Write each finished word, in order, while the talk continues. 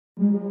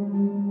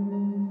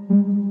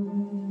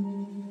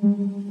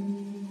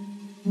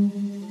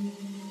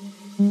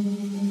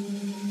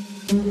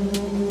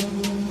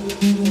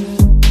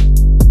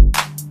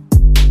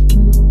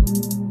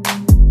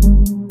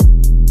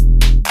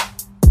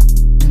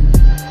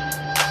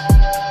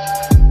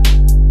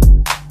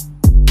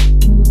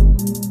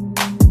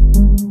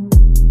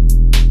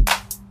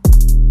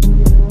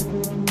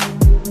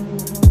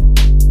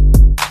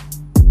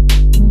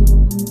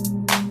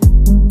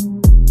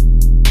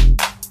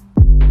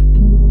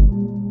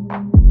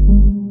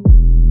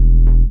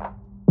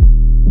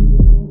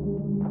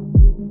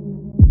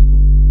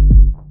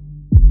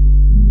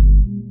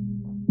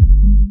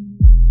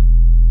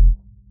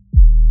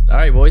All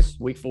right, boys.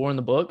 Week 4 in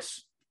the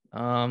books.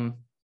 Who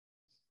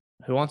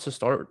wants to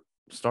start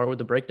with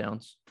the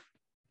breakdowns?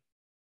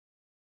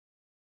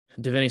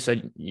 Devinny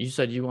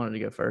said you wanted to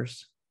go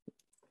first.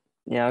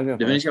 Yeah, I'll go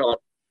Divinity first. got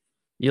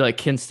You like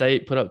Kent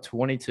State put up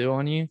 22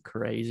 on you?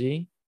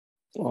 Crazy.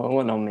 Well, it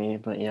wasn't on me,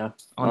 but yeah.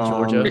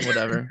 On Georgia,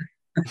 whatever.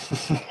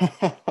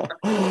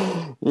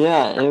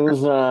 Yeah, it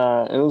was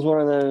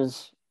one of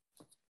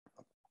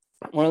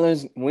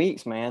those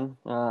weeks, man.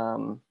 I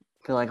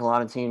feel like a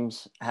lot of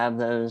teams have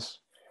those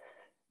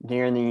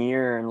during the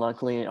year, and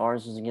luckily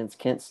ours was against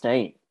Kent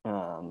State.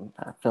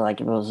 I feel like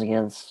if it was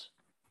against,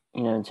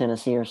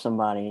 Tennessee or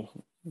somebody,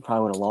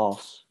 probably would have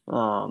lost.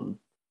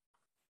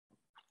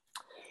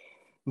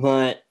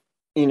 But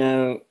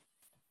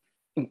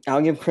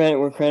I'll give credit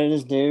where credit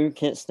is due.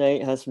 Kent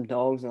State has some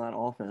dogs in that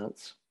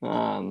offense.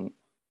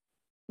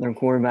 Their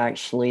quarterback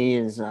Schlee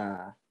is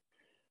a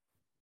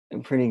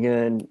pretty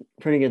good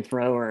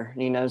thrower.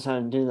 He knows how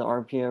to do the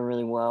RPO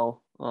really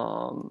well.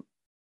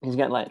 He's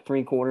got like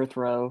 3-quarter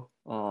throw.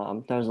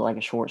 Throws it like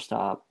a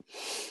shortstop.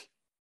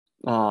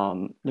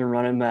 Their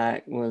running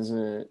back was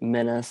a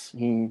menace.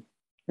 He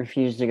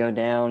refused to go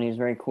down. He's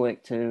very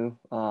quick too.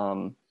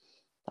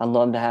 I'd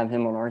love to have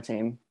him on our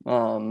team.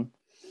 Yeah,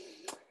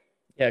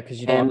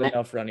 because you don't have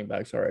enough running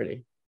backs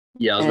already.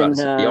 Yeah, I was about to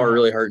say, y'all are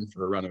really hurting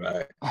for a running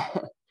back.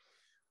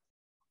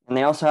 And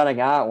they also had a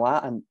guy at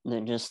wide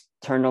that just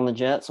turned on the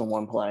Jets on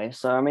one play.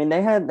 So I mean,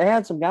 they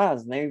had some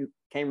guys, and they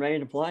came ready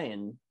to play.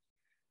 And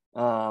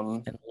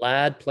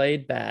Ladd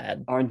played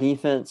bad. Our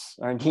defense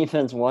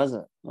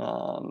wasn't.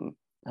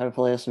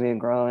 Hopefully, this will be a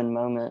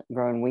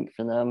growing week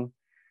for them.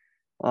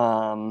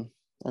 I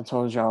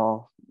told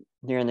y'all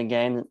during the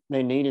game that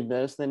they needed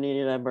this. They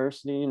needed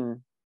adversity and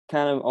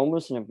kind of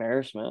almost an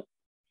embarrassment.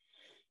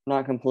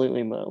 Not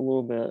completely, but a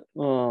little bit.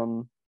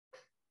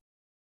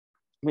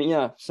 But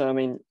yeah, so I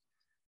mean,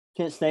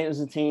 Kent State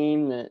was a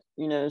team that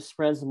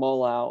spreads the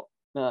ball out.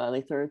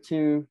 They throw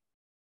too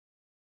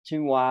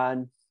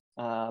wide,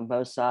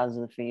 both sides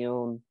of the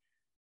field,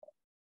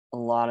 a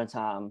lot of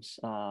times,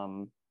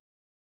 and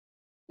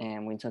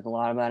we took a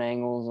lot of bad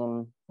angles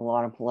on a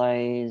lot of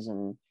plays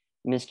and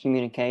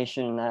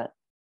miscommunication, and that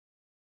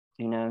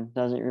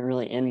doesn't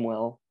really end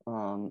well,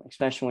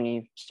 especially when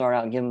you start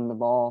out giving the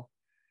ball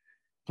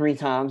 3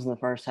 times in the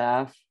first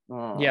half.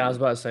 Yeah, I was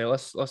about to say,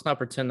 let's not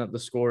pretend that the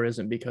score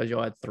isn't because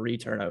y'all had 3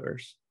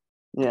 turnovers.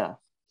 Yeah.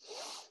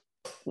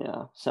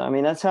 So I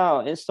mean, that's how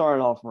it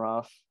started off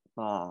rough.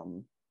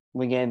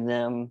 We gave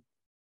them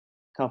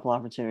a couple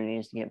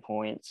opportunities to get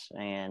points,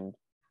 and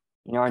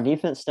our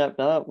defense stepped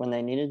up when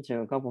they needed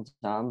to a couple of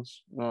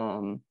times,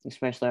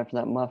 especially after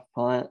that muff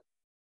punt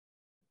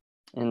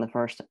in the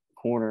first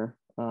quarter.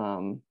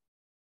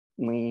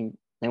 They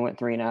went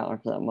 3 and out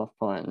after that muff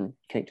punt and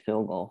kicked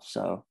field goal.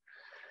 So,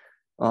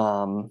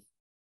 there's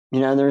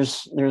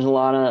a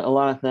lot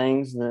of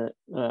things that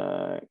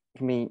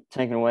can be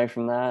taken away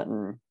from that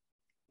and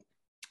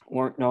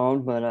worked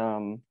on. But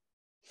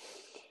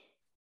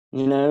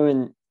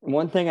and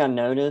one thing I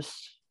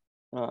noticed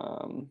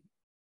from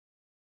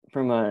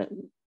a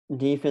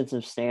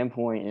defensive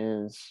standpoint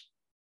is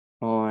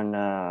on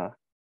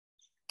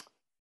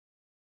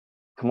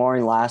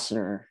Kamari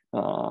Lassiter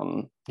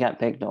got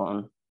picked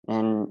on,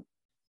 and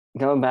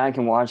going back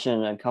and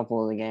watching a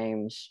couple of the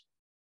games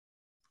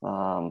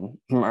from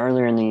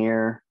earlier in the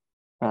year,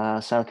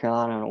 South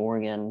Carolina and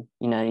Oregon,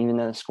 even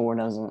though the score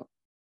doesn't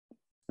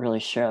really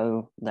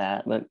show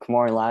that, but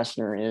Kamari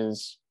Lassiter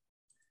is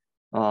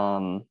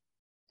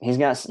he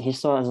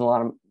still has a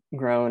lot of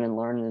growing and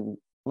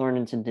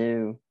learning to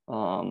do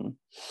out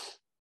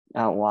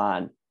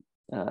wide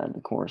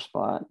the core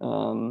spot.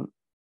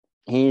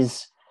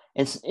 It's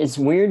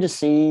weird to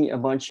see a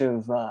bunch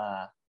of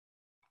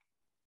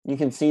you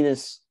can see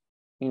this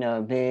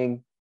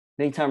big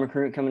time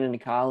recruit coming into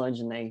college,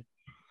 and they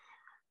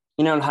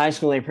in high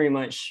school they pretty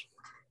much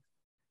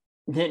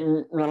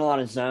didn't run a lot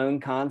of zone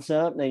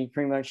concept. They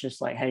pretty much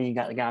just like, hey, you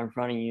got the guy in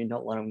front of you,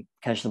 don't let him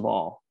catch the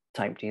ball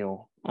type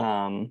deal.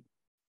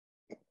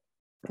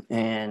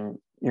 And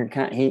you're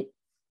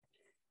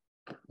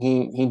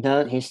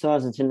he still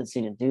has a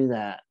tendency to do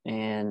that,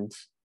 and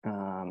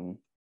hopefully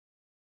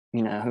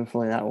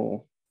that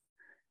will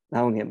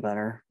get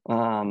better.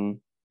 From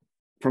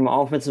an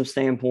offensive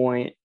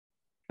standpoint,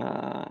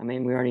 I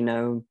mean, we already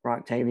know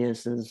Brock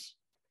Tavius is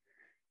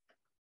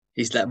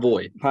he's that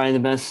boy, probably the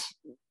best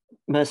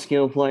best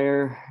skill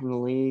player in the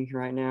league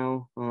right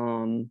now.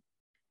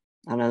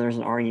 I know there's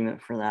an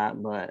argument for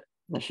that, but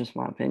that's just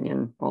my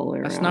opinion all the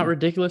way That's around. not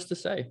ridiculous to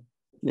say.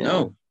 Yeah.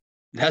 No,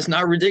 that's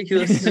not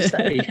ridiculous to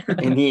say.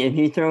 if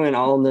you throw in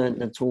all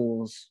the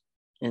tools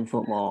in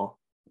football,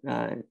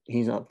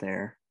 he's up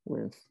there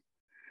with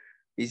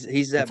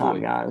He's the that top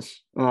boy. guys.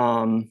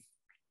 But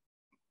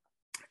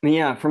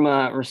yeah, from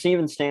a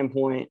receiving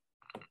standpoint,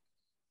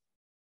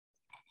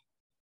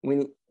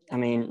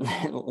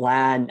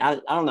 Ladd, I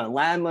don't know.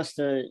 Ladd must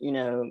have,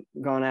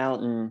 gone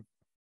out and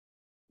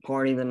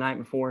party the night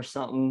before or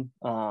something.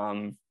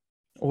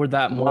 Or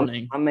that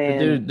morning. My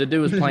man, the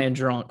dude was playing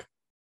drunk.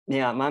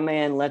 Yeah, my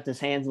man left his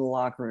hands in the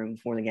locker room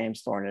before the game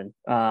started.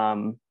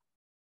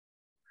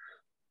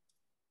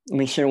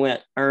 We should have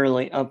went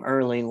up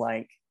early,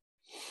 like,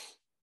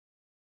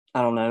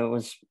 I don't know, it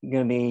was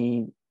going to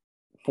be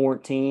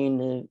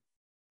 14-0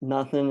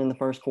 in the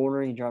first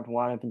quarter. He dropped a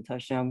wide open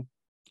touchdown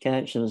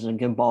catch. It was a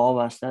good ball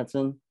by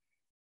Stetson,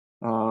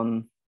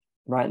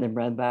 right in the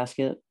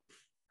breadbasket.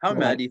 How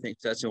mad do you think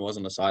Stetson was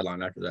on the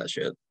sideline after that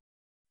shit?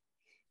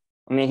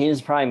 I mean, he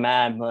was probably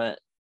mad, but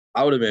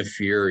I would have been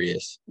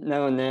furious.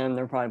 Knowing them,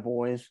 they're probably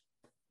boys.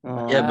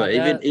 Yeah, but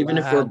even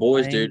if we're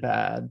boys, dude,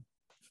 bad.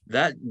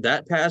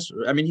 That pass,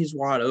 I mean, he's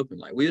wide open.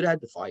 Like, we would have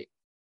had to fight.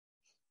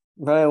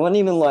 But it wasn't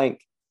even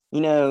like,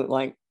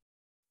 like,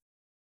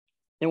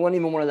 it wasn't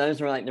even one of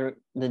those where like the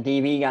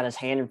DB got his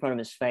hand in front of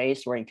his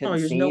face where he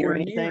couldn't see or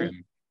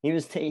anything. He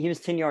was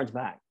 10 yards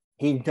back.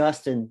 He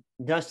dusted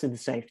the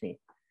safety.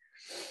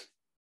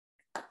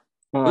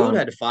 We would have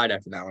had to fight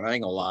after that one. I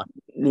ain't gonna lie.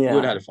 Yeah. We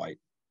would have had to fight.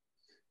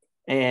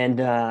 And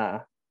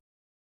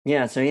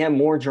yeah, so he had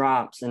more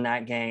drops in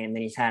that game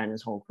than he's had in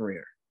his whole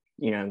career.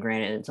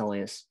 Granted, it's only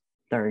his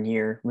third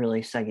year,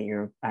 really second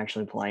year of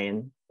actually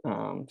playing.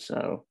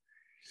 So,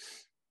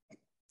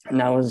 and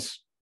that was,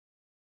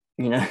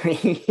 he had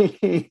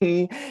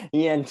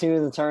 2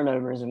 of the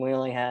turnovers, and we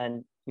only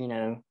had,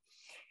 I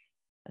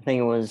think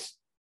it was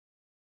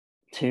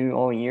 2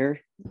 all year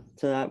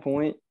to that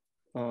point.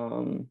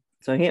 So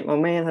my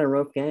man had a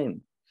rough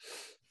game.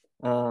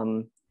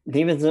 On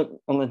the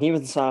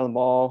defensive side of the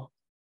ball,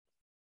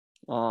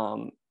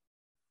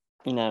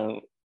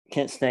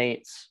 Kent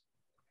State's.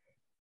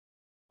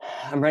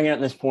 I'm bringing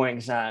up this point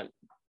because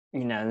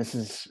this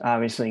is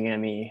obviously going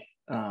to be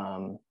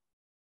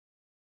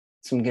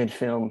some good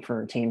film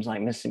for teams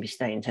like Mississippi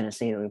State and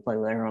Tennessee that we play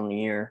later on in the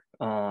year.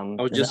 I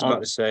was just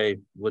about to say,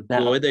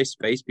 the way they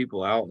space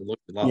people out, it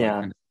looked a lot like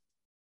Tennessee.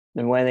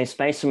 The way they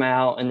space them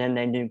out, and then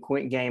they do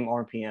quick game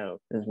RPO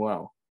as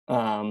well.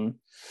 And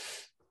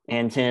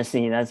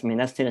Tennessee, that's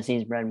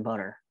Tennessee's bread and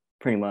butter,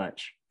 pretty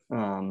much.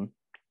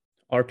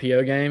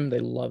 RPO game, they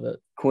love it.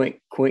 Quick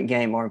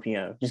game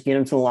RPO. Just get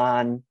them to the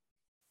line.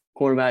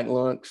 Quarterback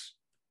looks,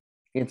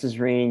 gets his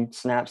read,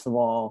 snaps the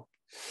ball,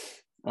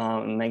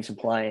 and makes a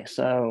play.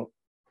 So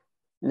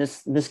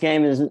this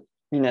game is,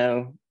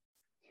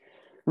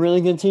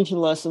 really good teaching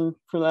lesson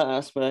for that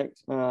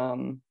aspect.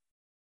 And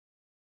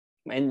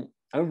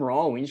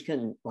overall, we just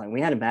couldn't,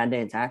 we had a bad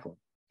day of tackling.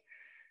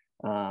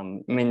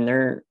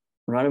 Their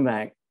running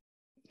back,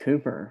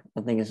 Cooper,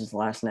 I think is his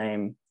last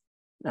name,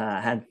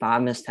 had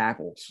 5 missed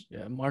tackles.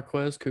 Yeah,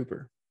 Marquez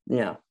Cooper.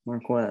 Yeah,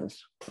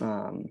 Marquez.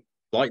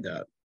 Like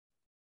that.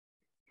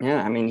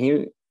 Yeah,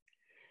 dude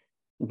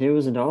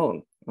was a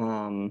dog.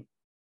 From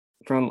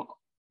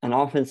an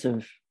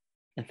offensive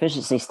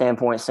efficiency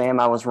standpoint, Sam,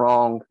 I was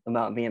wrong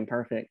about being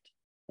perfect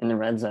in the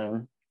red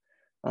zone.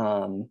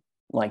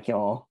 Like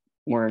y'all,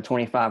 we're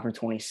 25 for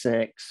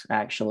 26,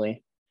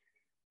 actually.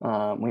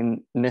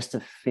 We missed a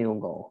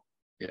field goal.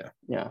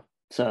 Yeah.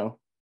 So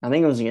I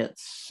think it was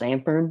against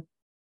Sanford.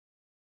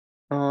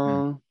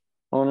 I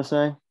want to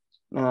say.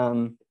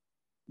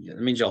 Yeah,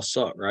 that means y'all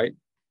suck, right?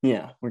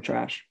 Yeah, we're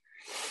trash.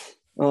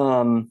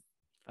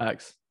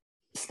 X.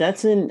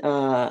 Stetson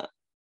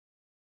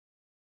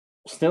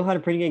still had a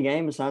pretty good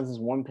game besides his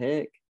 1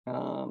 pick.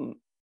 And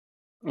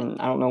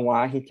I don't know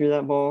why he threw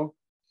that ball.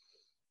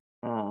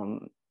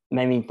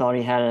 Maybe he thought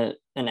he had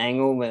an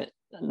angle, but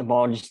the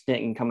ball just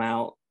didn't come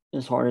out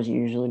as hard as it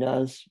usually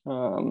does.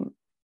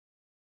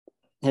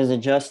 His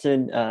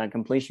adjusted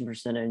completion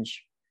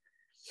percentage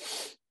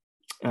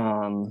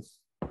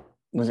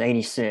was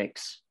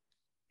 86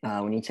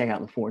 when you take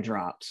out the 4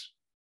 drops.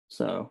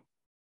 So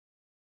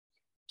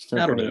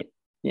still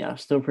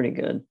pretty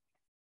good.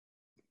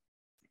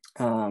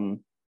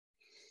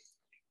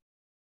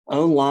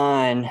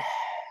 O-line,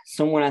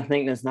 someone I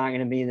think that's not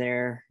going to be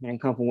there in a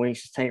couple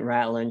weeks is Tate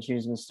Ratledge,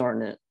 who's been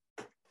starting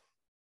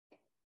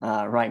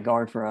at right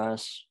guard for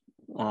us.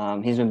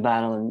 He's been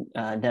battling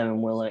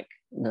Devin Willock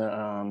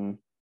the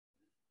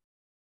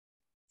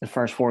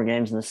first 4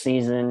 games of the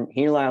season.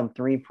 He allowed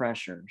 3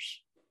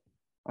 pressures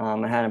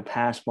and had a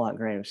pass block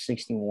grade of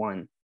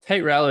 61.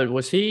 Tate Ratledge,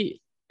 was he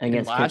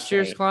against last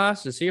year's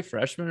class? Is he a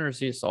freshman or is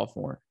he a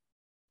sophomore?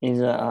 He's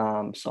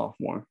a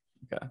sophomore.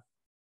 Okay. I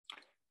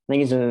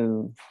think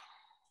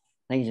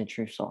he's a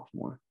true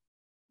sophomore.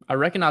 I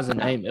recognize the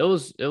name. It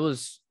was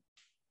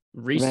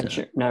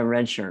Recent.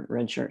 Red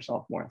shirt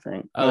sophomore, I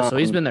think. Oh, so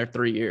he's been there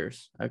 3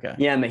 years. Okay.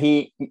 Yeah, but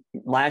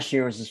last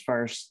year was his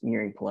first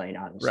year he played,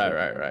 obviously.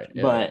 Right.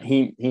 Yeah, but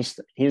he was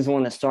the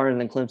one that started in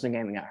the Clemson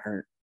game and got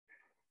hurt.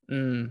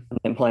 And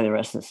didn't play the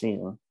rest of the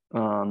season.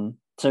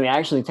 So he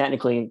actually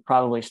technically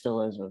probably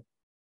still is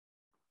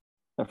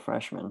a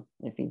freshman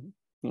if he,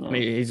 I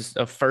mean, he's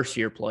a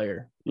first-year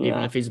player,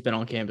 even if he's been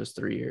on campus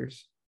 3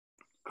 years.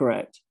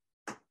 Correct.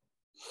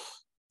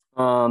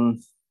 I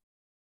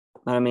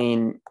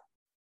mean,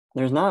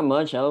 there's not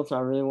much else I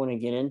really want to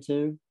get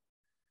into.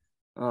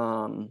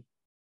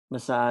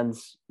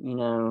 Besides,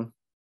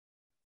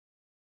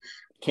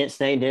 Kent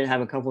State did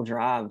have a couple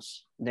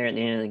drives there at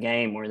the end of the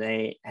game where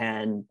they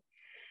had,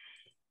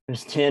 it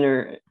was 10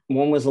 or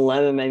one was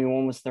 11, maybe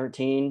one was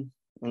 13,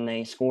 and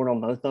they scored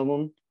on both of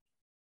them.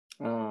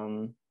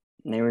 And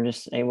they were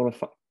just able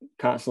to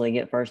constantly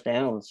get first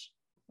downs.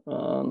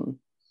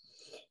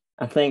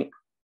 I think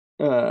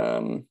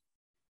without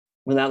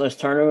those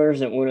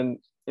turnovers, it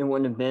wouldn't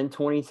have been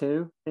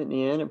 22 at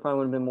the end. It probably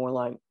would have been more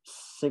like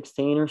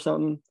 16 or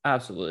something.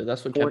 Absolutely.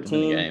 That's what 14, kept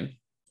them in the game.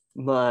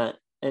 But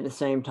at the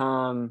same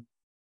time,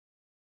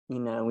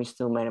 we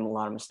still made them a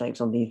lot of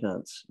mistakes on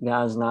defense.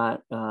 Guys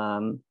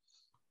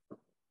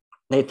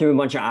they threw a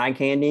bunch of eye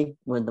candy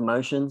with the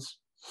motions,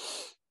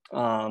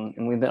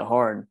 and we bit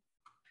hard.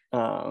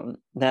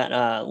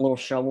 That little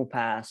shovel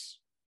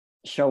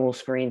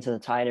screen to the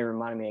tight end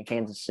reminded me of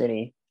Kansas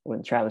City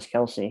with Travis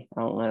Kelce.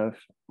 I don't know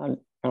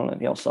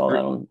if y'all saw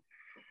that on.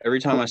 Every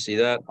time I see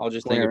that, I'll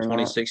just think of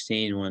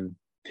 2016 when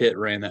Pitt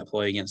ran that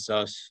play against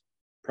us.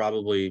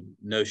 Probably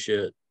no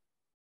shit.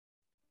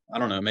 I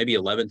don't know, maybe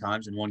 11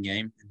 times in one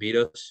game and beat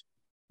us.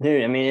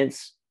 Dude, I mean,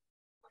 it's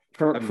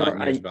I have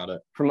nightmares about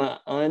it. From a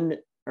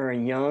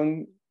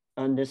young,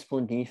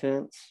 undisciplined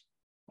defense.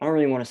 I don't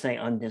really want to say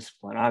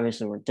undisciplined.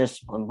 Obviously, we're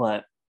disciplined,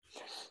 but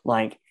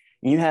like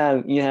you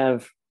have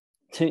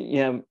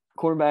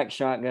quarterback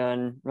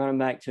shotgun, running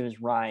back to his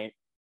right.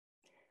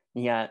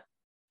 You got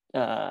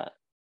tight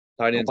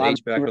ends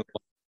H back.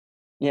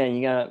 Yeah,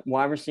 you got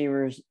wide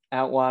receivers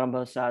out wide on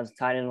both sides,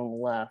 tight end on the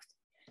left,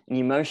 and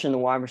you motion the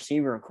wide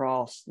receiver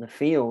across the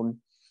field,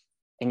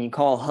 and you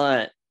call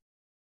Hutt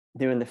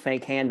doing the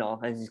fake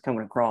handoff as he's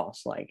coming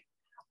across. Like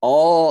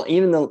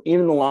even the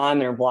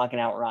linemen are blocking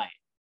out right.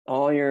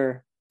 All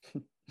your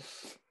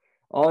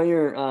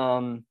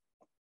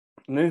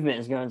movement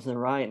is going to the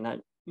right, and that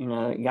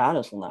it got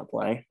us on that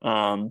play.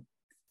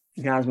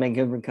 Guys make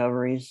good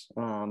recoveries.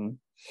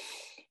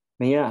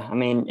 But yeah, I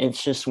mean,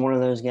 it's just one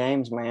of those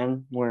games,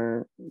 man,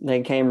 where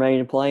they came ready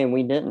to play and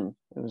we didn't.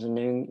 It was a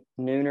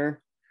nooner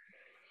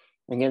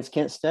against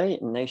Kent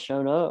State, and they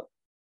showed up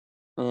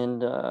and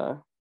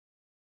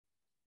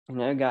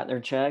got their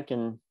check.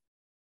 And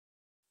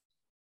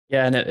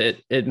yeah, and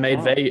it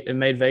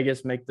made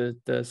Vegas make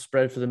the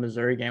spread for the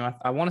Missouri game.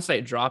 I want to say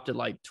it dropped at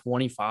like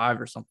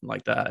 25 or something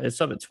like that. It's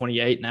up at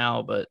 28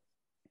 now, but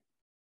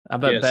I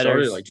bet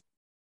bettors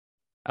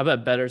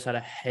had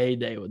a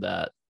heyday with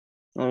that.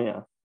 Oh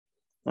yeah.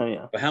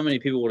 But how many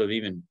people would have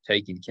even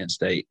taken Kent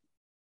State?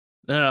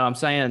 No, I'm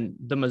saying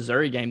the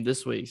Missouri game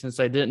this week, since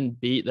they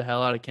didn't beat the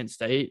hell out of Kent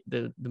State,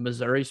 the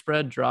Missouri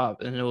spread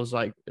dropped, and it was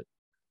like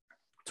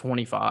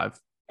 25.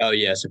 Oh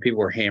yeah, so people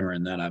were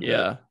hammering that. I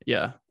bet.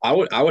 Yeah. I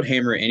would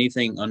hammer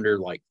anything under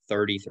like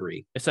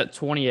 33. It's at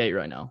 28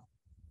 right now.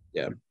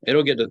 Yeah,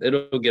 it'll get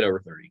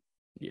over 30.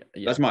 Yeah.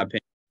 That's my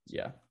opinion.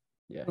 Yeah.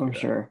 I'm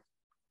sure.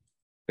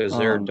 Because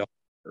they're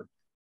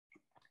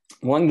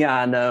one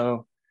guy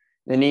though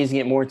that needs to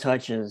get more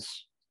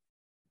touches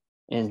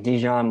is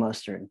Dijon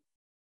Mustard.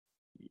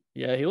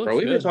 Yeah, he looks Bro,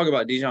 we've good. been talking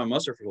about Dijon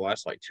Mustard for the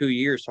last like 2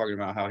 years, talking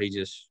about how they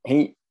just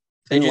give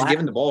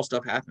him the ball,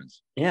 stuff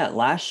happens. Yeah,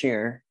 last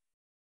year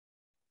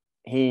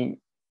he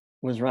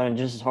was running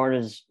just as hard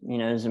as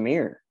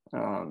Zamir.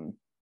 But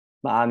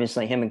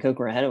obviously him and Cook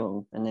were ahead of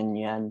him, and then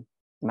you had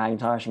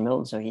McIntosh and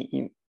Milton, so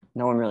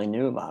no one really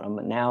knew about him.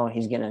 But now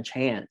he's getting a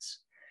chance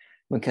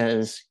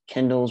because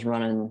Kendall's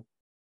running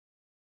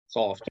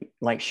soft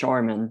like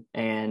Sharman,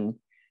 and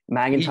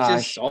McIntosh. He's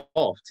just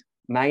soft.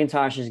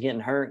 McIntosh is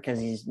getting hurt because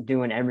he's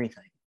doing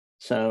everything.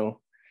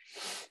 So,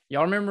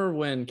 y'all remember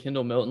when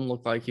Kendall Milton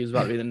looked like he was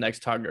about to be the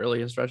next Todd Gurley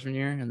his freshman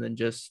year, and then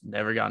just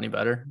never got any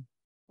better?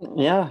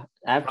 Yeah,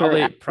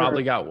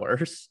 probably got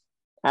worse.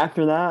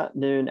 After that,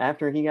 dude.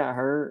 After he got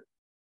hurt,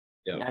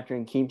 yeah. After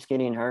he keeps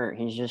getting hurt,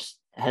 he's just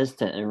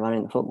hesitant in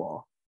running the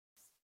football.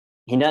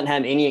 He doesn't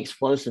have any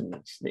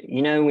explosiveness.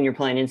 When you're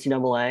playing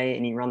NCAA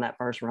and you run that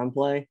first run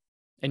play,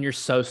 and you're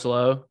so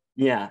slow.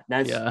 Yeah,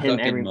 that's him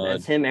every play.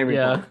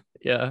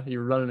 Yeah,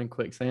 you're running in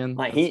quicksand.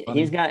 Like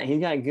he's got good he's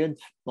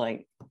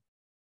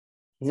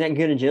got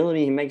good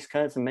agility. He makes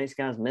cuts and makes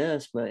guys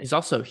miss, but he's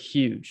also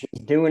huge.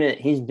 He's doing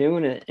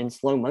it in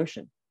slow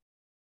motion.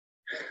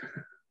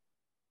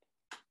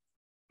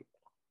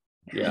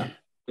 Yeah.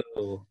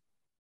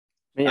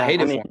 Yeah, I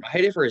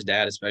hate it for his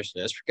dad,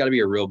 especially. That's got to be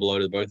a real blow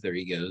to both their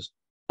egos.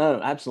 Oh,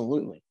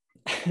 absolutely.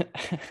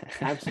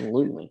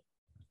 Absolutely.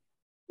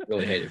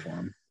 Really hate it for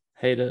him.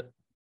 Hate it.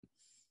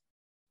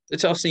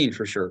 It's all seen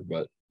for sure,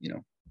 but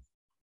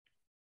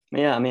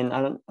Yeah, I mean,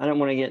 I don't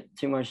want to get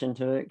too much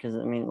into it because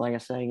I mean, like I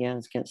said again,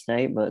 it's Kent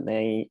State, but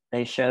they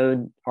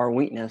showed our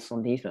weakness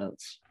on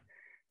defense,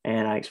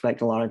 and I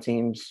expect a lot of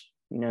teams,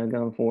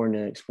 going forward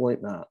to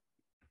exploit that.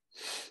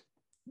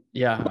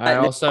 Yeah, But I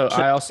this also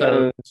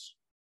shows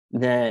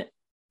that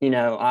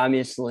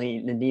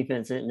obviously the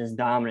defense isn't as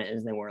dominant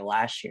as they were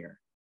last year.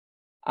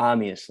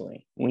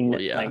 Obviously,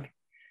 yeah.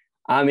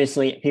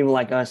 obviously people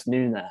like us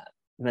knew that,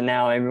 but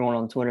now everyone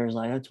on Twitter is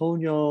like, "I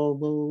told y'all,"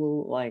 blah, blah,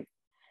 blah. Like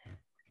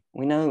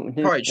we know,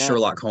 dude. All right,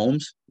 Sherlock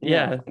Holmes.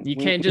 Yeah, you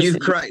can't You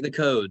just cracked the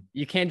code.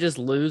 you can't just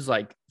lose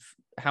like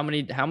how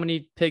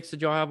many picks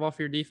did y'all have off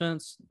your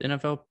defense?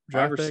 NFL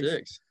draft 5 or picks?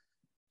 6.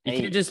 You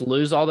can't just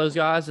lose all those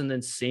guys and then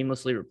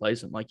seamlessly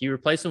replace them. Like you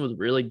replace them with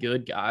really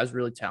good guys,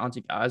 really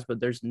talented guys, but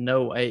there's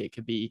no way it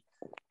could be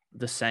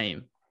the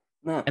same.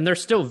 No. And they're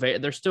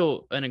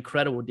still an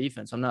incredible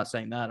defense. I'm not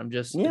saying that.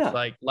 It's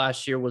like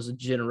last year was a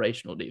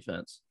generational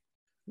defense.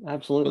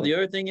 Absolutely. Well, the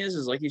other thing is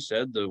like you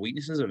said, the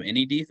weaknesses of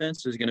any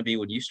defense is going to be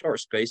when you start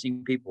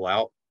spacing people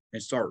out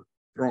and start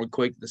throwing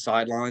quick to the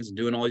sidelines and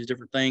doing all these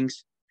different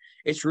things.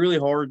 It's really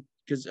hard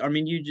because, I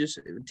mean,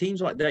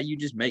 teams like that, you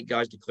just make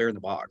guys declare in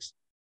the box.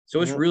 So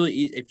it's really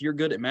easy. If you're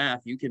good at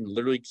math, you can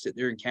literally sit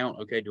there and count,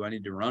 okay, do I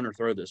need to run or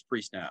throw this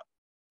pre-snap?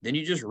 Then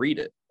you just read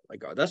it.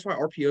 Like that's why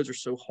RPOs are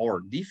so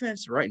hard.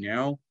 Defense right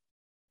now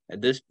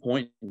at this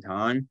point in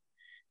time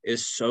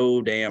is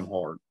so damn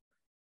hard.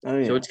 Oh,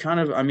 yeah. So it's kind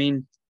of, I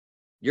mean,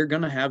 you're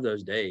going to have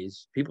those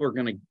days. People are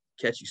going to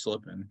catch you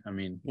slipping. I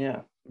mean,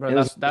 yeah.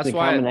 Bro, that's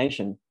why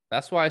combination.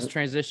 That's why it's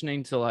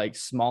transitioning to like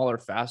smaller,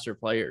 faster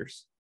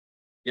players.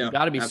 Yeah, you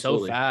got to be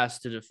so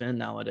fast to defend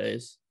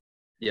nowadays.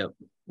 Yep.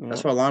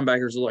 That's why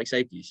linebackers are like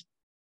safeties.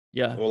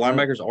 Yeah. Well,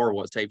 linebackers are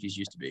what safeties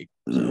used to be.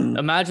 So.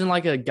 Imagine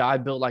like a guy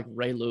built like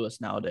Ray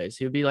Lewis nowadays.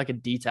 He would be like a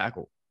D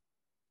tackle.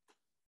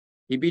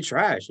 He'd be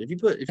trash. If you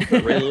put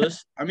Ray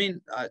Lewis, I mean,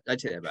 I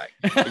take that back.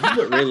 If you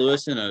put Ray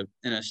Lewis in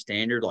a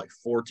standard like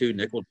 4-2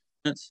 nickel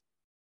defense,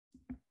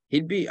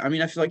 he'd be. I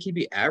mean, I feel like he'd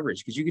be average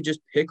because you could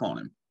just pick on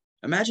him.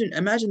 Imagine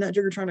that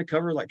Jigger trying to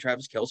cover like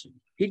Travis Kelce.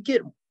 He'd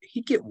get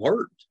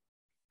worked.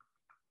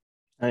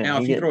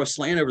 Now, if you throw a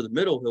slant over the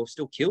middle, he'll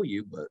still kill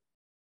you.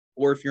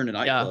 Or if you're in a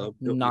nightclub,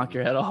 knock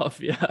your head off.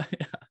 Yeah.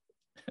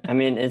 I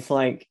mean, it's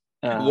like.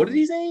 What did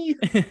he say?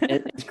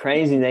 It's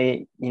crazy.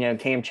 They,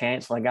 Cam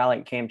Chancellor, a guy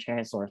like Cam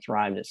Chancellor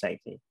thrived at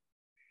safety.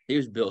 He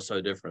was built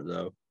so different,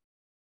 though.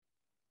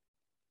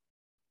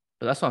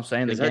 But that's what I'm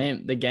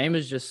saying. The game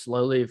is just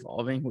slowly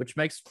evolving, which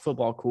makes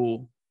football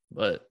cool.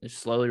 But it's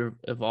slowly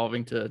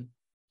evolving to a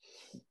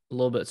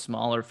little bit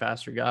smaller,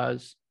 faster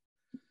guys.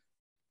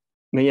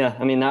 But yeah,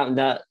 I mean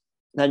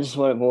that's just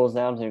what it boils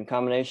down to. A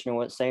combination of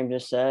what Sam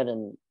just said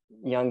and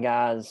young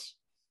guys,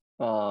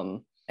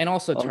 and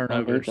also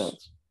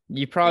turnovers.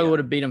 You probably would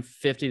have beat them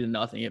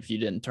 50-0 if you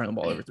didn't turn the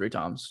ball over 3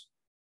 times.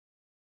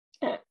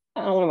 I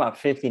don't know about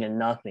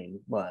 50-0,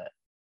 but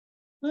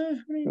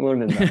it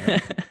would have been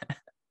better.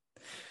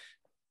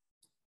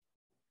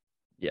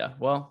 Yeah,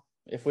 well,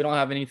 if we don't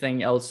have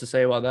anything else to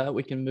say about that,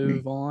 we can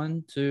move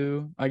on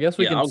to. I guess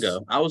we can. I'll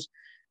go.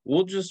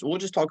 We'll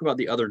just talk about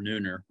the other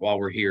nooner while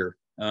we're here.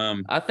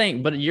 I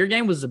think, but your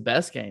game was the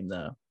best game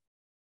though.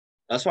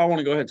 That's why I want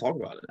to go ahead and talk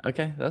about it.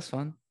 Okay, that's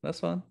fun.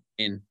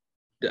 And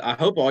I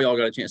hope all y'all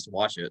got a chance to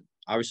watch it.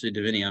 Obviously,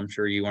 Davini, I'm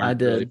sure you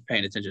weren't really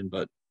paying attention,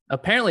 but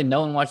apparently no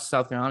one watched the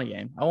South Carolina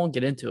game. I won't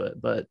get into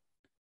it, but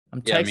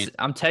I'm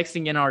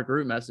texting in our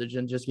group message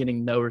and just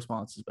getting no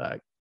responses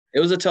back.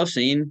 It was a tough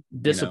scene.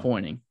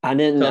 Disappointing. I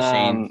didn't.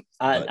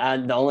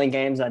 The only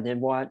games I did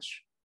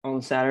watch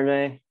on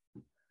Saturday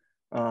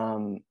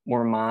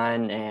were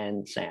mine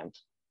and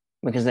Sam's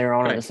because they were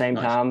on at the same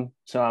time.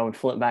 So I would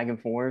flip back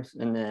and forth,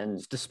 and then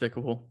it's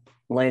despicable.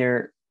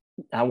 Later,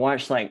 I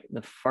watched like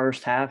the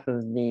first half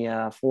of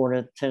the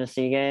Florida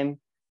Tennessee game,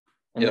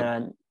 and then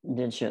I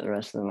did shit the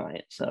rest of the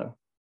night. So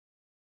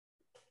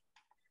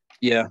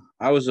yeah,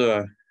 I was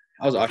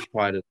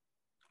occupied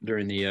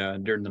during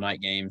the night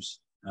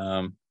games.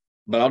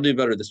 But I'll do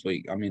better this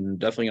week. I mean,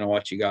 definitely gonna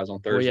watch you guys on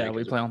Thursday. Well, yeah,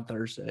 we play on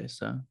Thursday,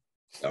 so.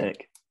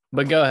 Sick.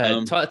 But go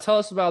ahead, tell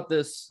us about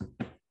this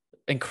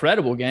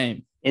incredible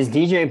game. Is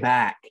DJ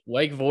back?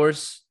 Wake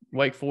Forest.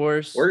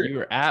 You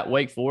were at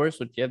Wake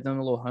Forest, which gave them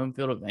a little home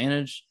field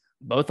advantage.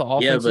 Both the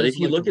offenses. Yeah, but if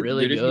you look at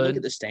really if you look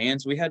at the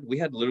stands, we had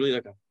literally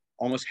like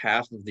almost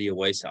half of the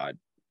away side.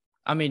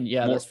 I mean,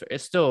 yeah,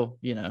 it's still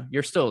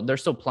they're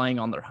still playing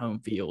on their home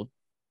field.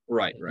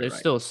 Right. There's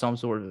still some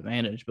sort of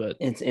advantage, but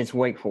it's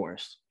Wake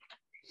Forest.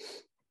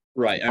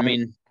 Right. I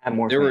mean,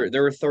 there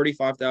were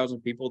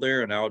 35,000 people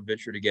there, and I would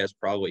venture to guess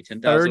probably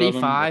 10,000.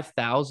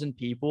 35,000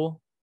 people.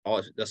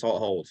 That's all it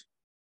holds.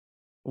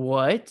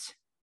 What?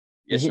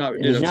 It's not.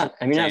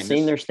 Have you not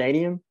seen their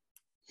stadium?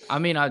 I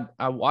mean,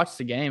 I watched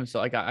the game, so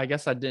like I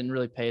guess I didn't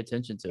really pay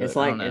attention to it. It's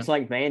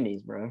like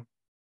Vandy's, bro.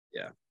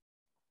 Yeah.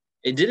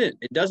 It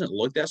doesn't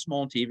look that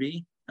small on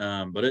TV,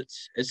 but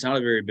it's not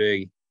a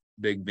very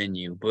big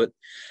venue, but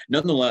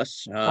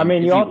nonetheless. I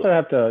mean, you also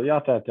have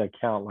to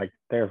account like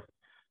their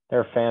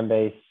fan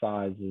base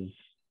size is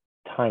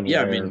tiny.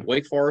 Yeah, I mean,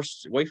 Wake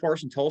Forest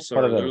and Tulsa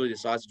What are are those? literally the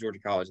size of Georgia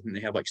College, and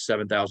they have like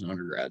 7,000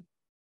 undergrad.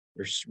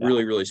 They're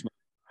really, really small.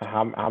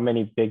 How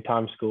many big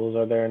time schools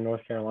are there in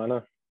North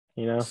Carolina?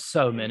 You know,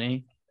 So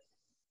many.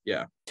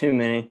 Yeah. Too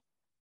many.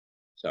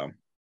 So,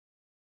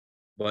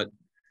 but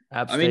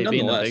App I mean, State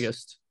being the nonetheless,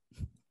 biggest.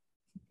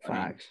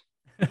 Facts.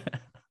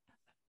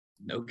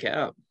 no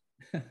cap.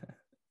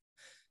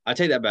 I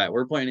take that back.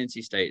 We're playing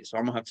NC State, so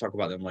I'm gonna have to talk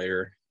about them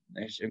later.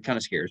 It kind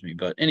of scares me,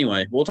 but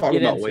anyway, we'll talk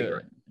Get about into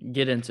Wake. it.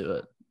 Get into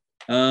it.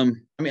 I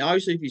mean,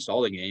 obviously, if you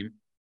saw the game,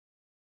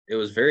 it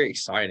was very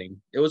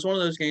exciting. It was one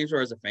of those games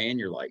where, as a fan,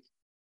 you're like,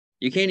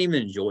 you can't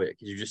even enjoy it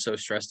because you're just so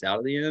stressed out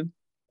at the end.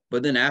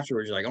 But then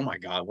afterwards, you're like, oh my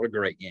god, what a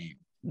great game!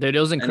 Dude, it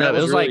was And that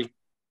incredible. was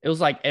It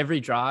was like every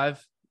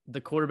drive,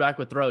 the quarterback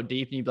would throw it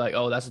deep, and you'd be like,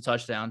 "Oh, that's a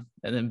touchdown!"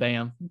 And then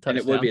bam, touchdown. And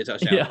it would be a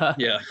touchdown.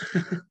 Yeah.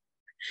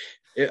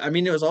 I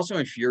mean, it was also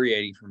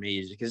infuriating for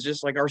me because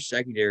just like our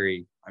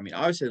secondary, I mean,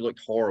 obviously it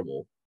looked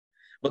horrible.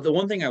 But the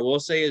one thing I will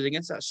say is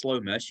against that slow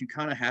mesh, you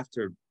kind of have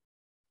to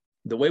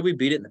 – the way we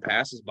beat it in the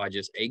past is by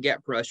just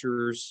A-gap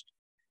pressures,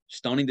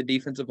 stunning the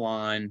defensive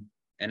line,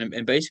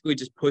 and basically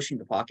just pushing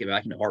the pocket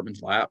back into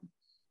Hartman's lap.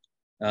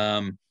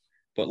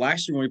 But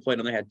last year when we played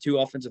them, they had 2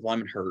 offensive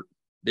linemen hurt.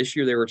 This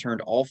year they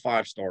returned all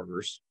 5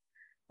 starters.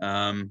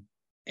 And,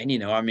 you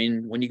know, I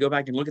mean, when you go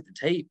back and look at the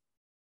tape,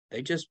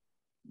 they just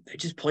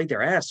played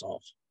their ass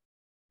off.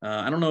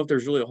 I don't know if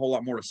there's really a whole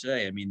lot more to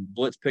say. I mean,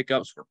 blitz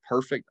pickups were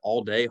perfect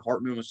all day.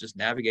 Hartman was just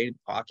navigating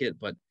the pocket.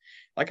 But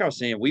like I was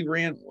saying, we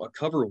ran a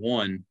cover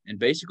 1 and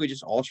basically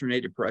just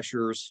alternated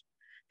pressures,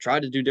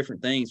 tried to do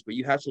different things. But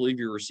you have to leave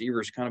your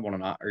receivers kind of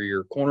on or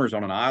your corners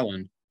on an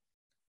island.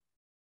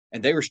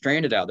 And they were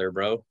stranded out there,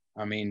 bro.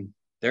 I mean,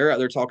 they're out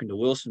there talking to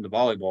Wilson, the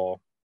volleyball,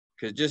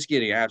 because just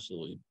getting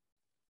absolutely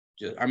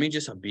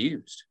just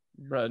abused.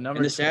 Bro, and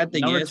the sad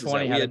thing number is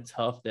 20 that had a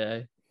tough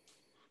day.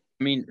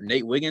 I mean,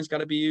 Nate Wiggins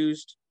got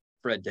abused.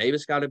 Fred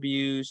Davis got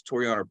abused.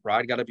 Toriano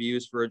Pride got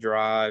abused for a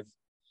drive.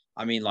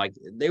 I mean, like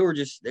they were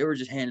just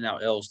handing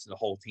out L's to the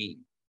whole team.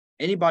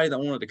 Anybody that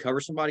wanted to cover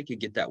somebody could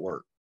get that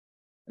work,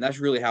 and that's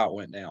really how it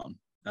went down.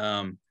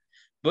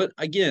 But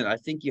again, I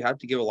think you have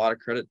to give a lot of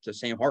credit to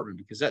Sam Hartman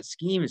because that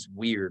scheme is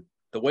weird.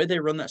 The way they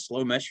run that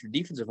slow mesh, your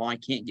defensive line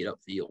can't get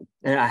upfield.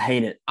 And I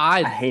hate it.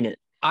 I hate it.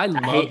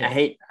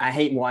 I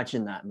hate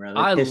watching that, brother.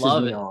 It I pisses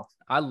love me it. off.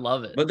 I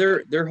love it. But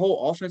their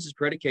whole offense is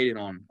predicated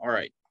on, all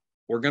right,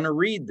 we're going to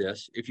read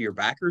this. If your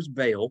backers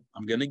bail,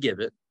 I'm going to give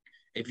it.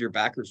 If your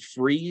backers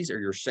freeze or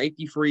your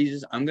safety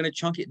freezes, I'm going to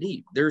chunk it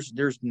deep. There's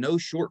no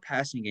short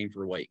passing game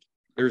for Wake.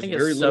 There's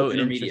very little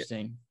intermediate.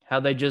 Interesting how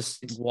they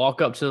just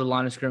walk up to the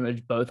line of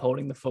scrimmage, both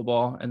holding the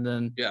football, and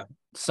then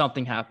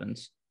something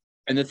happens.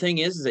 And the thing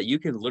is that you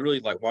can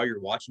literally, like while you're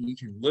watching, you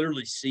can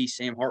literally see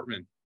Sam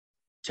Hartman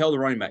tell the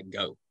running back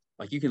go.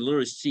 Like you can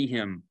literally see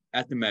him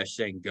at the mesh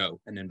saying go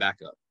and then back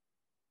up.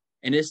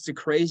 And it's the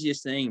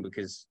craziest thing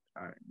because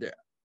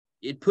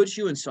it puts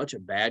you in such a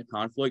bad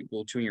conflict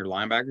between your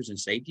linebackers and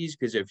safeties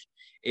because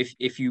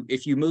if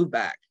you move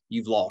back,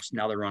 you've lost.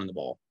 Now they're running the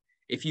ball.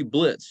 If you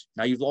blitz,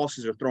 now you've lost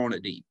because they're throwing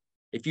it deep.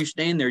 If you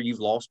stand there, you've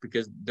lost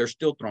because they're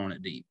still throwing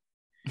it deep.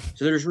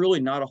 So there's really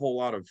not a whole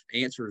lot of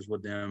answers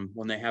with them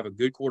when they have a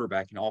good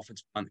quarterback and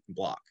offensive line that can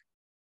block.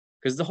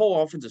 Because the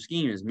whole offensive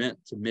scheme is meant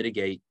to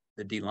mitigate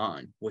the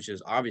D-line, which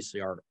is obviously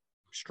our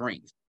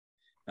strength.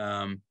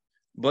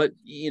 But,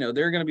 you know,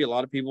 there are going to be a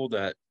lot of people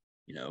that,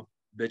 you know,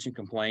 bitch and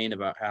complain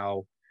about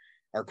how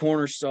our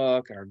corners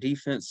suck and our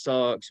defense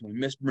sucks. And we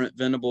miss Brent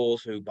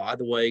Venables, who, by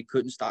the way,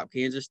 couldn't stop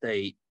Kansas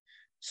State.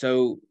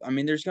 So, I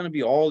mean, there's going to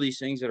be all these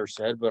things that are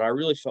said, but I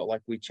really felt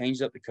like we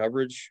changed up the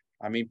coverage,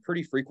 I mean,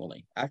 pretty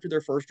frequently. After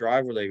their first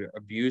drive where they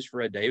abused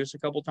Fred Davis a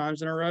couple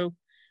times in a row,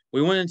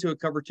 we went into a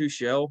cover 2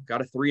 shell,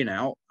 got a 3 and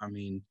out. I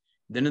mean,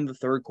 then in the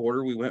third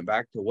quarter, we went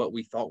back to what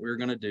we thought we were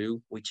going to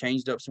do. We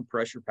changed up some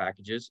pressure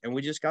packages, and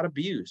we just got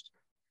abused.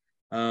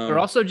 They're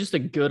also just a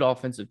good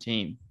offensive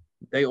team.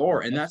 They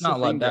are, and that's not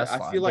the thing that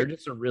I feel like they're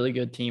just a really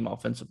good team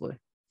offensively.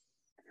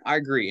 I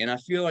agree, and I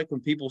feel like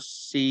when people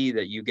see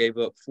that you gave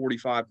up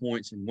 45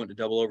 points and went to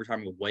double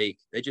overtime with Wake,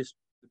 the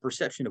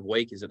perception of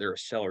Wake is that they're a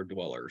cellar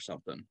dweller or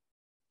something.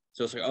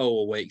 So it's like, oh,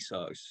 well, Wake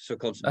sucks, so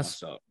Clemson must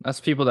suck. That's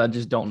people that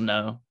just don't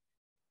know.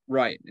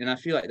 Right, and I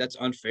feel like that's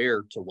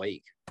unfair to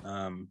Wake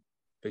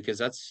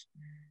because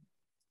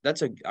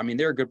I mean,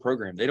 they're a good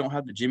program. They don't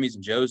have the Jimmies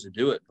and Joes to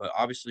do it, but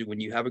obviously when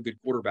you have a good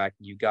quarterback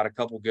and you've got a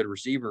couple good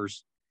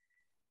receivers,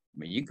 I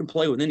mean, you can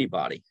play with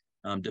anybody.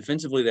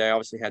 Defensively, they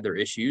obviously had their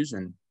issues,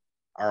 and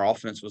our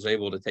offense was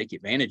able to take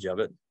advantage of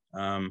it.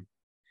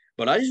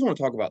 But I just want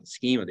to talk about the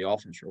scheme of the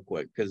offense real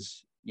quick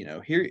because, you know,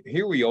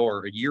 here we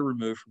are a year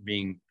removed from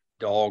being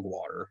dog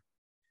water.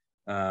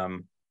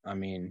 I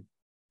mean,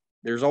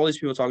 there's all these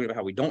people talking about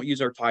how we don't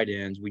use our tight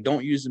ends. We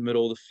don't use the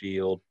middle of the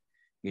field.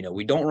 You know,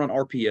 we don't run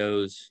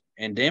RPOs.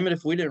 And damn it,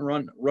 if we didn't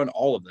run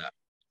all of that.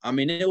 I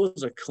mean, it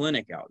was a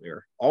clinic out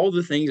there. All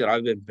the things that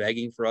I've been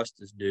begging for us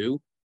to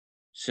do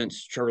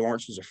since Trevor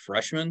Lawrence was a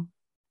freshman,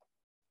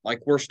 like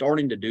we're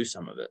starting to do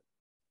some of it.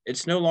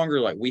 It's no longer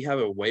like we have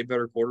a way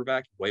better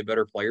quarterback, way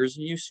better players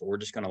than you, so we're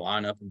just going to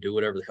line up and do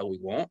whatever the hell we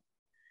want.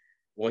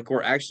 Like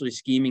we're actually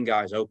scheming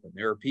guys open.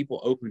 There are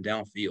people open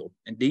downfield,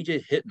 and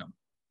DJ's hitting them.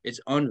 It's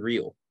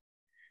unreal.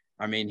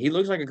 I mean, he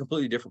looks like a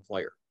completely different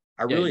player.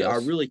 I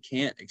really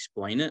can't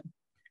explain it.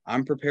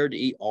 I'm prepared to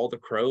eat all the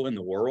crow in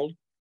the world,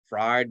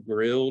 fried,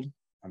 grilled.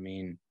 I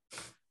mean,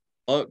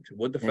 plucked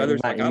with the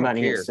feathers. I don't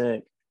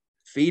care.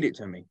 Feed it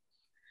to me.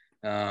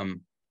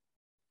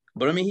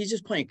 But I mean, he's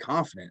just playing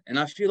confident. And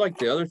I feel like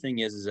the other thing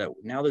is that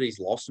now that he's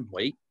lost some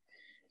weight,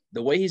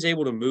 the way he's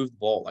able to move the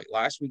ball, like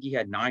last week he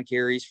had 9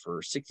 carries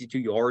for 62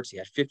 yards. He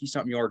had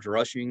 50-something yards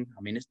rushing.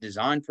 I mean, it's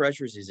design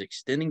pressures. He's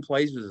extending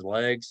plays with his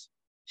legs,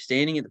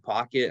 standing in the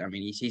pocket. I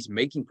mean, he's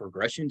making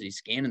progressions. He's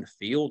scanning the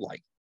field.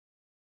 Like,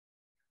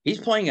 he's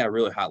playing at a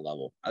really high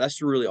level.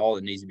 That's really all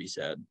that needs to be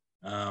said.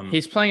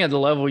 He's playing at the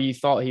level you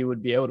thought he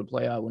would be able to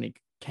play at when he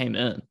came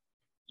in.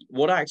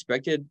 What I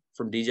expected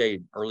from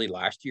DJ early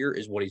last year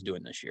is what he's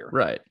doing this year.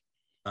 Right.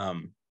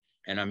 And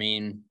I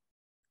mean,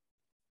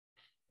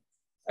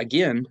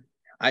 again,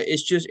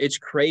 it's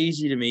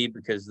crazy to me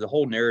because the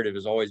whole narrative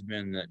has always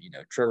been that,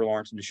 Trevor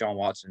Lawrence and Deshaun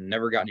Watson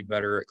never got any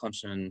better at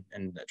Clemson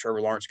and that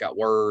Trevor Lawrence got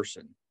worse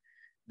and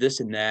this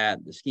and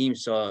that. The scheme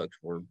sucks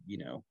or,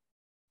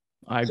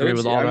 I agree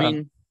with all that. I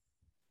mean,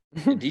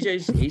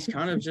 he's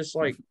kind of just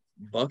like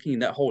bucking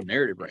that whole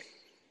narrative right.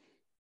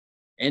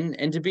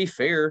 And to be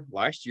fair,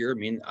 last year, I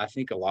mean, I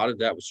think a lot of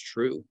that was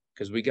true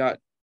because we got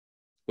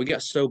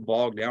so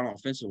bogged down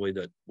offensively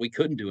that we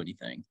couldn't do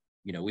anything.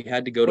 We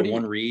had to go to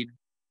one read,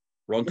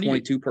 run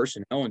 22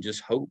 personnel, and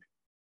just hope.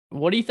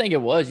 What do you think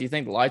it was? Do you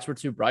think the lights were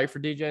too bright for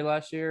DJ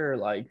last year,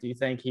 or do you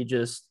think he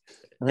just?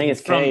 I think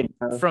it's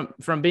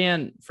from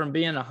being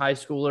a high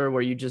schooler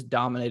where you just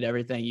dominate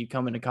everything. You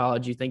come into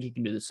college, you think you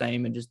can do the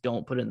same and just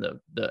don't put in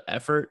the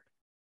effort.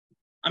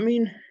 I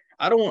mean,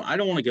 I don't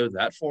want to go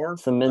that far.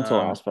 It's the mental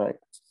aspect.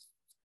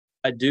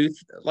 I do,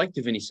 like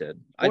Davini said.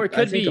 Or it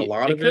could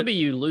be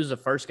you lose the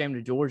first game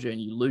to Georgia and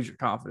you lose your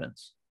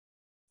confidence.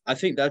 I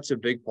think that's a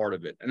big part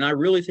of it. And I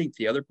really think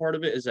the other part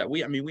of it is that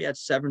we had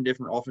 7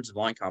 different offensive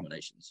line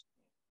combinations.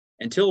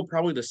 Until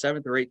probably the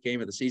 7th or 8th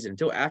game of the season,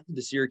 until after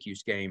the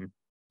Syracuse game,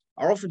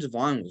 our offensive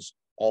line was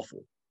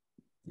awful.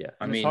 Yeah,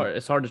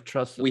 it's hard to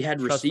trust. We had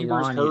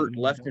receivers hurt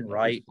left and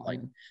right. Like,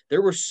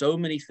 there were so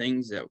many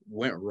things that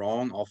went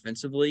wrong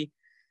offensively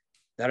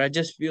that I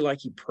just feel like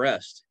he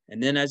pressed.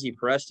 And then as he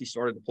pressed, he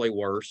started to play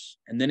worse.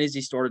 And then as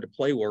he started to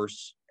play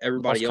worse,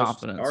 everybody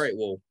else was like, all right,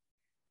 well,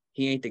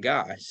 he ain't the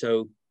guy.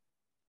 So,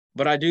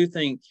 but I do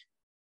think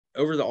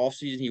over the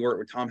offseason, he worked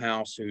with Tom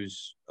House,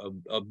 who's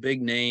a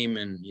big name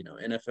in,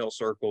 NFL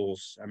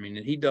circles. I mean,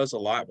 and he does a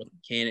lot with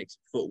mechanics,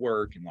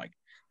 footwork, and like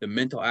the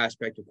mental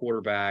aspect of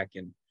quarterback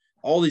and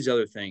all these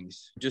other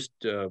things. Just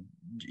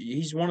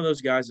he's one of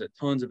those guys that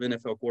tons of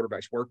NFL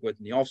quarterbacks work with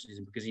in the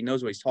offseason because he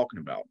knows what he's talking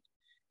about.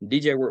 And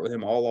DJ worked with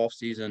him all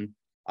offseason.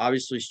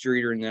 Obviously,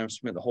 Streeter and them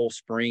spent the whole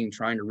spring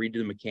trying to redo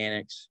the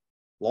mechanics,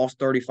 lost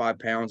 35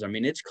 pounds. I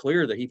mean, it's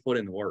clear that he put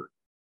in the work.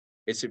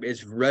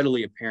 It's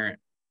readily apparent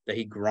that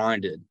he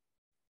grinded.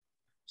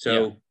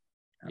 So,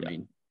 I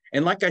mean,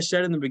 and like I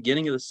said in the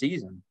beginning of the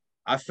season,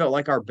 I felt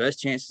like our best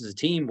chance as a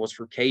team was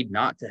for Cade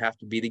not to have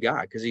to be the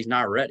guy because he's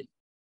not ready.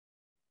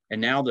 And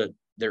now that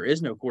there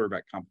is no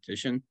quarterback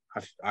competition,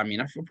 I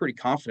feel pretty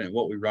confident in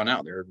what we run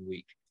out there every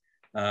week.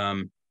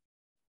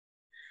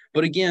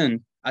 But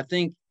again, I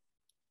think,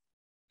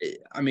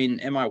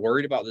 am I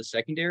worried about the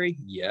secondary?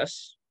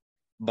 Yes.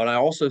 But I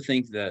also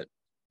think that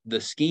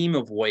the scheme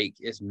of Wake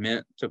is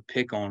meant to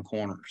pick on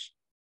corners.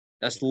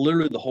 That's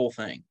literally the whole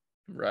thing.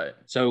 Right.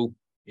 So,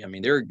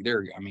 they're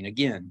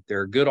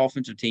a good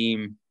offensive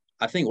team.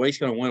 I think Wake's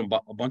going to win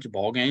a bunch of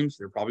ball games.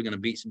 They're probably going to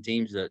beat some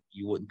teams that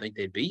you wouldn't think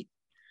they'd beat.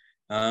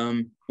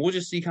 We'll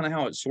just see kind of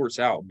how it sorts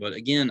out. But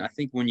again, I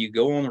think when you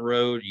go on the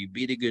road, you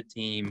beat a good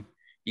team,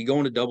 you go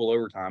into double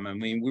overtime. I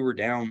mean, we were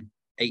down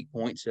 8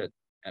 points at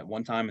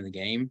one time in the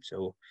game,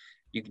 so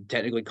you can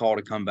technically call it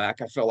a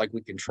comeback. I felt like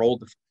we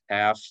controlled the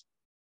half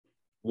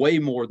way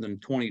more than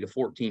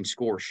 20-14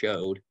 score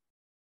showed.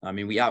 I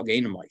mean, we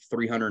outgained them like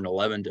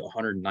 311 to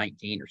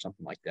 119 or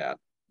something like that.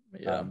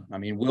 Yeah.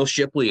 Will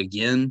Shipley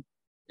again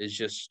is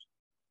just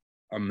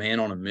a man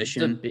on a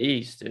mission. He's a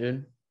beast,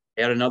 dude.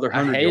 He had another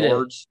 100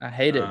 yards. I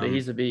hate it, but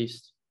he's a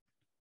beast.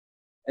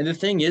 And the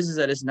thing is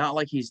that it's not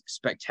like he's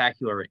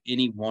spectacular at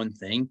any one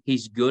thing.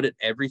 He's good at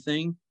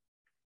everything,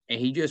 and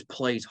he just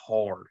plays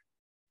hard.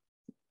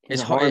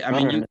 It's hard.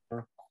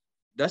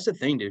 That's the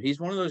thing, dude. He's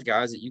one of those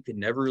guys that you could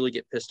never really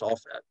get pissed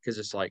off at because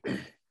it's like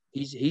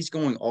he's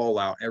going all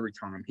out every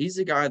time. He's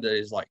the guy that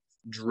is like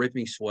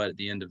dripping sweat at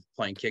the end of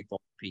playing kickball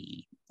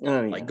PE.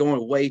 Like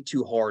going way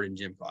too hard in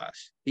gym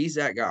class. He's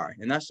that guy.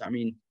 And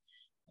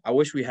I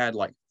wish we had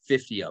like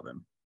 50 of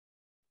him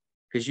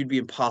because you'd be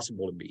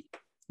impossible to beat.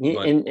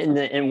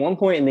 In one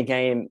point in the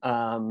game,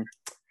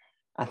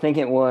 I think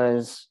it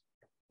was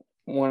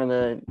I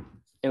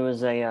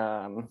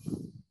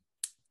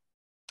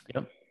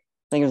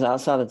think it was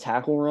outside the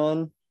tackle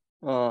run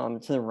to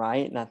the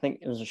right, and I think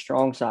it was a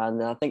strong side.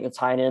 And I think the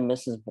tight end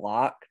misses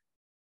block,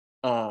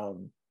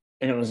 and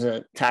it was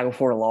a tackle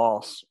for a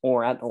loss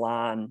or at the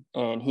line,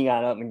 and he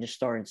got up and just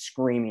started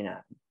screaming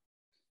at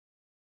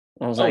him.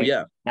 I was Oh like,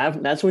 yeah,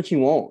 that's what you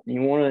want.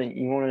 You want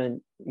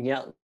to,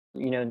 yeah,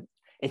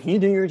 if you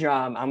do your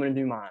job, I'm going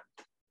to do mine.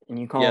 And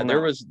you call yeah. them There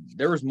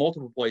out. was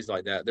multiple plays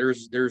like that.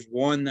 There's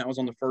one that was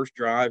on the first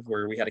drive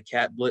where we had a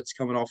cat blitz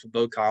coming off of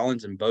Bo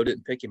Collins, and Bo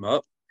didn't pick him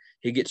up.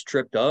 He gets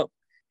tripped up.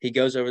 He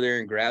goes over there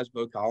and grabs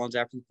Bo Collins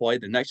after the play.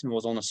 The next one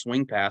was on a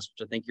swing pass,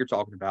 which I think you're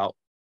talking about.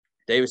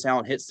 Davis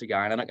Allen hits the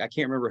guy, and I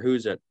can't remember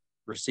who's at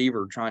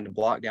receiver trying to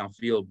block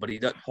downfield, but he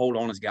doesn't hold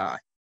on his guy.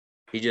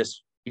 He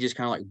just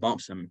kind of like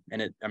bumps him,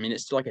 and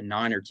it's still like a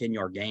 9 or 10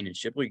 yard gain, and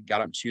Shipley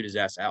got him to shoot his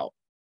ass out.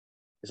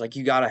 It's like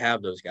you got to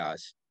have those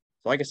guys.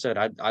 So like I said,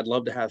 I'd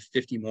love to have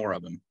 50 more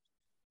of them,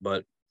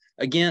 but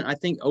again, I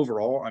think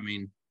overall,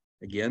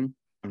 again,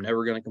 I'm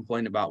never going to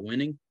complain about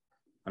winning.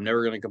 I'm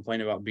never going to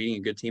complain about beating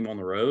a good team on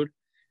the road,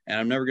 and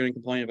I'm never going to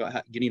complain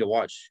about getting to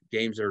watch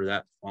games that are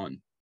that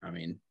fun.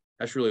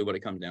 That's really what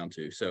it comes down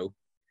to. So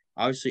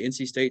obviously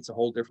NC State's a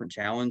whole different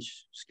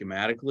challenge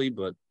schematically,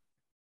 but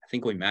I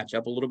think we match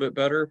up a little bit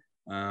better.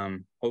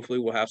 Hopefully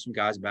we'll have some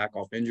guys back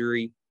off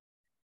injury.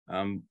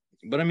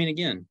 But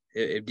again,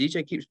 if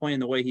DJ keeps playing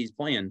the way he's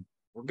playing,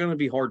 we're going to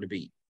be hard to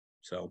beat.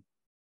 So.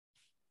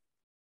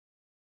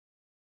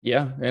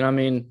 Yeah. And I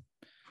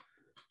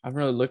haven't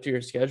really looked at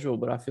your schedule,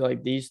 but I feel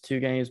like these two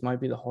games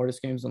might be the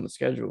hardest games on the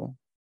schedule.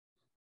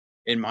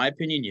 In my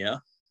opinion, yeah.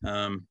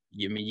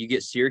 You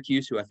get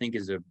Syracuse, who I think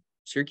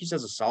Syracuse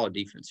has a solid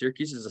defense.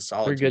 Syracuse is a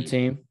solid They're a good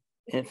team.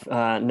 If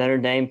Notre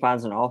Dame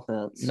finds an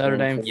offense. Notre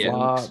Dame Yeah.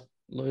 flop,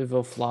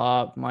 Louisville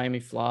flop, Miami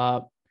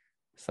flop,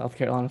 South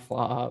Carolina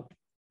flop.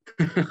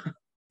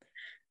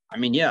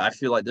 Yeah, I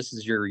feel like this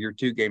is your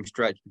 2-game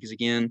stretch because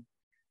again,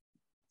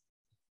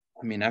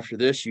 after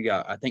this you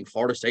got, I think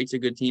Florida State's a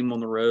good team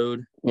on the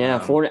road. Yeah,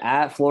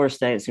 Florida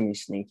State's gonna be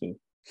sneaky.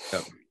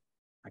 So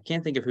I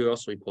can't think of who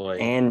else we play.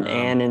 And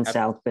in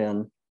South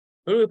Bend.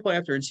 Who do we play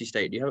after NC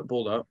State? Do you have it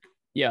pulled up?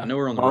 Yeah. I know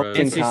we're on the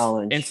Boston road.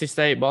 College. NC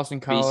State, Boston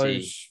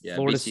College, BC. Yeah,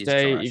 Florida BC is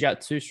State. trash. You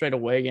got 2 straight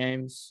away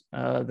games.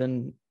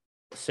 Then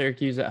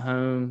Syracuse at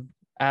home,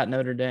 at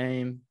Notre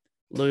Dame,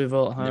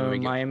 Louisville at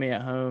home, Miami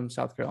at home,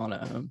 South Carolina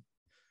at home.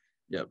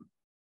 Yep.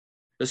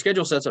 The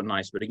schedule sets up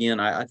nice, but again,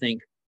 I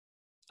think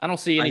I don't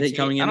see any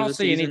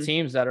any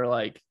teams that are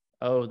like,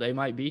 oh, they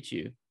might beat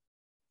you.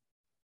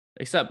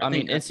 Except,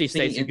 NC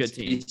State's a good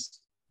team.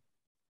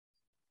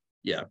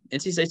 Yeah,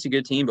 NC State's a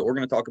good team, but we're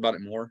going to talk about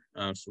it more.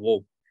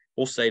 So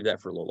we'll save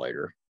that for a little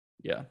later.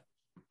 Yeah.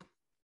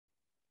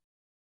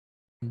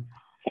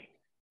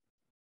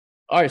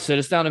 All right, so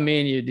it's down to me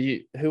and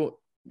you. Who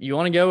you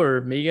want to go or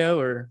me go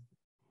or?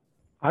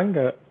 I can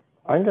go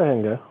ahead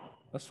and go.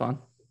 That's fine.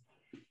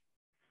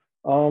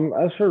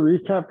 As for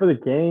recap for the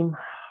game,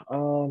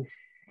 kind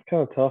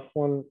of tough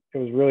one. It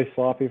was really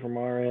sloppy from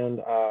our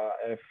end.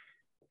 If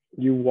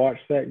you watch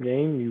that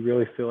game, you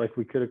really feel like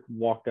we could have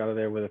walked out of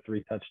there with a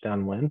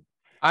 3-touchdown win.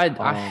 I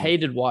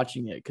hated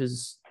watching it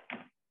because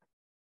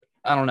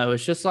I don't know.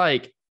 It's just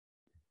like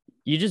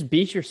you just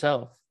beat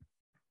yourself.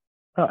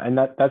 Oh, and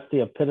that's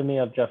the epitome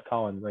of Jeff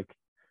Collins. Like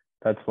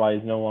that's why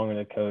he's no longer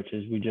the coach.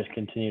 Is we just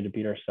continue to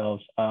beat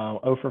ourselves.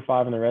 0 for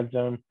 5 in the red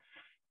zone.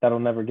 That'll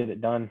never get it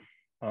done.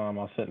 I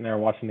was sitting there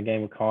watching the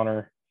game with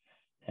Connor,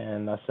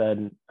 and I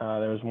said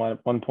there was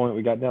one point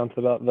we got down to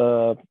about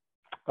the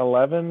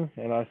 11,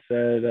 and I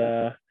said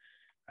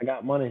I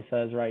got money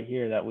says right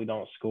here that we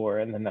don't score.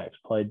 And the next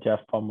play, Jeff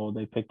fumbled.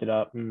 They picked it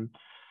up, and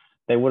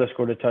they would have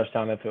scored a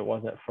touchdown if it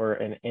wasn't for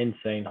an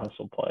insane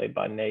hustle play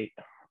by Nate.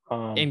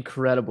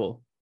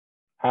 Incredible.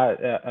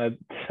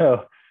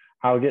 So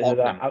I'll get to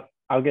that.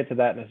 I'll get to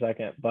that in a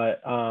second.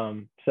 But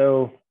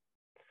so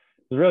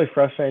it was really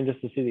frustrating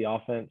just to see the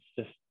offense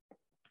just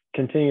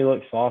continue to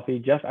look sloppy.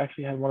 Jeff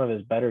actually had one of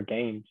his better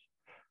games.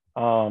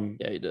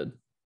 Yeah, he did.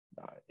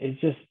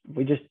 It's just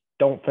we just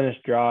don't finish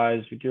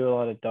drives. We do a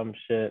lot of dumb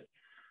shit.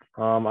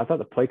 I thought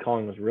the play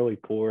calling was really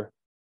poor.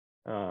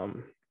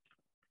 0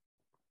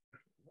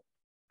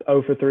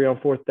 for 3 on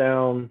 4th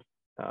down.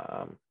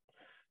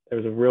 There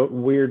was a real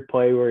weird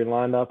play where he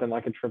lined up in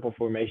like a triple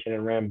formation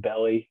and ran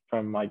belly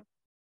from like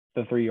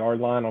the 3-yard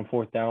line on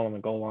 4th down on the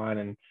goal line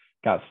and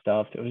got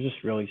stuffed. It was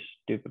just really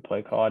stupid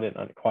play call. I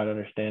didn't quite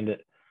understand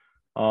it.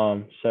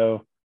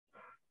 So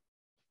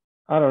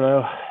I don't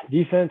know.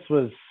 Defense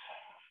was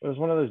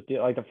one of those,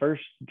 like the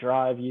first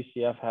drive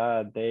UCF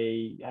had,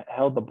 they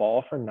held the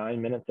ball for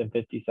 9 minutes and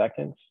 50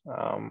 seconds.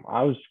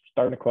 I was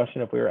starting to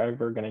question if we were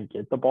ever going to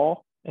get the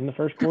ball in the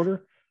first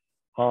quarter.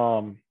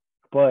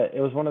 But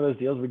it was one of those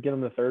deals. We'd get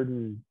them to 3rd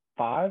and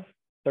 5,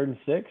 3rd and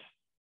 6,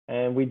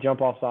 and we'd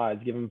jump off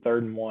sides, give them 3rd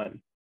and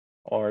 1,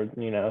 or,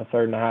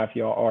 3rd and a half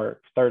yard, or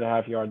 3rd and a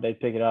half yard.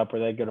 They'd pick it up, or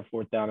they'd go to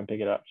 4th down and pick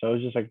it up. So it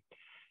was just like,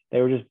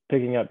 they were just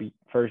picking up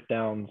first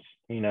downs,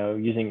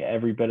 using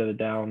every bit of the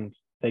downs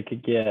they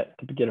could get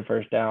to get a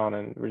first down,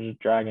 and we're just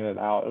dragging it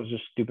out. It was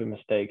just stupid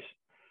mistakes.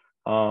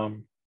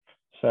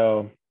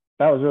 So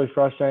that was really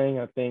frustrating.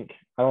 I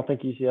don't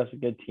think UCF's a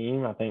good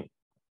team. I think,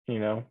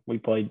 we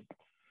played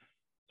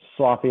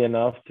sloppy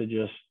enough to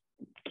just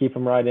keep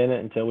them right in it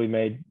until we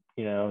made,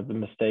 the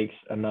mistakes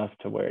enough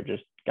to where it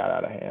just got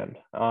out of hand.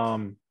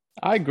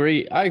 I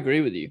agree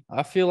with you.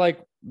 I feel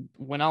like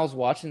when I was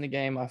watching the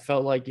game, I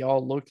felt like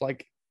y'all looked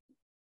like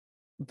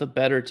the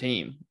better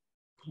team.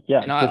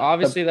 Yeah, And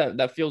obviously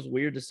that feels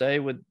weird to say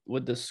with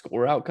the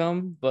score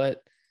outcome,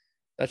 but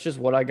that's just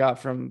what I got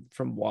from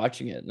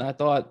watching it. And I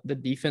thought the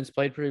defense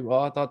played pretty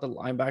well. I thought the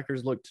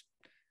linebackers looked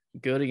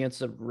good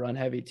against a run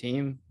heavy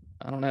team.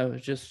 I don't know.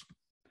 It's just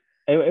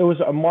it was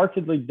a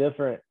markedly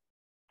different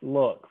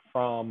look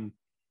from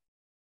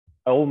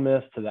Ole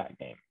Miss to that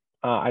game.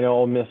 I know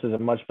Ole Miss is a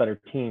much better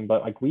team,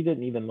 but like we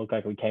didn't even look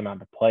like we came out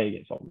to play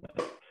against Ole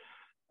Miss.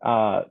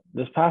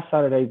 This past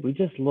Saturday, we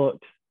just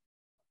looked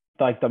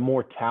like the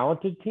more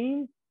talented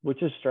team,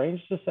 which is strange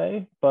to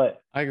say,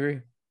 but I agree.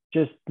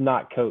 Just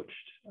not coached.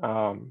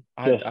 I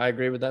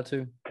agree with that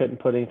too. Couldn't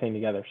put anything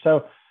together.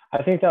 So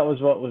I think that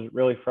was what was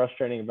really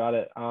frustrating about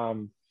it.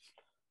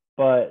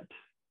 But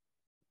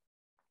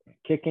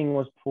kicking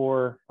was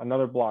poor.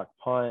 Another block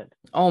punt.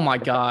 Oh my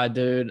God,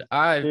 dude.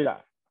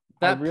 That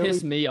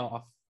pissed me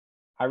off.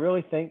 I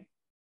really think,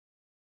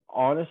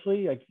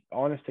 honestly, like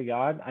honest to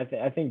God,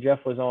 I think Jeff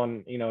was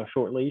on a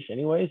short leash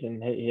anyways,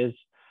 and his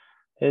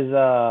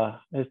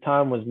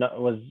time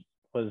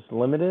was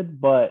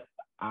limited. But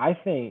I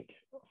think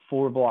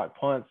 4 block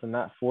punts and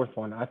that fourth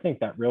one, I think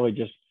that really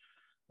just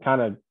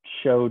kind of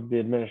showed the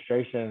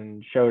administration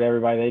and showed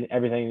everybody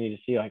everything they need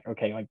to see. Like,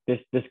 okay, like this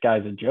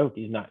guy's a joke.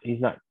 He's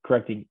not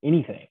correcting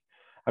anything.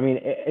 I mean,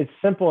 it's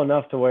simple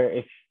enough to where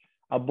if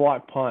a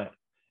block punt,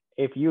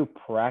 if you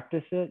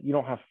practice it, you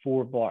don't have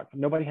 4 block.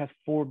 Nobody has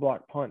 4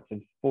 block punts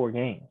in 4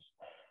 games.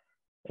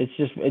 It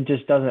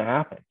just doesn't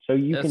happen. So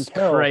That's can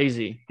tell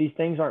crazy. These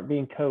things aren't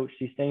being coached.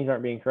 These things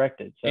aren't being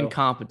corrected. So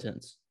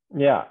incompetence.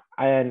 Yeah,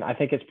 and I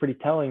think it's pretty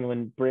telling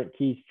when Brent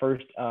Key's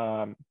first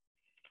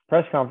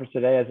press conference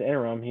today as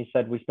interim, he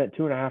said, we spent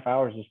 2.5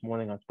 hours this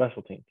morning on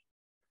special teams.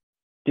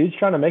 Dude's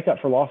trying to make up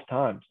for lost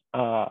times.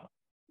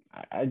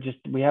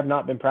 We have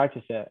not been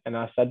practicing it. And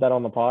I said that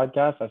on the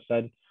podcast. I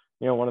said,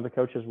 one of the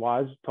coaches'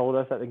 wives told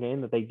us at the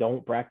game that they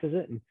don't practice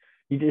it. And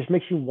it just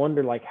makes you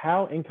wonder, like,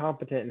 how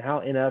incompetent and how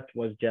inept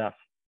was Jeff?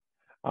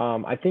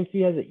 I think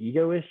he has an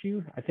ego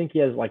issue. I think he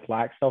has, like,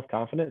 lack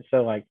self-confidence.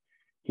 So, like,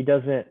 he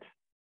doesn't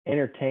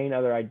entertain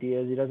other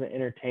ideas. He doesn't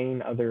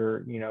entertain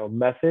other,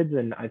 methods.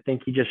 And I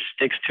think he just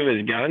stuck to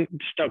his gun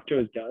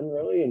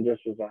really, and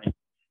just was like,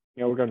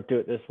 we're going to do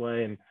it this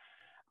way. And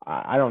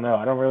I don't know.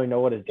 I don't really know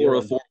what his deal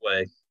is. Or a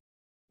 4-way.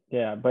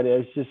 Yeah, but it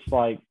was just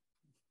like,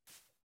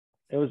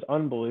 it was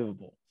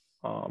unbelievable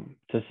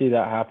to see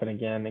that happen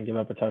again and give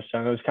up a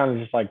touchdown. It was kind of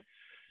just like,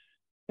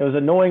 it was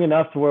annoying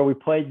enough to where we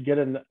played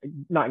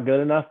not good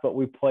enough, but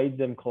we played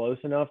them close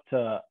enough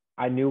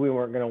I knew we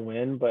weren't going to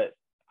win, but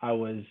I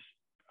was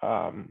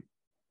going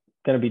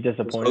to be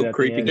disappointed at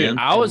the end. Dude,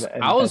 I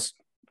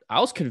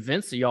was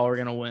convinced that y'all were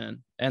going to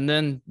win. And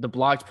then the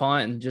blocked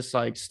punt and just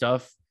like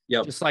stuff,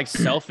 just like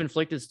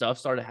self-inflicted stuff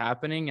started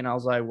happening. And I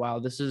was like, wow,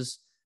 this is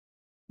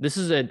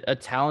a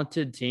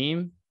talented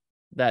team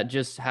that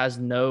just has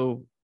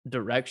no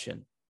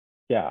direction.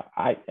 Yeah,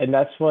 and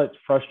that's what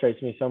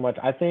frustrates me so much.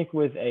 I think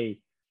with a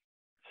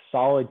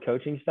solid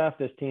coaching staff,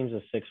 this team's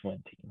a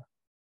 6-win team.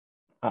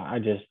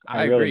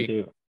 I really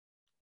do.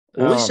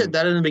 Well, we said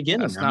that in the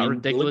beginning. That's not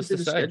ridiculous to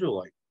say.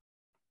 Schedule,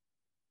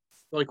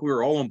 like we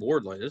were all on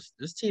board. Like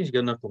this team's good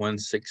enough to win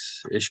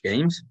 6-ish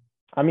games.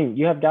 I mean,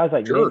 you have guys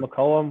like Nate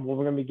McCullum. We're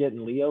going to be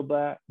getting Leo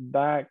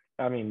back.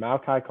 I mean,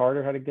 Malachi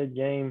Carter had a good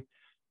game.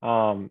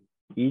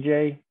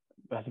 EJ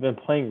has been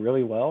playing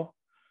really well.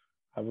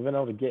 We've been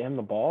able to get him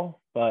the ball,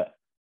 but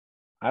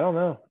I don't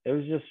know. It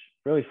was just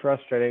really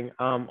frustrating.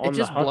 It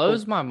just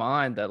blows my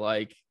mind that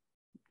like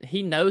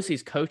he knows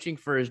he's coaching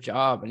for his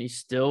job and he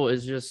still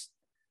is just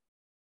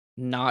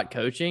not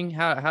coaching.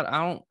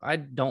 I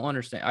don't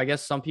understand. I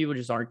guess some people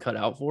just aren't cut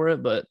out for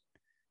it, but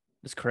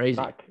it's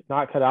crazy.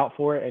 Not cut out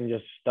for it and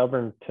just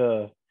stubborn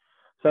to.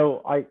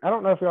 So I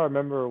don't know if y'all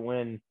remember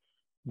when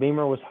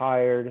Beamer was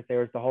hired, there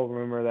was the whole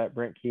rumor that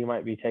Brent Key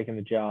might be taking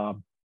the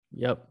job.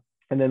 Yep.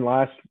 And then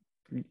last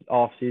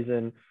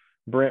offseason,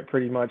 Brent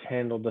pretty much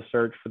handled the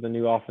search for the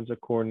new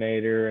offensive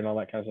coordinator and all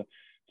that kind of stuff.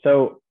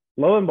 So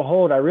lo and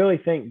behold, I really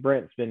think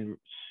Brent's been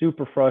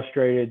super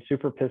frustrated,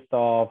 super pissed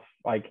off.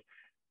 Like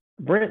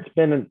Brent's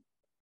been,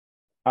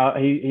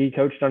 he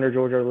coached under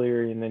George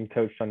O'Leary and then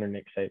coached under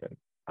Nick Saban.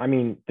 I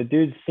mean, the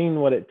dude's seen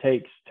what it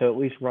takes to at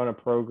least run a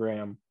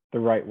program the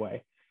right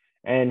way.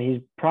 And he's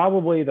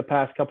probably the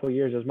past couple of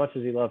years, as much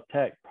as he loved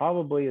Tech,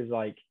 probably is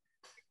like,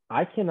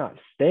 I cannot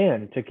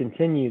stand to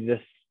continue this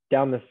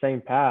down the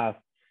same path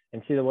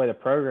and see the way the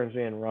program's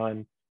being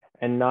run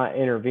and not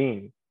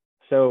intervene.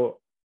 So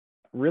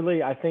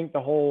really, I think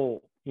the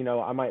whole,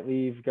 I might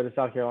leave, go to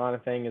South Carolina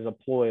thing is a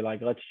ploy,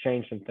 like let's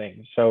change some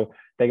things. So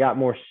they got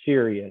more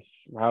serious,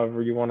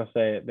 however you want to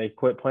say it. They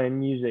quit playing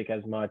music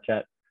as much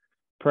at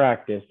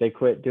practice. They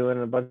quit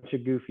doing a bunch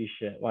of goofy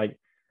shit. Like,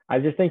 I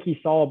just think he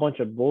saw a bunch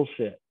of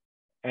bullshit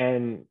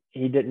and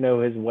he didn't know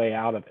his way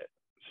out of it.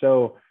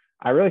 So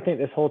I really think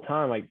this whole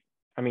time,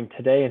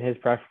 today in his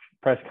press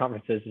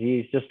conferences,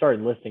 he's just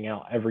started listing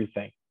out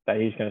everything that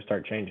he's going to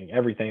start changing,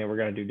 everything that we're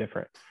going to do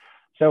different.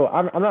 So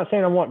I'm not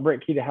saying I want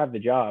Brent Key to have the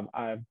job.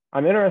 I'm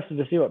interested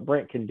to see what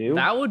Brent can do.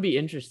 That would be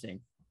interesting.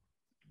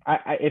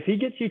 If he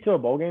gets you to a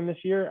bowl game this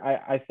year,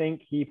 I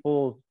think he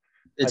pulls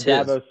It's a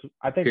Dabo. his.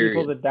 I think period.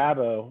 he pulls a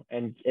Dabo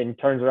and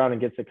turns around and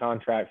gets a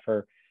contract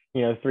for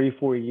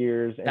 3-4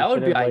 years. That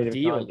would be incentive-laden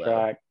ideal,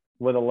 contract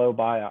with a low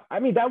buyout. I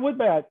mean, that would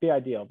be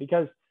ideal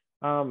because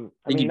You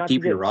can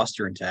keep your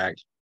roster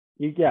intact.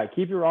 keep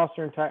your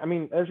roster intact. I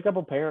mean, there's a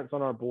couple parents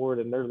on our board,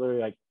 and they're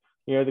literally like,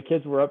 the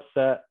kids were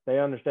upset. They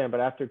understand,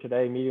 but after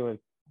today meeting with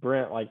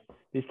Brent, like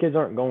these kids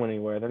aren't going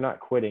anywhere. They're not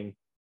quitting.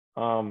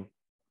 So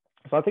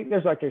I think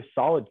there's like a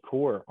solid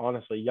core,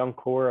 honestly, young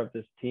core of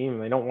this team,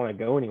 and they don't want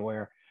to go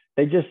anywhere.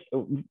 I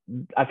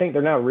think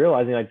they're now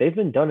realizing like they've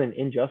been done an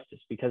injustice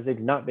because they've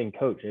not been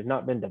coached, they've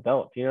not been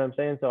developed. You know what I'm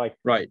saying? So like,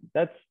 right,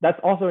 that's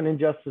also an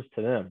injustice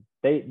to them.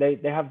 They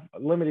have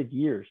limited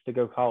years to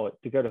go to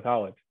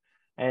college,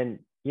 and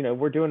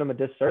we're doing them a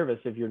disservice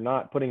if you're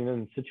not putting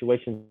them in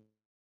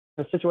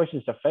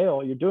situations to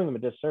fail. You're doing them a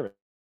disservice.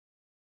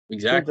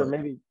 exactly. Kids are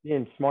maybe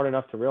being smart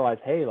enough to realize,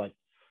 hey, like,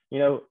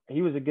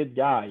 he was a good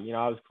guy.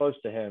 I was close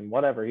to him,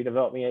 whatever. He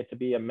developed me to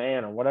be a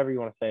man or whatever you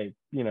want to say,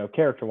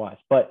 character wise.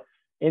 But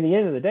in the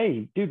end of the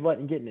day, dude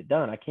wasn't getting it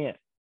done. I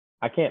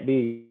can't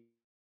be,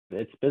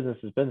 it's business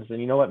is business. And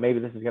you know what? Maybe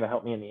this is going to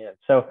help me in the end.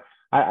 So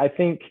I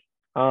think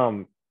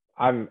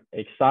I'm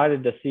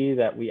excited to see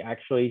that we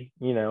actually,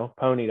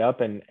 ponied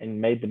up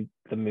and made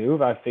the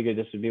move. I figured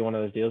this would be one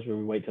of those deals where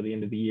we wait till the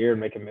end of the year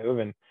and make a move.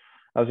 And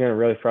that was going to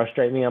really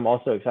frustrate me. I'm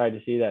also excited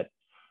to see that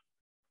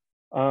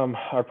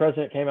our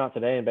president came out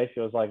today and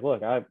basically was like,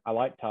 look, I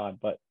like Todd,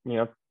 but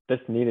this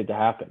needed to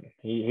happen.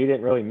 He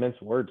didn't really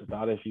mince words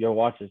about it. If you go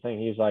watch his thing,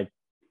 he was like,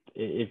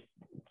 if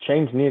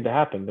change needed to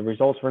happen, the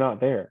results were not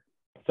there.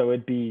 So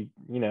it'd be,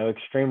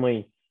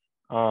 extremely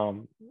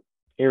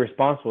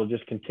irresponsible to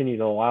just continue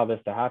to allow this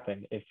to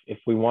happen if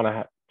we want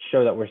to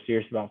show that we're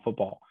serious about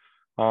football.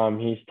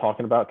 He's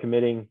talking about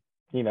committing,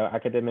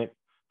 academic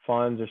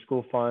funds or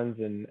school funds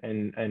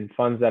and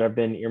funds that have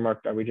been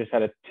earmarked. We just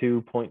had a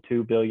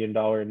 $2.2 billion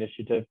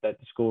initiative that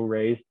the school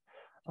raised.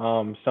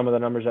 Some of the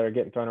numbers that are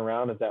getting thrown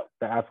around is that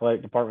the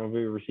athletic department will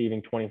be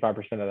receiving 25%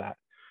 of that.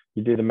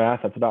 You do the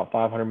math, that's about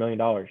 $500 million.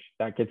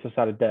 That gets us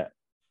out of debt.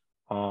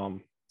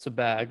 It's a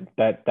bag.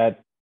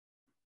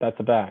 That's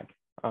a bag.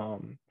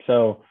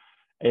 So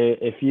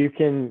if you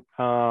can,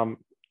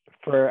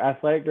 for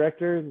athletic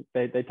director,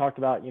 they talked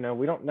about,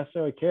 we don't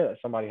necessarily care that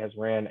somebody has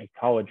ran a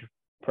college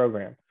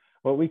program.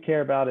 What we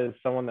care about is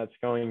someone that's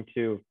going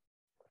to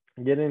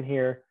get in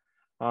here,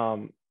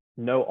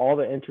 know all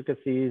the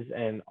intricacies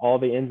and all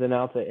the ins and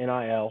outs of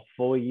NIL,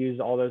 fully use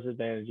all those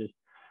advantages,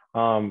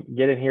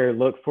 get in here,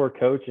 look for a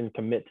coach and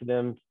commit to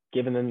them,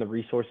 giving them the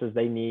resources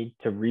they need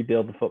to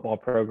rebuild the football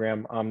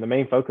program. The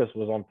main focus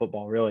was on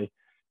football, really,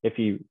 if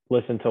you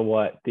listen to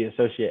what the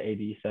associate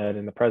AD said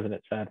and the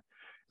president said.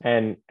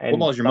 And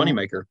football is your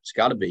moneymaker. It's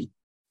got to be.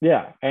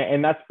 Yeah,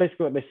 and that's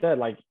basically what they said.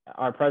 Like,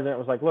 our president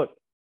was like, look,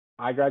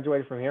 I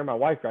graduated from here. My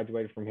wife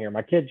graduated from here.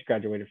 My kids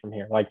graduated from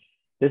here. Like,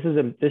 this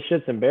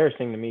shit's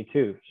embarrassing to me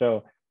too.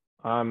 So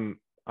I'm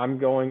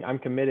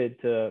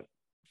committed to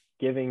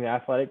giving the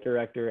athletic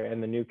director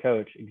and the new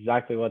coach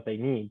exactly what they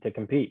need to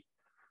compete.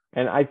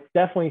 And I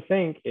definitely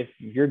think if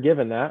you're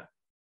given that,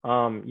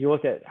 you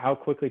look at how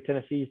quickly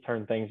Tennessee's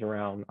turned things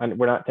around.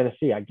 We're not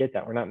Tennessee. I get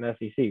that. We're not in the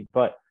SEC,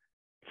 but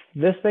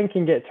this thing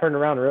can get turned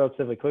around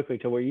relatively quickly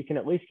to where you can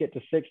at least get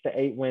to 6 to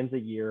 8 wins a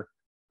year,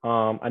 a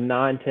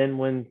 9-10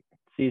 win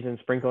season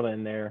sprinkled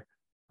in there,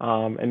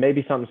 and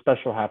maybe something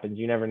special happens.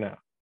 You never know.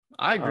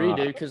 I agree,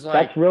 dude. Because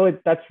that's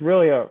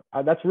really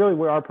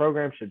where our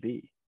program should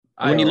be.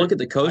 When you look at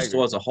the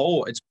Coastal as a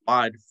whole, it's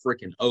wide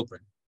freaking open.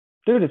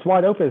 Dude, it's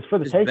wide open. It's for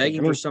the Just taking.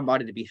 begging for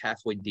somebody to be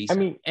halfway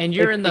decent. And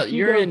you're in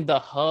the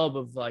hub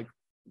of like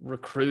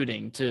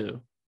recruiting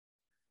too.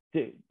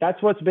 Dude,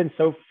 that's what's been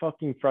so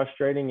fucking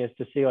frustrating is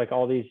to see like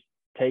all these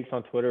takes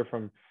on Twitter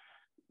from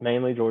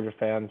mainly Georgia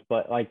fans,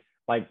 but like,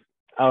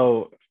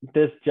 oh,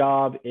 this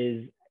job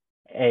is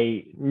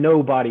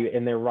nobody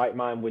in their right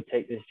mind would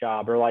take this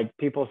job. Or like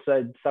people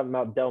said something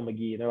about Del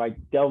McGee. They're like,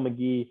 Del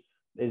McGee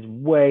is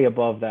way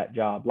above that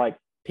job. Like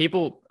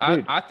people,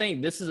 I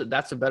think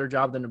that's a better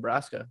job than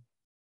Nebraska.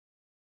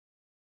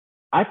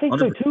 I think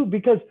so too,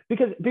 because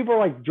people are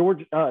like,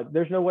 George,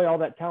 there's no way all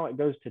that talent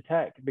goes to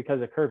Tech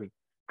because of Kirby.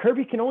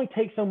 Kirby can only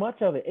take so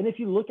much of it. And if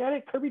you look at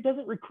it, Kirby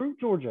doesn't recruit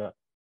Georgia.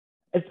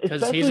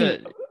 Because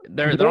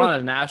they're on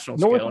a national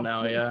scale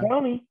now, yeah.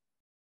 County.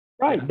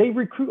 Right. Yeah. They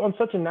recruit on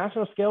such a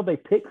national scale. They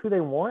pick who they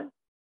want.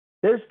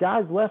 There's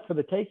guys left for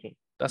the taking.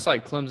 That's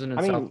like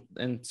Clemson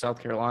in South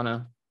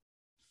Carolina.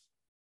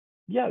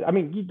 Yeah, I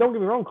mean, you don't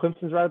get me wrong.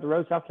 Clemson's right up the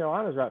road. South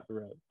Carolina's right up the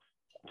road.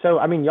 So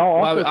I mean,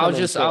 y'all.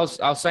 Also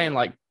I was saying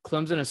like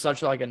Clemson is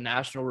such like a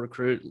national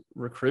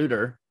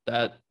recruiter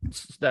that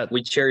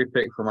we cherry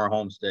pick from our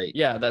home state.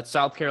 Yeah, that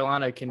South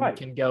Carolina can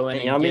go in.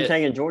 And I'm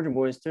taking Georgia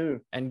boys too.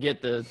 And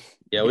get the.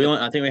 Yeah,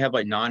 I think we have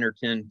like 9 or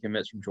 10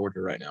 commits from Georgia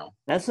right now.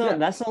 That's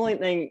the only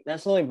thing.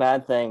 That's the only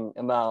bad thing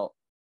about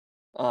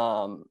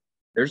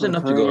There's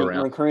enough to go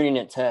around. Recruiting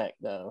at Tech,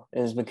 though,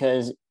 is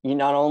because you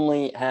not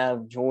only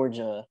have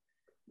Georgia,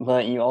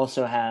 but you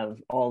also have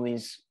all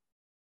these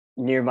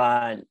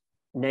nearby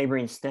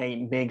neighboring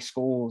state big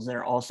schools that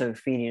are also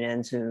feeding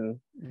into,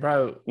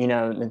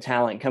 the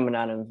talent coming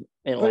out of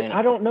Atlanta. But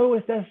I don't know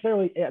if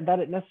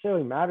it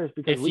necessarily matters,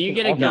 because if you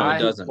get a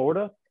guy,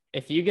 Florida,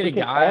 if you get a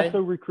guy,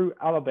 also recruit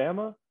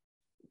Alabama.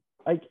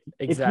 Like,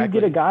 exactly. If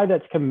you get a guy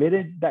that's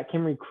committed that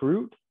can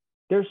recruit,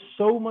 there's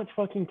so much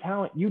fucking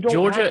talent. You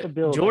don't have to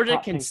build.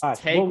 Georgia can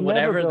take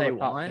whatever they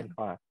want.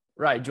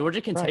 Right.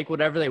 Georgia can take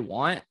whatever they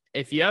want.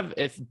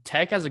 If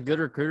Tech has a good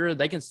recruiter,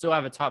 they can still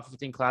have a top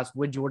 15 class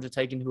with Georgia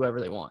taking whoever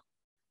they want.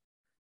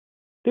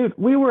 Dude,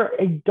 we were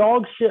a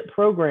dog shit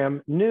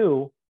program,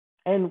 new,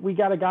 and we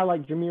got a guy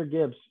like Jahmyr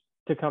Gibbs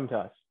to come to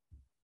us.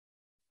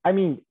 I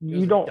mean,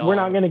 we're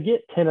not going to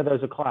get 10 of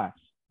those a class.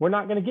 We're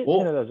not going to get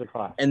 10 of those a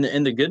class. And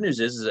the good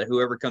news is that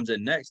whoever comes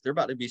in next, they're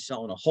about to be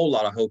selling a whole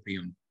lot of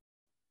hopium,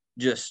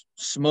 just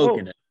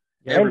smoking it.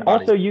 And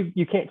also,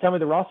 you can't tell me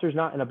the roster's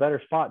not in a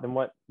better spot than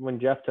when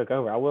Jeff took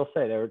over. I will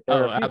say there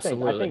are a few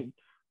absolutely.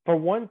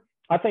 things.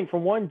 I think for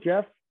one,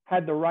 Jeff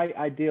had the right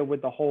idea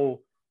with the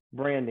whole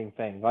branding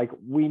thing. Like,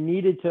 we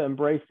needed to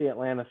embrace the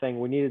Atlanta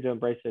thing. We needed to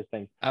embrace this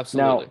thing.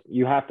 Absolutely. Now,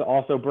 you have to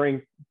also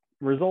bring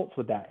results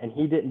with that, and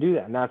he didn't do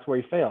that, and that's where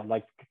he failed.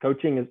 Like,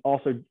 coaching is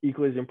also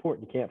equally as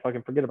important. You can't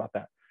fucking forget about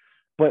that.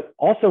 But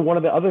also, one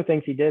of the other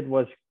things he did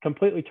was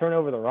completely turn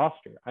over the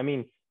roster. I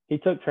mean, he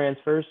took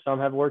transfers. Some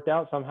have worked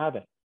out, some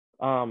haven't.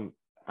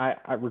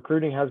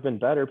 Recruiting has been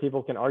better.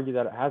 People can argue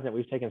that it hasn't.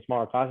 We've taken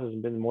smaller classes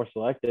and been more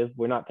selective.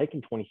 We're not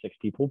taking 26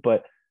 people,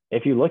 but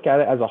if you look at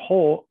it as a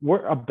whole,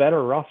 we're a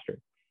better roster.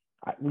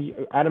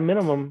 At a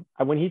minimum,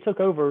 when he took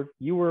over,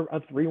 you were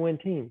a 3-win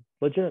team,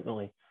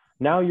 legitimately.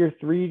 Now you're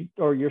 6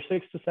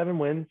 to 7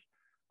 wins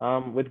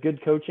with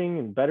good coaching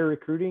and better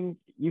recruiting.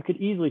 You could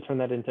easily turn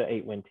that into an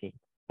 8-win team,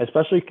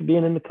 especially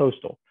being in the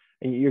Coastal.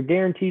 And you're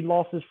guaranteed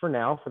losses for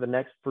now, for the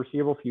next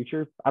foreseeable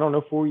future. I don't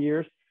know, 4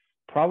 years,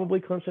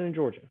 probably Clemson and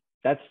Georgia.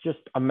 That's just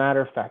a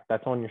matter of fact.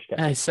 That's on your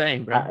schedule. Hey,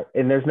 same, bro.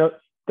 And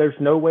there's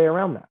no way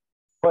around that.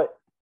 But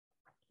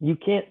you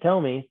can't tell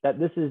me that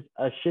this is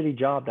a shitty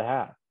job to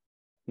have.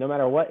 No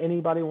matter what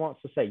anybody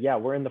wants to say, yeah,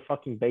 we're in the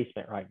fucking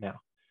basement right now.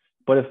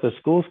 But if the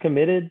school's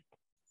committed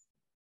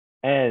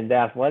and the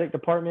athletic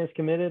department is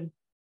committed,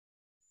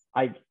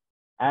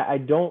 I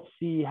don't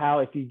see how,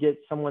 if you get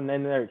someone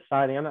in there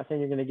exciting, I'm not saying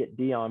you're going to get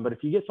Dion, but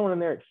if you get someone in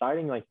there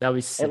exciting, like,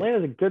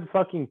 Atlanta's a good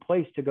fucking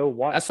place to go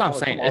watch. That's what I'm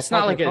saying. It's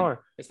not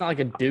like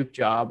a Duke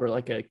job or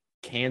like a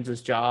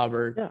Kansas job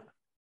or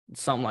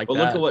something like that.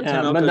 Look at what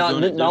Tim but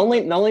Elko's doing.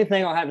 the only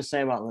thing I'll have to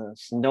say about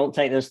this, and don't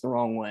take this the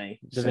wrong way.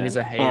 He's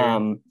a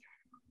hater.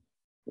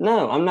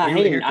 No, I'm not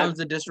hating. Here comes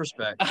the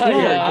disrespect.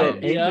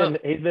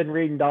 He's been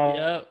reading dog.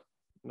 Yep.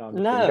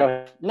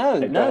 No,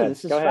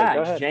 this is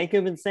facts.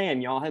 Jacob and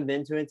Sam, y'all have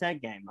been to a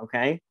Tech game,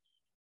 okay?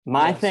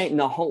 My thing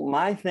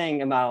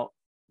about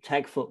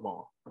Tech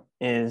football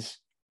is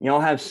y'all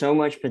have so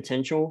much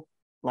potential,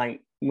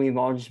 like we've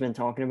all just been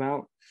talking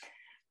about.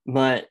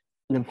 But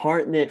the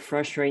part that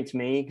frustrates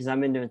me, because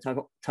I've been to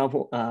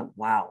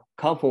a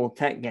couple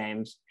Tech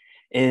games,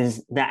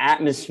 is the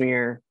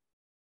atmosphere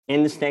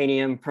in the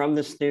stadium from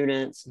the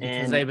students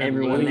and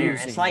everyone there.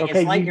 It's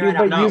like you're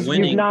not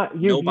winning.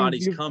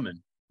 Nobody's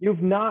coming.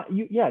 You've not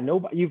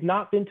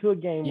been to a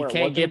game where you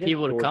can't get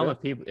people to come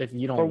if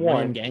you don't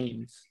win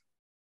games.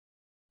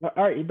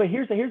 All right, but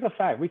here's a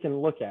fact we can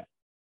look at.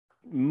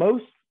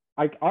 Most,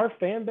 like, our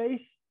fan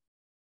base,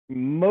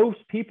 most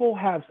people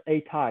have a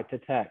tie to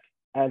Tech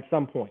at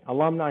some point,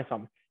 alumni,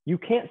 something. You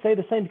can't say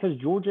the same because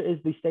Georgia is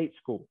the state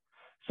school.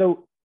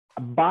 So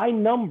by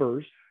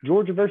numbers,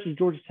 Georgia versus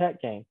Georgia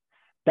Tech game,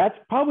 that's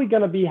probably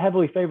going to be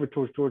heavily favored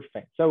towards Georgia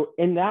fans. So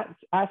in that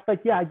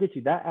aspect, yeah, I get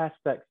you. That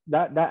aspect,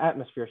 that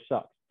atmosphere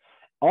sucks.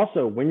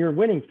 Also, when you're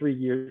winning 3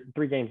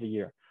 games a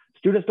year,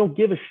 students don't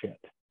give a shit,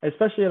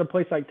 especially at a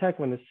place like Tech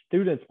when the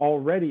students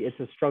already, it's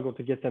a struggle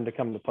to get them to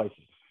come to places.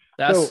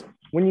 So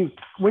when you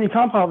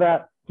compile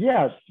that,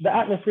 yeah, the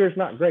atmosphere is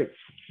not great.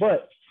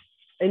 But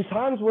in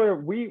times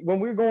when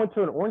we're going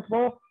to an Orange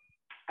Bowl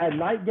at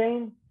night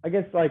game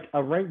against like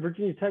a ranked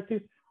Virginia Tech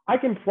team, I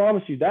can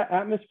promise you that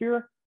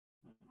atmosphere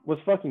was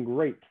fucking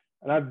great,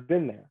 and I've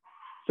been there.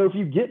 So if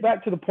you get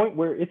back to the point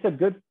where it's a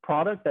good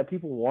product that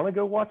people want to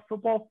go watch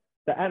football,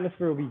 the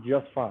atmosphere will be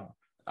just fine.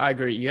 I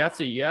agree. You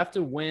have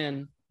to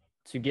win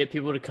to get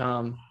people to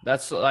come.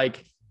 That's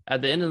like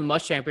at the end of the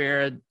Muschamp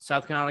era,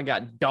 South Carolina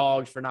got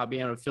dogged for not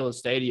being able to fill a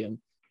stadium,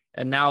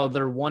 and now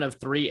they're one of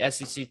 3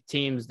 SEC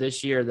teams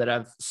this year that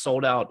have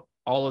sold out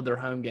all of their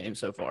home games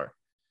so far.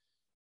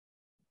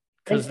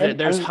 Because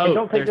there's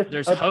hope.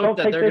 There's hope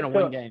that they're going to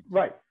win games.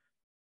 Right.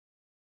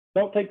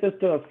 Don't take this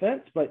to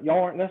offense, but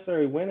y'all aren't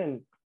necessarily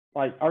winning,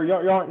 or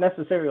y'all aren't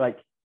necessarily like.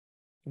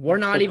 We're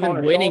not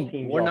even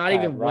winning. We're not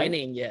even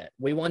winning yet.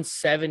 We won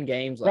 7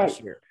 games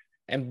last year,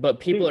 but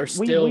people are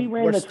still.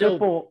 We're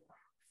still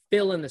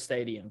filling the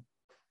stadium.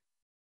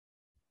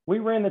 We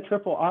ran the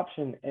triple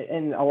option,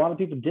 and a lot of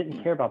people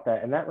didn't care about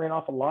that, and that ran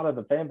off a lot of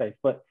the fan base.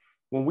 But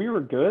when we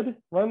were good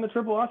running the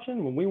triple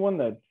option, when we won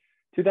the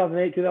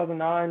 2008,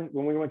 2009,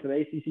 when we went to the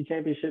ACC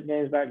championship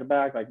games back to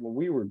back, like when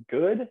we were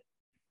good,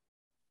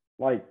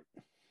 like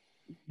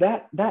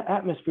that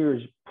atmosphere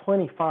is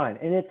plenty fine,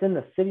 and it's in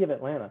the city of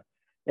Atlanta.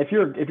 If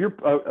you're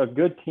a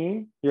good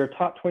team, you're a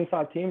top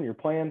 25 team, you're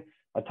playing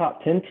a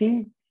top 10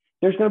 team,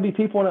 there's going to be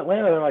people in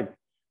Atlanta that are like,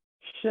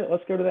 shit,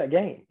 let's go to that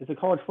game. It's a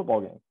college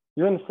football game.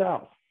 You're in the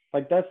South.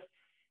 Like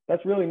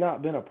that's really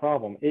not been a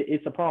problem.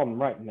 It's a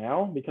problem right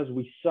now because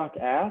we suck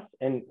ass,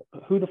 and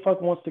who the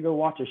fuck wants to go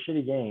watch a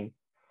shitty game?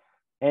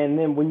 And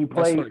then when you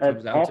play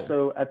at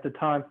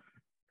the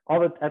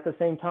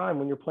same time,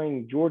 when you're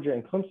playing Georgia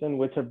and Clemson,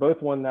 which have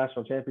both won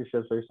national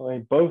championships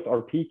recently, both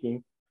are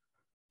peaking,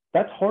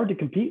 that's hard to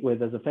compete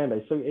with as a fan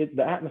base. So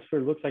the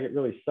atmosphere looks like it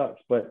really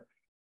sucks. But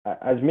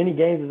as many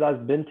games as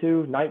I've been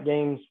to, night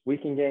games,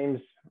 weekend games,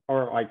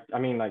 or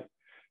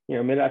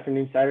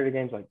mid-afternoon Saturday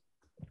games, like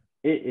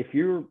if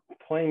you're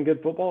playing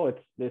good football,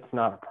 it's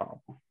not a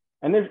problem.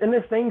 And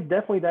there's things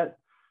definitely that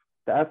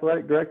the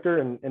athletic director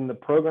and the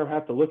program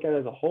have to look at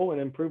as a whole and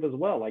improve as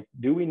well. Like,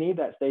 do we need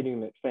that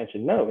stadium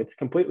expansion? No, it's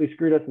completely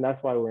screwed us, and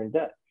that's why we're in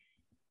debt.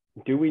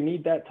 Do we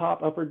need that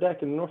upper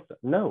deck in the north?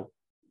 No,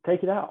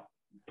 take it out.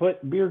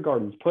 Put beer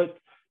gardens, put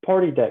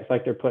party decks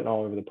like they're putting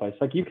all over the place.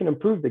 Like, you can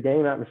improve the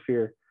game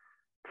atmosphere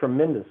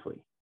tremendously.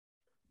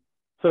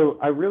 So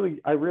I really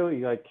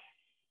like,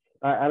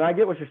 and I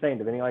get what you're saying,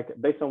 Davini, like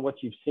based on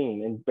what you've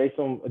seen and based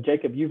on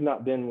Jacob, you've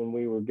not been when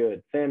we were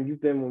good. Sam,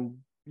 you've been when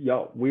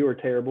we were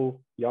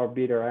terrible. Y'all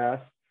beat our ass.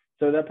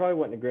 So that probably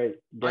wasn't a great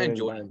game. I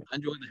enjoyed it. I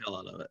enjoyed the hell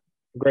out of it.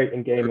 Great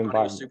in game Everybody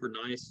environment. was super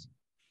nice.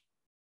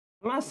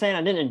 I'm not saying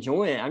I didn't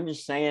enjoy it. I'm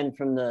just saying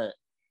from the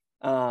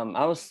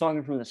I was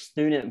talking from the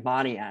student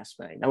body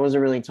aspect. I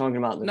wasn't really talking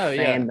about the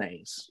fan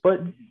base.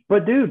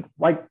 But dude,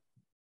 like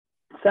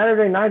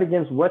Saturday night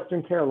against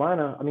Western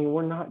Carolina, I mean,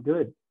 we're not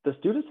good. The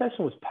student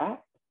section was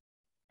packed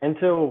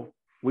until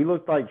we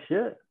looked like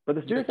shit. But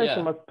the student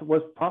section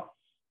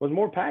was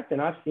more packed than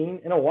I've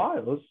seen in a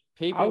while.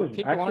 People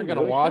aren't going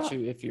to watch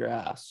you if you're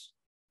ass.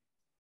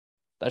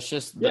 That's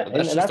just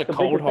a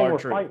cold hard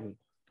truth.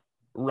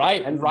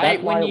 Right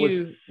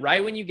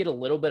when you get a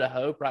little bit of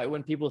hope, right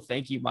when people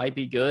think you might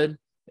be good,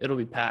 it'll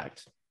be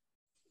packed.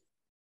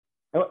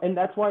 And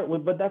that's why,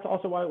 but that's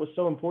also why it was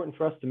so important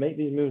for us to make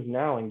these moves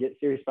now and get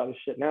serious about this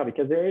shit now,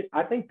 because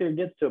I think there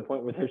gets to a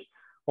point where there's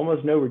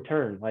almost no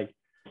return. Like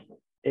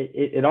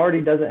it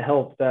already doesn't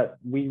help that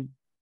we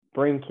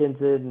bring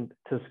kids in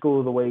to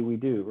school the way we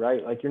do,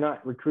 right? Like you're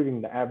not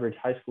recruiting the average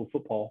high school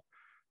football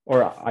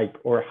or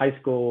high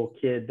school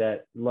kid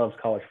that loves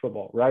college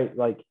football, right?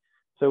 Like,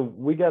 so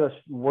we got to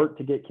work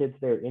to get kids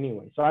there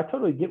anyway. So I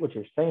totally get what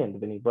you're saying,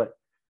 Vinny, but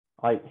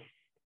like,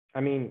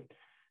 I mean,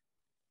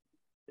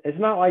 it's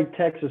not like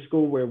Texas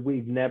school where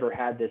we've never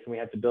had this and we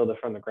have to build it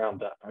from the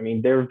ground up. I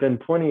mean, there have been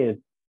for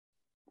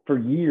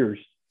years,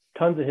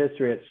 tons of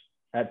history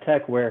at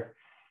Tech where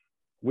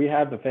we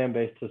have the fan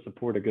base to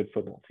support a good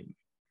football team.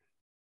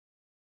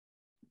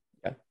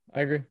 Yeah,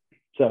 I agree.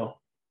 So,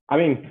 I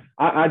mean,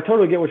 I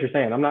totally get what you're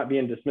saying. I'm not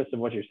being dismissive of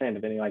what you're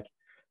saying, Vinny. Like,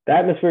 the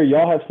atmosphere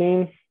y'all have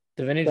seen.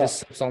 Davini just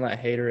sips on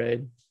that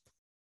haterade.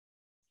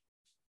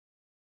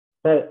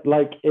 But,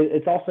 like,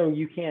 it's also,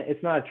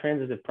 it's not a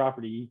transitive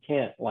property. You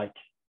can't, like.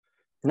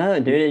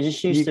 No, dude, it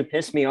just used to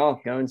piss me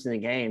off going to the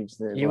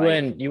games. You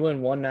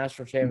win one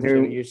national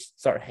championship, and you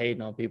start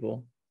hating on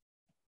people.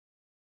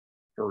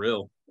 For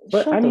real.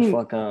 But Shut the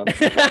fuck up.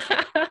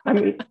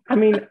 I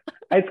mean,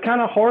 it's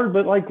kind of hard,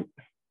 but, like,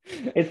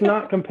 it's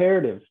not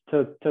comparative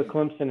to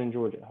Clemson and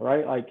Georgia,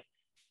 right? Like,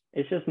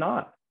 it's just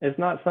not. It's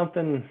not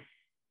something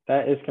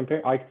that is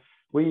compared. Like,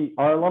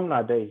 our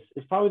alumni base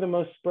is probably the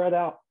most spread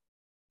out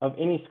of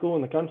any school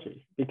in the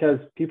country because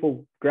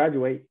people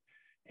graduate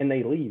and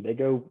they leave. They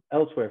go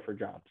elsewhere for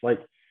jobs. Like,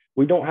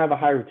 we don't have a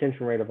high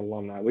retention rate of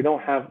alumni. We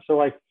don't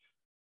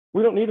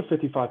need a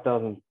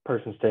 55,000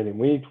 person stadium.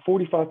 We need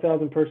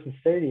 45,000 person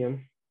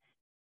stadium,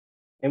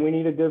 and we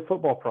need a good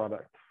football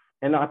product.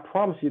 And I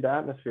promise you the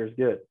atmosphere is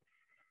good.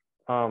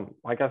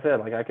 Like I said,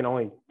 like I can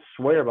only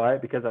swear by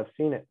it because I've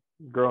seen it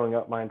growing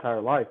up my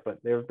entire life, but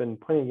there have been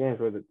plenty of games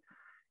where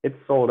it's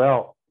sold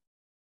out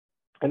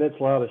and it's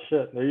loud as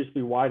shit. There used to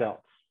be whiteouts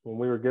when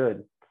we were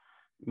good.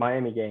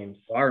 Miami games.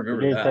 Well, I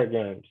remember that. Tech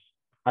games.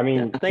 I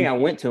mean, I think I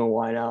went to a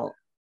whiteout.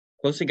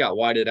 Plus, it got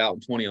whited out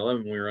in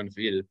 2011 when we were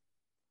undefeated.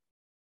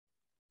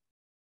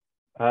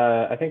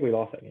 I think we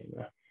lost that game,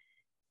 though.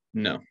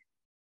 No.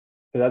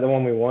 Is that the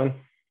one we won?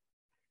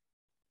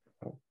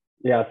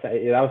 Yeah, that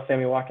was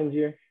Sammy Watkins'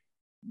 year.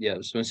 Yeah,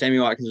 so when Sammy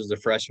Watkins was a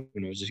freshman,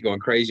 it was just going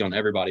crazy on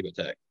everybody but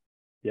Tech.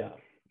 Yeah,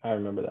 I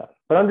remember that.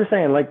 But I'm just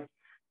saying, like,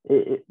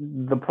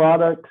 the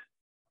product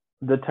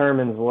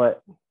determines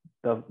what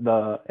I'm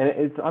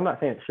not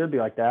saying it should be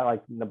like that.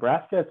 Like,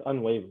 Nebraska is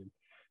unwavering.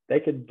 They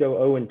could go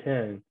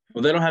 0-10.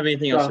 Well, they don't have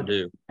anything else to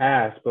do.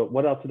 But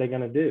what else are they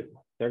going to do?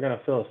 They're going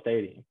to fill a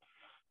stadium.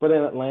 But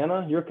in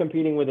Atlanta, you're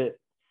competing with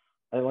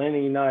Atlanta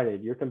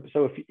United.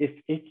 So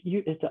if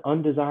it's an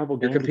undesirable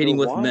game. You're competing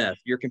with meth.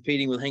 You're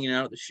competing with hanging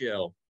out at the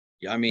Shell.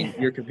 I mean,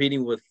 you're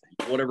competing with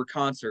whatever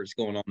concert's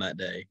going on that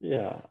day.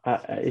 Yeah,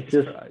 it's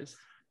just.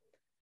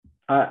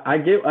 I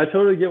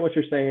totally get what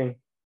you're saying,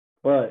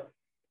 but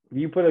if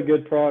you put a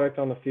good product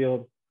on the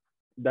field,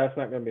 that's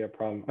not going to be a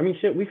problem. I mean,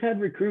 shit, we've had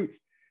recruits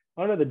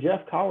under the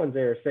Jeff Collins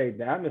era say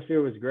the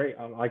atmosphere was great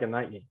on like a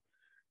night game.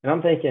 And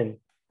I'm thinking,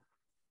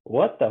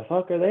 what the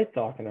fuck are they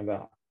talking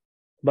about?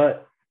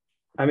 But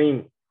I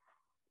mean,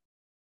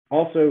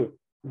 also,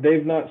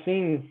 they've not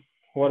seen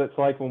what it's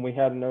like when we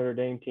had a Notre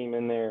Dame team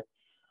in there.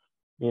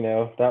 You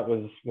know, that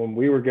was when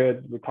we were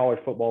good. The College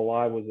Football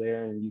Live was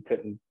there and you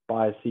couldn't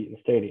buy a seat in the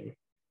stadium.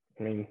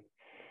 I mean,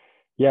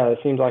 yeah, it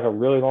seems like a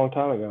really long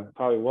time ago. It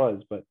probably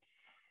was, but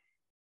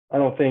I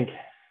don't think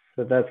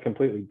that that's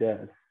completely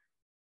dead.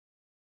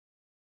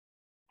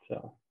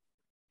 So,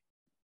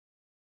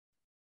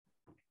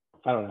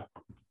 I don't know.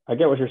 I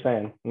get what you're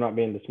saying. I'm not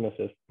being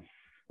dismissive.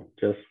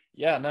 Just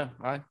Yeah, no,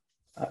 I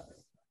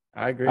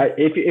agree.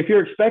 If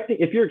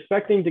you're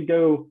expecting to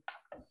go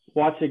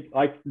watch it,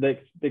 like the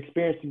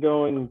experience to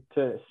going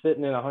to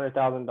sitting in a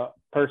 100,000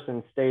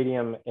 person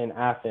stadium in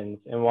Athens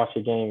and watch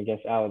a game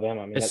against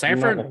Alabama, I mean, Is you're not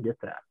Sanford going to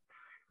get that.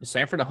 Is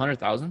Sanford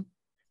 100,000?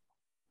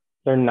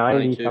 They're 90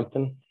 92.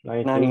 something,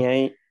 92.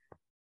 98.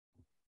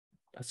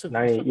 That's a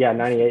 90, yeah,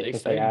 98 big since they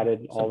stadium. added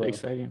It's all a big the.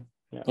 stadium.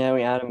 Yeah,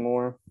 we added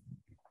more.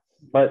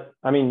 But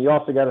I mean, you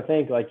also got to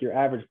think like your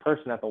average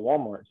person at the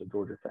Walmart is a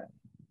Georgia fan,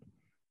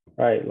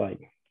 right?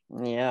 Like,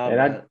 Yeah,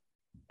 and but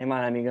they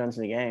might not be going to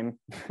the game.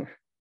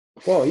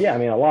 well, yeah, I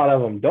mean, a lot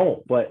of them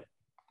don't, but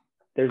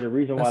there's a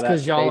reason That's why that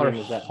because y'all are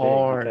stadium is that big.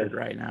 hard Because,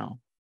 right now.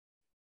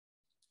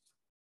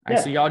 Yeah,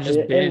 Actually, y'all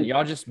just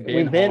been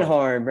We've been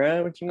hard. hard,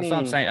 bro. What you That's mean? what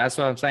I'm saying. That's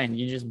what I'm saying.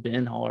 You just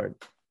been hard.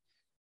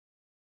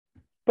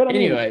 but I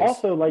mean, Anyways.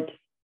 also like,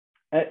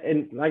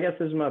 and I guess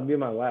this might be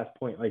my last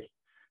point. Like,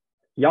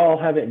 y'all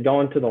haven't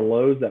gone to the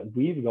lows that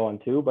we've gone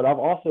to, but I've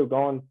also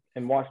gone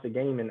and watched a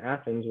game in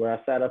Athens where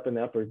I sat up in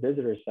the upper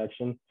visitor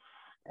section,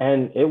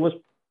 and it was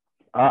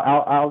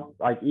out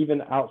like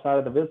even outside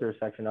of the visitor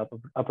section,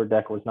 upper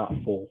deck was not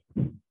full,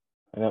 and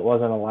it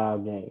wasn't a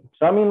loud game.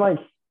 So I mean, like,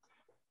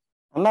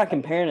 I'm not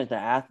comparing it to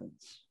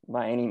Athens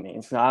by any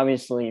means.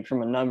 Obviously,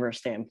 from a number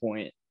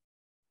standpoint,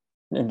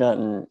 it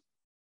doesn't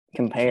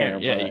compare.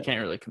 You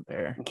can't really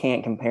compare. You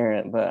can't compare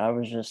it. But I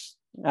was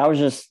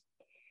just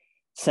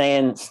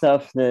saying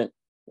stuff that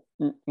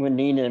would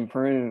need to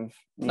improve.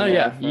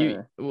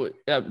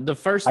 The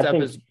first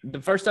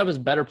step is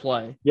better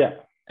play. Yeah,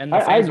 and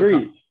I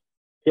agree.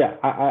 Yeah,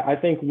 I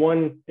think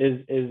one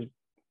is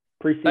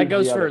precedes that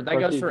goes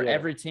for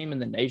every team in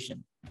the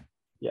nation.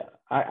 Yeah,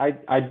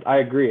 I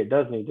agree. It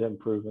does need to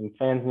improve, and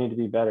fans need to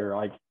be better.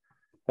 Like,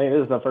 I think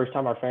this is the first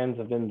time our fans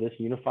have been this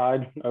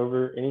unified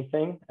over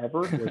anything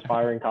ever. Was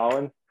firing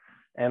Collins,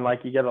 and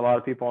like you get a lot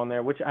of people on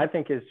there, which I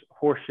think is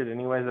horseshit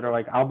anyways. That are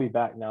like, I'll be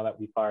back now that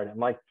we fired him.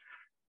 Like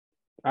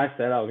I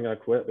said, I was gonna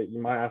quit, but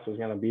my ass was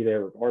gonna be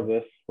there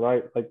regardless,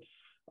 right? Like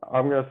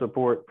I'm gonna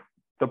support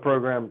the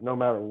program no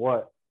matter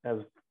what, as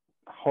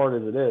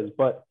hard as it is.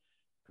 But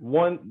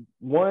one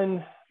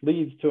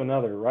leads to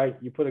another, right?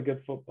 You put a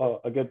good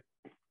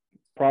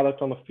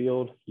product on the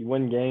field, you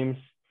win games,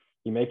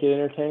 you make it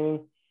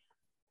entertaining.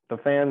 The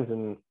fans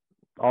and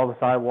all the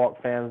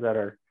sidewalk fans that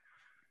are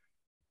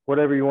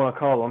whatever you want to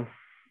call them,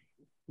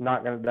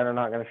 that are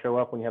not gonna show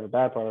up when you have a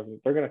bad product,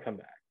 they're gonna come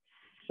back.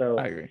 So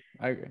I agree.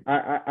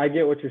 I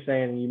get what you're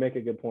saying, and you make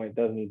a good point. It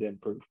does need to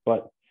improve,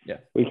 but yeah,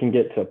 we can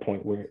get to a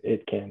point where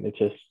it can. It's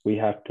just we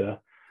have to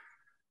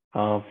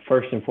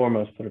first and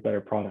foremost put a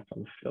better product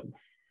on the field.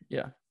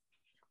 Yeah.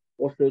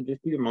 Also,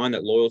 just keep in mind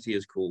that loyalty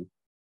is cool.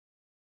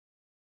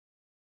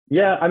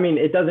 Yeah, I mean,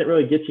 it doesn't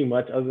really get you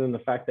much other than the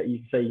fact that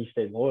you say you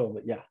stay loyal,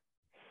 but yeah.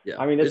 Yeah,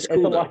 I mean, it's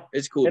cool. A lot.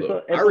 It's cool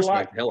though. I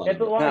respect the hell out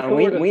of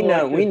it.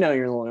 No, we know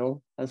you're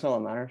loyal. That's all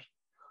that matters.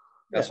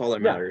 That's all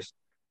that matters.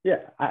 Yeah,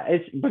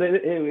 but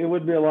it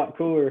would be a lot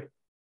cooler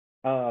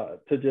to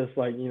just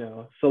like, you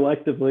know,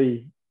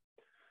 selectively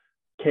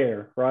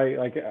care, right?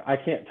 Like I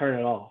can't turn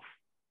it off.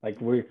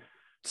 Like we're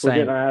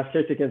getting our ass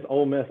kicked against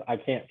Ole Miss. I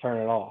can't turn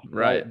it off.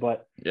 Right.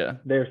 But yeah,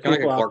 there's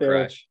people out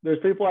there. There's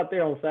people out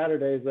there on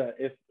Saturdays that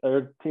if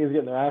their team's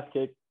getting their ass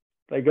kicked,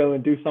 they go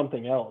and do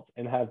something else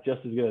and have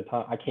just as good a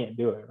time. I can't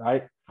do it,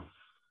 right?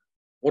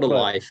 What a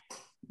life.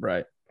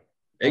 Right.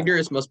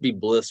 Ignorance must be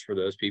bliss for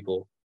those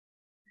people.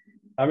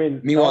 I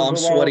mean, meanwhile, I'm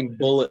sweating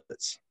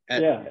bullets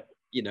at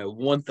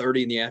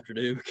 1:30 in the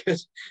afternoon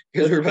because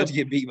we're about to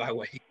get beat by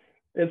Wake.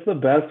 It's the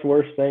best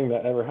worst thing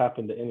that ever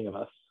happened to any of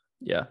us.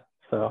 Yeah.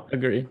 So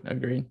agreed.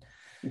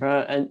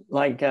 Bro, and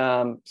like,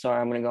 sorry,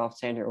 I'm gonna go off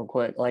tangent real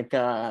quick. Like,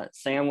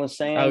 Sam was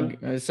saying. Oh,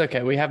 it's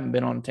okay. We haven't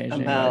been on a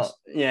tangent about.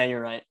 Yeah, you're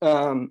right.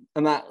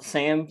 About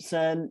Sam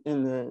said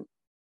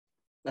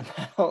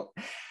about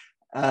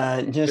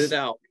just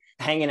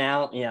hanging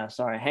out. Yeah,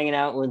 sorry, hanging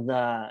out with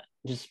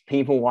just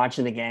people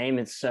watching the game.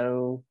 It's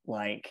so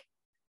like,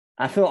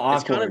 I feel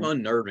awkward. It's kind of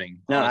unnerving.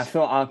 No, honestly. I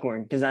feel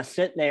awkward because I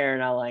sit there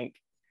and I like.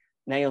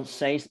 They'll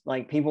say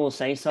like people will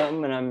say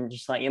something and I'm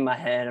just like in my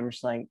head. I'm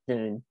just like,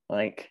 dude,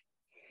 like.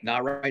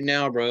 Not right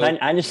now, bro.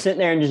 I just sit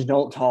there and just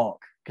don't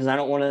talk. because I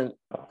don't want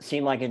to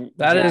seem like a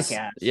That is-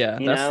 jackass. yeah,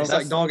 you that's- know? It's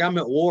like, dog, I'm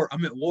at war.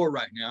 I'm at war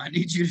right now. I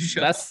need you to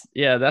shut up.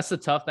 That's the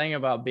tough thing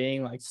about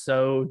being like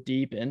so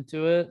deep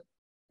into it.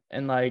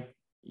 And like,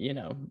 you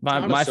know,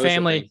 Not a my social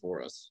family, thing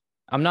for us.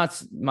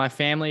 my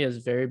family is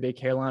very big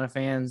Carolina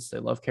fans. They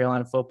love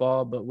Carolina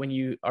football, but when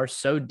you are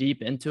so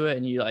deep into it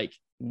and you like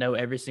know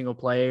every single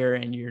player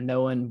and you're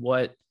knowing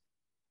what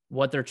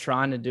they're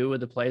trying to do with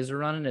the plays they're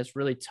running, it's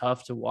really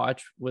tough to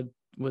watch with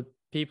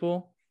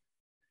people.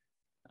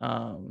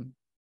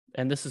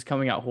 And this is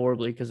coming out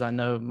horribly because I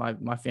know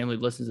my family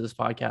listens to this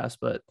podcast,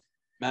 but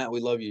Matt,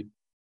 we love you.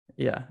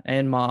 yeah,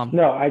 and mom.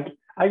 No, I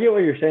get what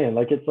you're saying.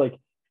 Like, it's like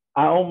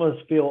I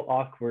almost feel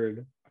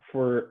awkward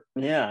for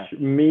Yeah.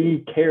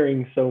 me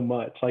caring so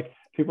much. Like,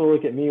 people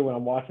look at me when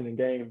I'm watching a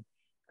game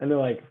and they're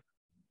like,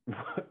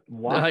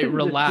 why Like, does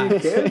relax. you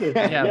care this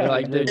much? Yeah, they're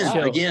like, dude, relax.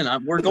 chill.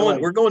 Again, we're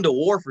going to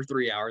war for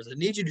 3 hours. I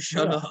need you to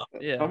shut Yeah. up.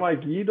 Yeah. I'm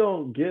like, you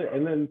don't get it.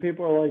 And then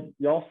people are like,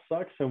 y'all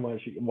suck so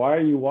much. Why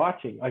are you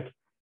watching? Like,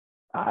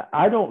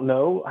 I don't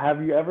know.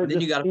 Have you ever And then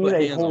just you gotta seen put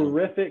a hands on 'em.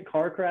 horrific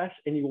car crash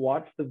and you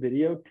watch the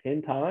video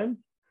 10 times?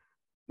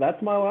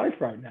 That's my life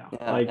right now.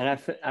 Yeah, Like, and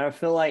I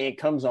feel like it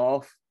comes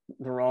off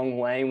the wrong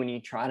way when you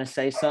try to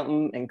say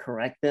something and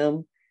correct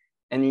them,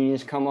 and then you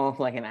just come off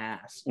like an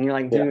ass. And you're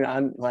like, dude,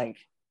 I'm like,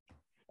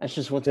 that's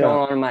just what's Yeah. going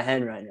on in my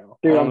head right now.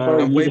 dude, I I'm don't sorry.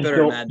 know. I'm You way just better at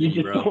don't- Madden You than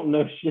you, just bro. don't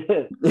know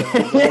shit.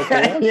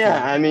 Yeah,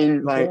 Yeah, I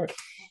mean, like,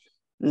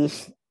 Sure.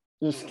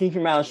 just keep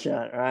your mouth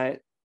shut, all right?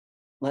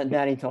 Let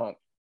daddy talk.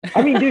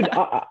 I mean, dude,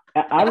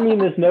 I mean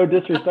this no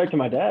disrespect to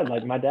my dad.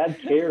 Like, my dad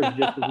cares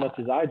just as much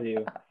as I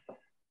do,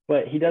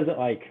 but he doesn't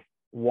like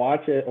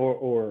watch it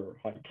or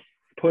like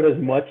put as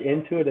much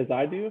into it as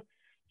I do.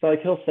 So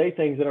like, he'll say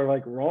things that are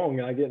like wrong,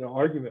 and I get in an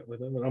argument with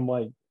him, and I'm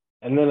like,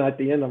 and then at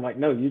the end, I'm like,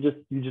 no, you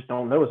just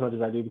don't know as much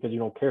as I do because you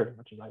don't care as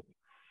much as I do.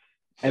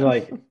 And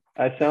like,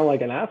 I sound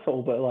like an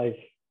asshole, but like,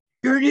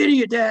 You're an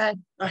idiot,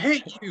 Dad. I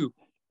hate you.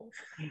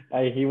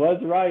 he was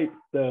right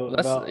though.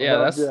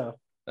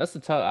 That's the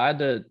tough. I had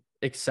to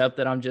accept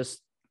that I'm just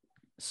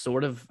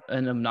sort of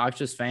an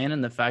obnoxious fan,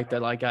 and the fact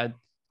that like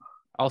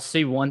I'll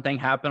see one thing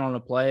happen on a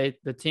play,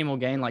 the team will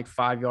gain like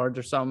 5 yards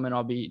or something, and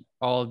I'll be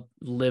all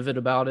livid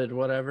about it or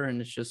whatever,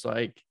 and it's just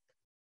like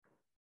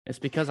it's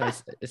because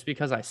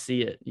I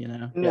see it, you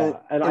know. Yeah,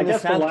 and in I the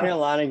guess South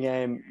Carolina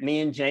game,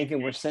 me and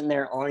Jacob were sitting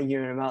there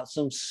arguing about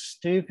some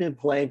stupid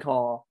play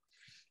call,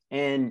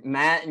 and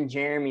Matt and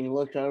Jeremy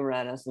looked over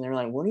at us and they're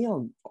like, "What are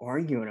y'all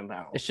arguing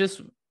about?" It's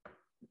just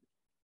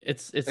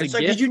it's a It's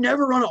like, gift. did you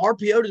never run an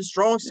RPO to the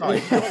strong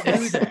side? You don't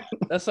do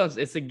that.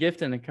 It's a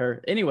gift and a curse.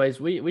 Anyways,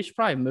 we should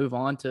probably move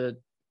on to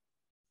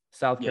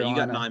South Yeah,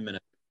 Carolina. you got 9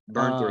 minutes.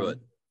 Burn through it.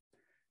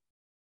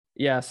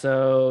 Yeah,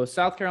 so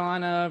South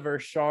Carolina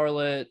versus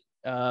Charlotte,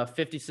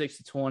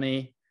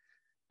 56-20.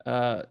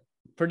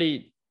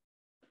 Pretty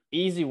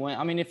easy win.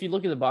 I mean, if you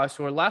look at the box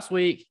score, last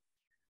week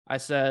I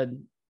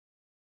said,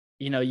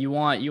 you know, you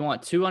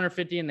want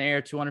 250 in the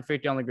air,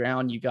 250 on the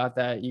ground. You got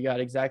that. You got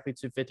exactly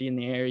 250 in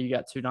the air. You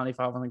got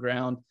 295 on the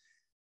ground.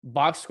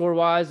 Box score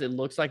wise, it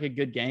looks like a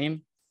good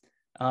game.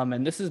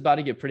 And this is about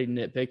to get pretty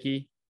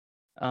nitpicky.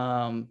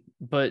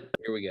 But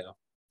Here we go.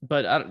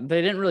 But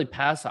they didn't really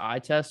pass the eye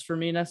test for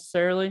me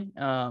necessarily.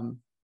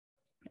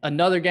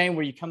 Another game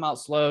where you come out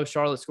slow.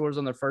 Charlotte scores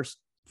on their first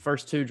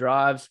 2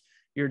 drives.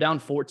 You're down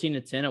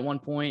 14-10 at one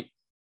point.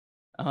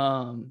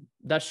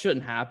 That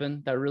shouldn't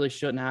happen. That really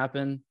shouldn't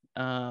happen.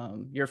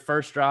 Your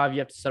first drive, you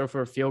have to settle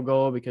for a field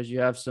goal because you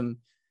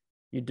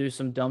do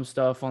some dumb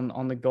stuff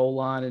on the goal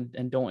line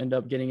and don't end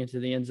up getting into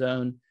the end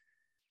zone.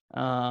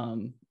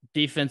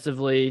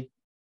 Defensively,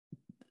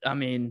 I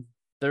mean,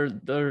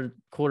 their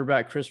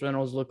quarterback Chris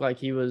Reynolds looked like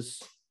he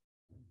was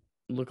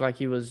I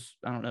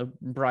don't know,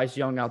 Bryce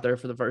Young out there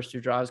for the first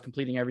 2 drives,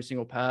 completing every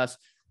single pass.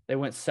 They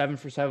went 7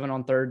 for 7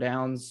 on third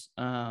downs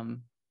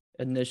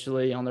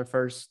initially on their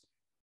first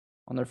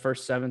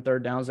 7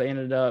 third downs. They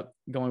ended up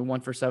going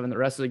 1 for 7 the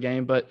rest of the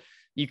game, but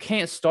you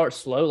can't start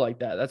slow like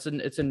that.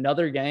 It's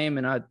another game,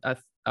 and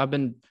I've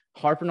been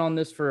harping on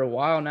this for a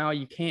while now.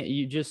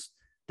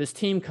 This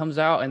team comes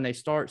out and they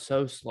start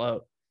so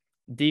slow.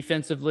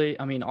 Defensively,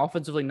 I mean,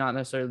 offensively, not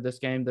necessarily this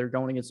game. They're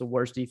going against the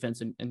worst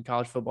defense in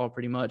college football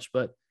pretty much,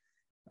 but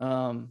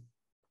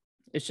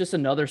it's just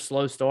another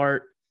slow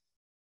start.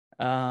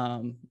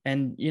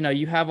 And, you know,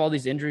 you have all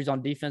these injuries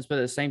on defense, but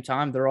at the same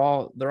time, they're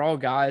all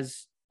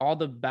guys. All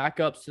the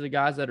backups to the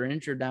guys that are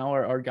injured now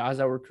are guys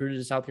that were recruited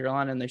to South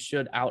Carolina, and they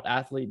should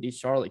out-athlete these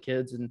Charlotte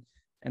kids, and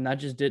that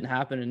just didn't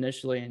happen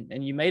initially.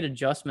 And you made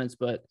adjustments,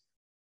 but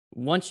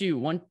when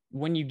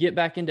you get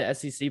back into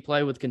SEC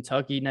play with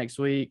Kentucky next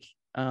week,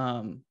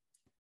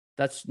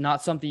 that's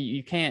not something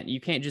you can't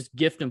just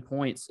gift them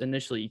points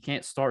initially. You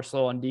can't start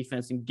slow on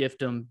defense and gift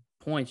them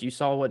points. You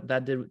saw what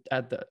that did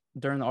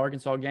during the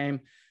Arkansas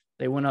game.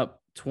 They went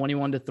up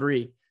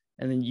 21-3,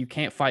 and then you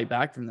can't fight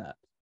back from that.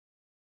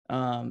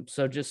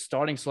 So just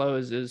starting slow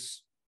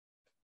is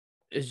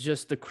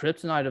just the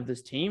kryptonite of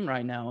this team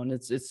right now, and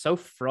it's so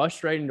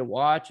frustrating to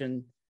watch.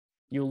 And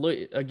you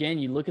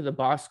look at the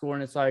box score,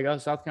 and it's like, oh,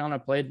 South Carolina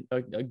played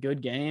a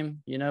good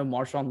game. You know,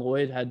 Marshawn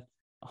Lloyd had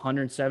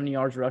 170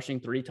 yards rushing,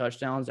 3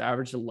 touchdowns,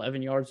 averaged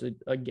 11 yards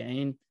a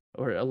gain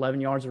or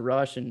 11 yards a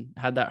rush, and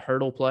had that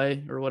hurdle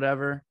play or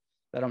whatever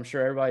that I'm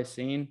sure everybody's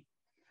seen.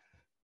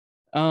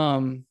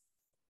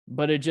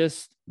 But it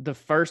just, the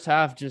first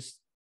half, just,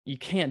 you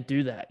can't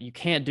do that. You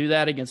can't do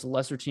that against a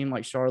lesser team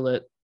like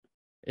Charlotte.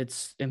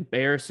 It's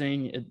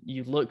embarrassing.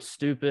 You look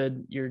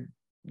stupid. You're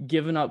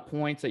giving up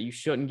points that you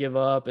shouldn't give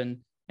up, and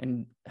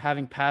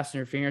having pass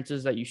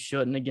interferences that you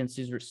shouldn't against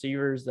these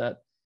receivers. That,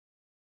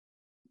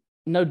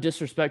 no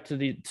disrespect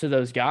to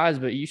those guys,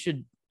 but you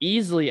should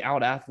easily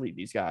out athlete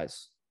these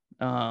guys.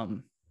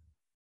 And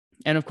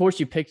of course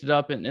you picked it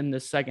up in the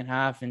second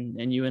half,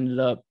 and you ended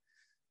up,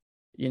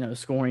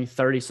 scoring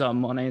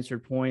 30-something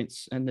unanswered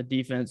points, and the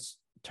defense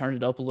turned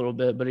it up a little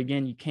bit. But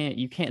again, you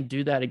can't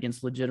do that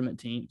against legitimate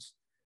teams.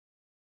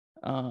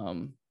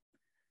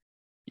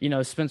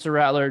 Spencer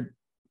Rattler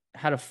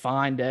had a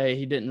fine day.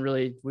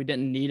 We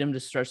didn't need him to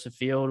stretch the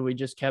field. We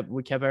kept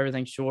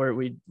everything short.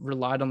 We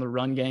relied on the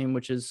run game,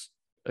 which is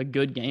a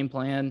good game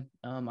plan.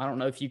 I don't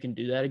know if you can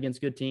do that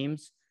against good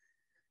teams.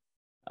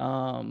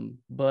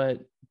 But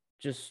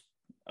just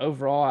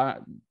overall,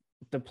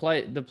 the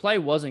play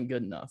wasn't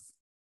good enough.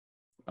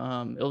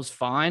 It was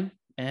fine,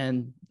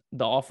 and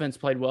the offense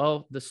played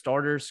well. The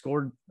starters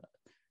scored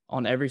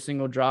on every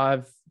single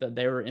drive that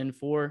they were in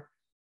for.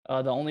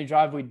 The only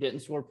drive we didn't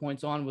score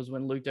points on was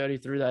when Luke Doty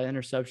threw that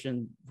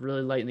interception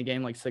really late in the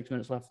game, like 6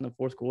 minutes left in the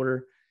fourth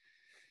quarter.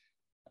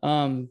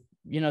 So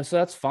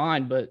that's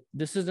fine, but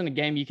this isn't a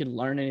game you can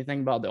learn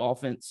anything about the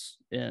offense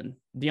in.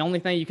 The only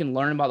thing you can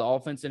learn about the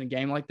offense in a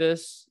game like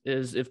this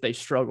is if they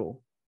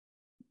struggle.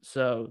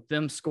 So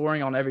them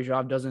scoring on every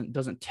drive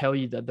doesn't tell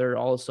you that they're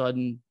all of a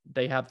sudden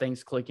they have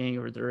things clicking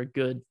or they're a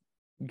good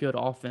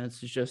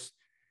offense. It's just,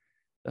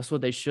 that's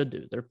what they should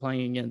do. They're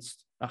playing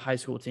against a high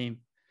school team.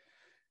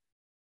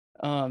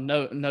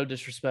 No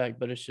disrespect,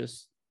 but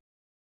it's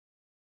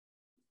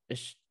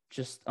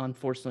just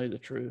unfortunately the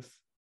truth.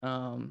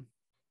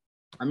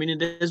 I mean,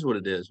 it is what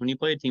it is. When you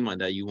play a team like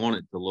that, you want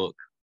it to look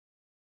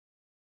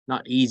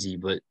not easy,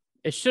 but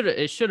it should have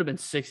been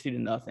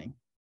 60-0.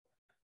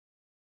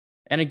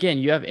 And again,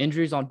 you have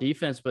injuries on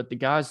defense, but the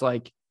guys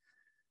like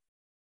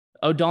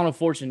O'Donnell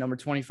Fortune, number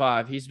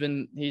 25,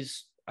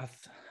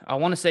 I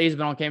want to say he's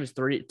been on campus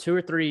 2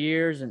 or 3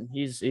 years, and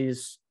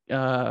he's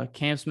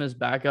Cam Smith's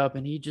backup,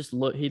 and he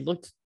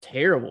looked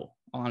terrible,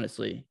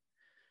 honestly.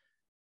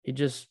 He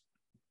just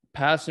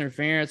pass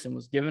interference and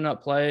was giving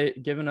up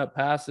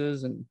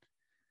passes, and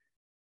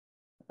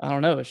I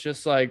don't know. It's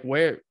just like,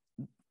 where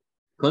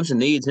Clemson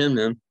needs him,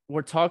 man.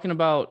 We're talking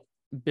about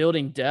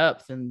building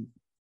depth, and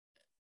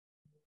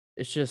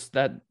it's just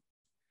that,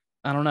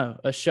 I don't know,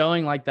 a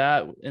showing like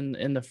that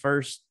in the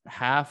first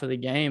half of the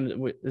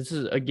game. This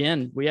is,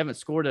 again, we haven't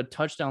scored a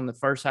touchdown in the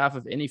first half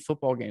of any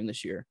football game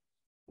this year,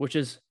 which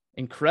is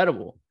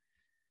incredible.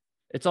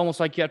 It's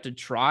almost like you have to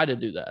try to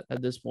do that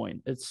at this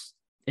point. It's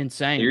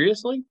insane.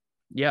 Seriously?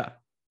 Yeah.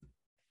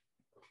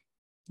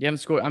 You haven't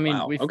scored. I mean,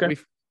 Wow.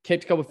 we've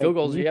kicked a couple field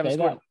goals. You haven't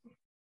scored.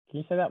 Can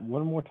you say that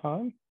one more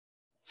time?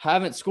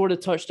 Haven't scored a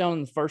touchdown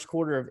in the first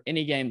quarter of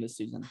any game this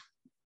season.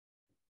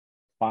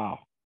 Wow.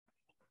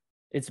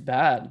 It's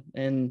bad.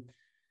 And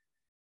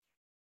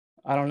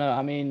I don't know.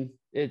 I mean,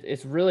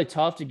 it's really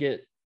tough to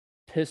get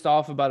pissed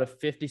off about a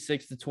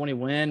 56-20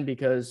 win,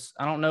 because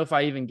I don't know if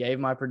I even gave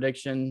my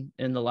prediction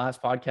in the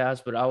last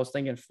podcast, but I was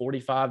thinking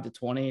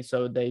 45-20.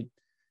 So they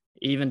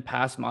even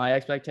passed my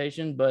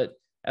expectation. But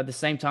at the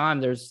same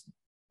time, there's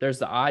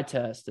the eye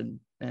test,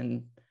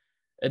 and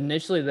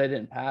initially they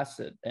didn't pass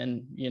it.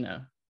 And,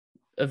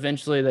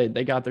 eventually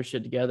they got their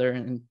shit together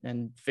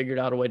and figured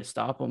out a way to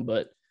stop them.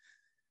 But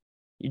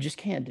you just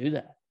can't do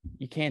that.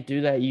 You can't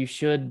do that. You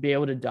should be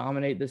able to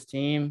dominate this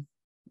team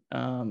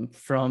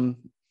from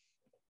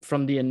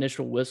the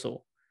initial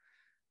whistle.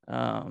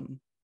 But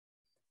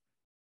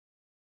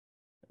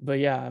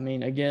yeah, I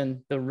mean,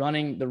 again, the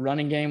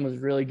running game was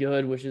really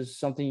good, which is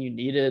something you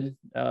needed.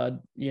 Does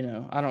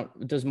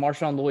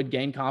Marshawn Lloyd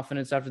gain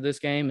confidence after this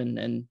game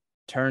and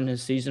turn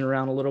his season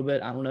around a little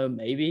bit? I don't know,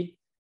 maybe.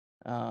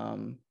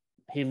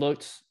 He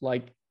looked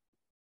like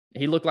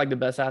the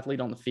best athlete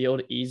on the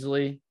field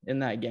easily in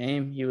that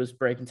game. He was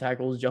breaking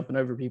tackles, jumping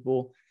over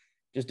people,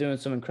 just doing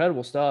some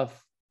incredible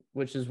stuff,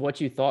 which is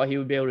what you thought he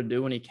would be able to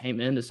do when he came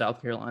into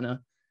South Carolina.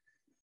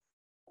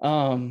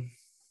 And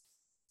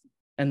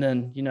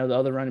then, the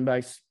other running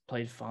backs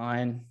played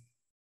fine.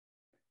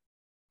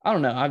 I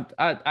don't know.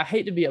 I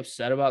hate to be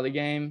upset about the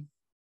game,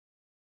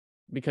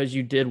 because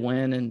you did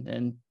win,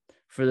 and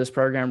for this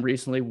program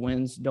recently,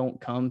 wins don't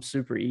come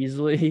super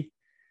easily.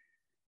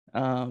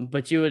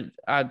 But you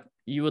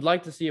would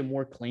like to see a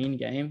more clean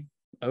game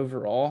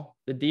overall.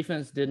 The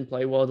defense didn't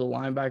play well. The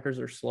linebackers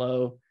are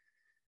slow.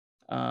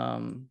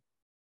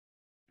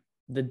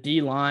 The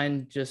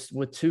D-line, just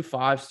with 2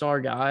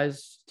 5-star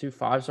guys, 2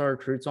 5-star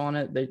recruits on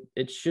it,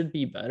 it should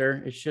be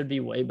better. It should be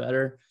way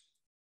better.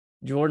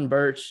 Jordan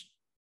Birch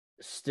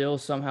still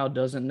somehow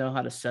doesn't know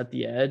how to set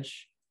the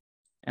edge.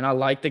 And I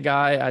like the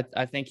guy.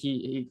 I think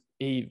he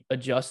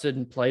adjusted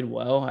and played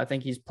well. I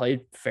think he's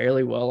played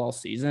fairly well all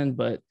season,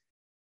 but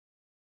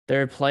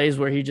there are plays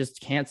where he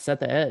just can't set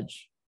the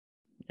edge.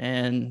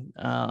 And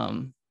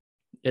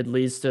it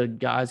leads to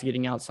guys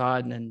getting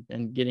outside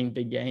and getting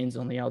big gains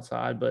on the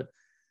outside. But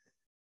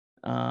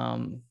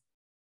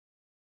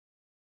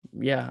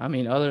yeah, I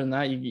mean, other than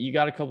that, you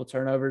got a couple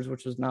turnovers,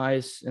 which was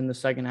nice in the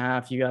second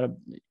half. You got a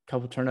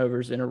couple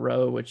turnovers in a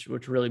row, which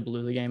really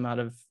blew the game out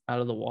of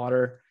the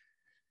water.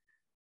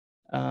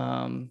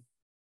 You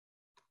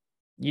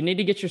need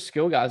to get your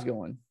skill guys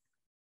going.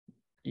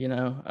 You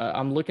know,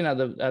 I'm looking at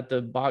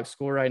the box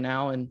score right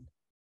now, and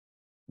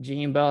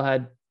Jaheim Bell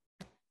had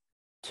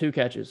 2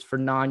 catches for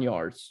 9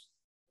 yards.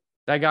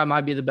 That guy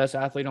might be the best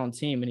athlete on the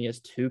team, and he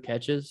has 2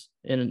 catches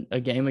in a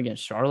game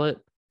against Charlotte.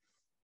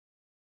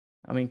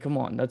 I mean, come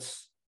on,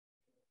 that's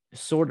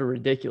sort of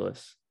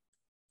ridiculous.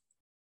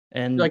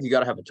 And I feel like you got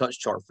to have a touch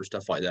chart for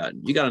stuff like that.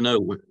 You got to know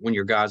when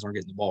your guys aren't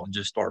getting the ball and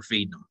just start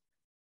feeding them.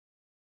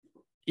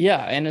 Yeah,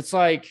 and it's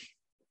like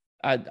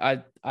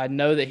I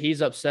know that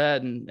he's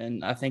upset,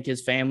 and I think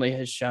his family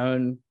has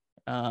shown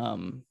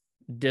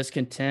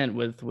discontent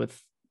with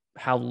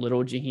how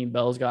little Jaheim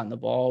Bell's gotten the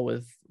ball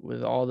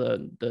with all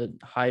the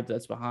hype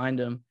that's behind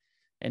him.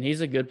 And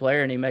he's a good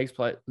player, and he makes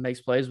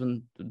plays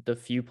when the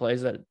few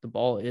plays that the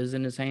ball is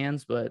in his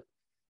hands. But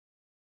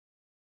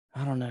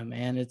I don't know,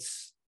 man.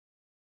 It's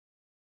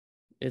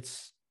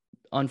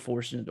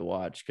unfortunate to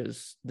watch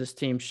because this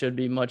team should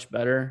be much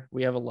better.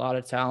 We have a lot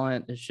of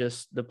talent. It's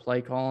just the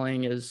play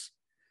calling is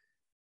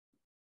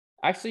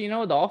actually,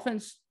 the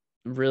offense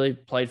really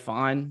played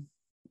fine.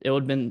 It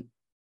would have been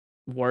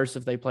worse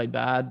if they played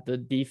bad. The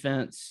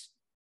defense,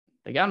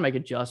 they got to make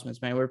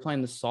adjustments, man. We were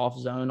playing the soft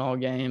zone all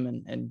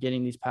game and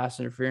getting these pass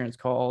interference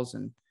calls,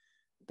 and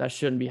that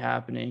shouldn't be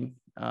happening.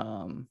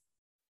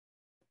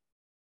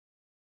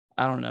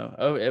 I don't know.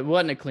 Oh, it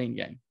wasn't a clean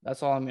game.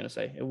 That's all I'm going to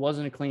say. It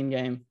wasn't a clean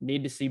game.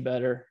 Need to see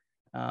better.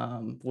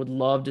 Would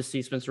love to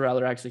see Spencer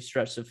Rattler actually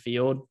stretch the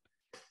field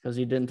because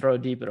he didn't throw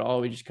it deep at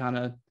all. We just kind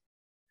of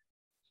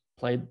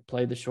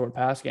played the short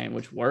pass game,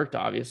 which worked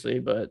obviously,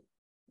 but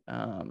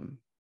I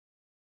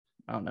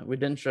don't know. We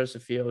didn't stretch the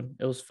field.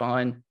 It was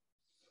fine.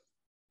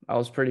 I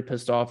was pretty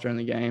pissed off during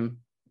the game.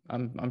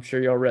 I'm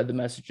sure y'all read the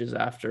messages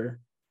after.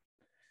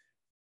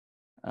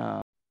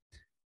 But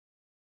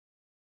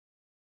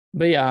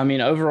yeah, I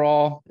mean,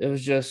 overall, it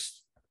was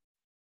just,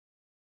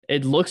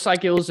 it looks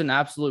like it was an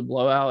absolute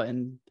blowout.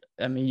 And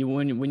I mean,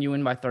 when you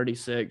win by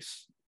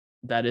 36,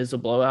 that is a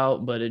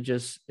blowout, but it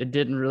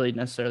didn't really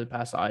necessarily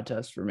pass the eye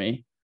test for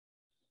me,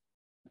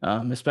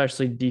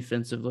 especially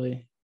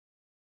defensively.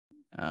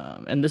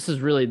 And this is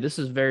very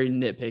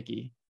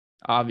nitpicky,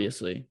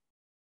 obviously,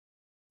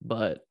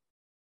 but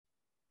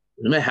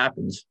When it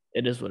happens,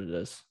 it is what it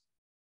is.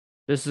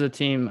 This is a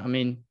team, I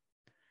mean,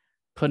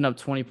 putting up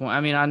 20 points.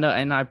 I mean, I know,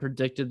 and I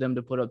predicted them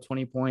to put up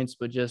 20 points,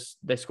 but just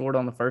they scored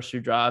on the first 2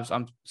 drives.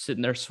 I'm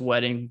sitting there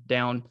sweating,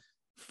 down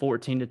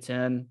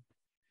 14-10.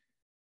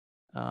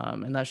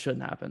 And that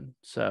shouldn't happen.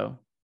 So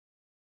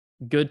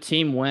good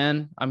team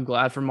win. I'm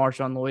glad for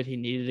Marshawn Lloyd. He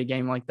needed a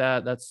game like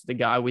that. That's the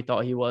guy we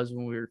thought he was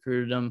when we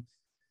recruited him.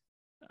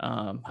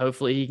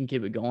 Hopefully he can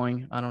keep it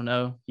going. I don't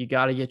know. You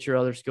got to get your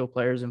other skill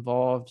players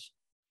involved,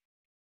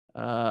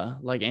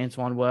 like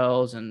Antoine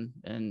Wells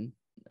and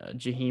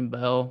Jaheim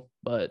Bell.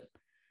 But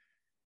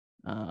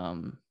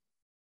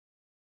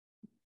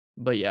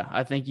yeah,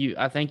 I think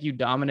you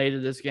dominated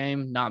this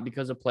game, not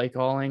because of play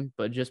calling,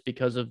 but just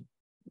because of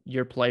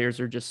your players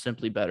are just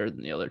simply better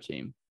than the other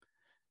team.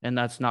 And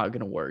that's not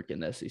going to work in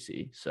the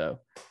SEC. So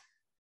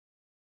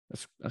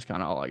that's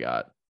kind of all I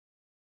got.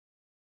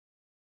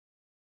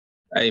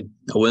 hey,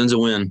 a win's a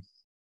win.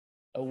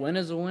 A win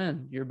is a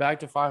win. You're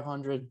back to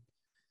 500,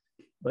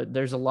 but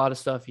there's a lot of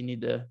stuff you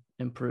need to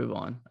improve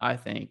on, I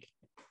think.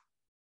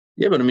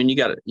 Yeah, but I mean, you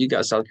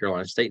got South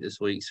Carolina State this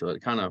week, so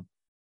it kind of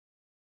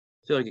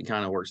I feel like it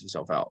kind of works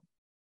itself out.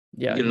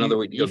 Yeah, You get another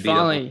week to go beat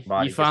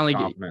up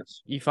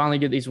you finally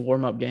get these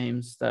warm-up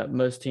games that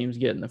most teams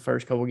get in the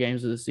first couple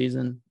games of the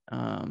season.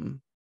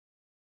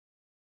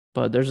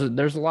 But there's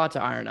a lot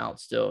to iron out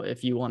still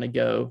if you want to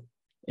go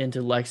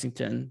into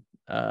Lexington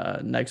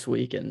next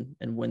week and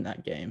win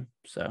that game.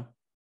 So.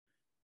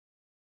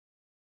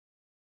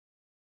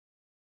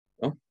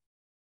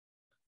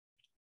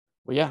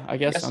 Well, yeah, I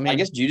guess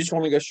do you just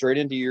want to go straight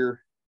into your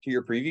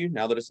preview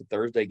now that it's a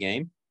Thursday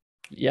game?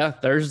 Yeah,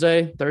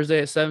 Thursday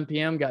at 7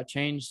 p.m. got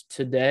changed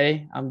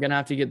today. I'm gonna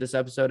have to get this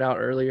episode out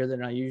earlier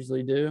than I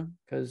usually do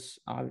because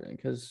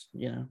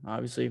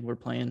obviously we're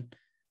playing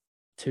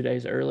 2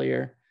 days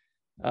earlier.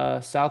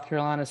 South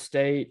Carolina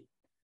State,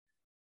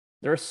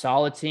 they're a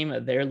solid team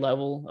at their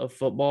level of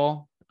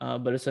football,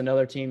 but it's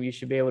another team you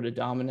should be able to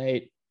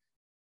dominate.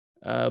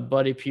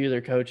 Buddy Pugh,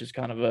 their coach, is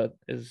kind of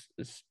is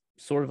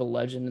sort of a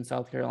legend in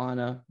South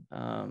Carolina,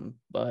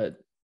 but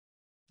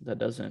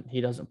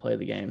he doesn't play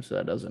the game, so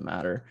that doesn't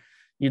matter.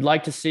 You'd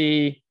like to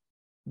see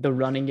the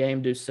running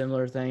game do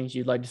similar things.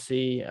 You'd like to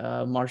see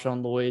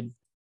Marshawn Lloyd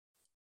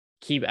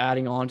keep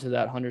adding on to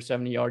that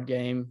 170-yard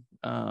game.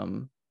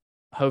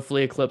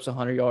 Hopefully eclipse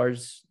 100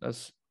 yards.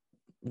 That's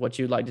what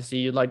you'd like to see.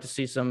 You'd like to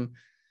see some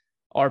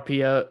not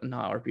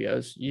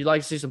RPOs. You'd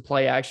like to see some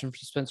play action for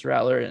Spencer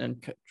Rattler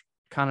and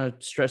kind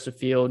of stretch the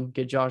field,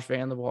 get Josh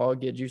Van the ball,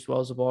 get Juice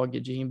Wells the ball,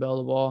 get Jaheim Bell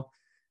the ball.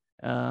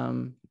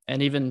 And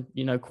even,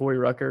 Corey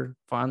Rucker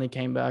finally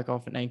came back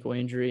off an ankle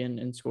injury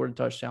and scored a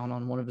touchdown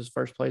on one of his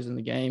first plays in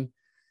the game.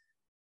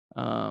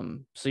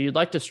 So you'd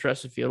like to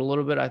stretch the field a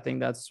little bit. I think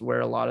that's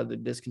where a lot of the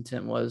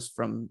discontent was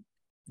from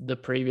the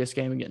previous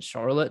game against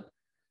Charlotte,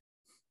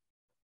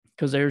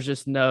 because there's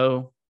just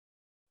no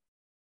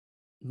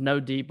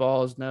deep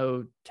balls,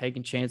 no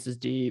taking chances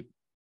deep,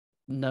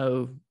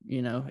 no,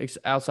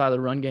 outside of the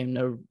run game,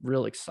 no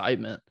real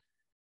excitement.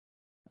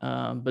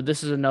 But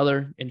this is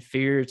another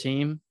inferior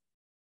team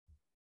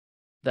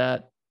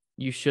that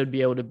you should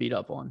be able to beat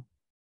up on.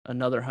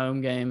 Another home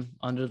game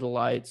under the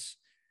lights.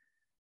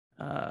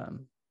 They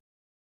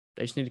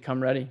just need to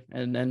come ready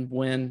and then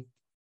win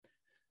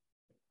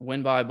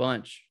by a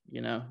bunch,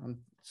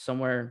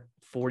 somewhere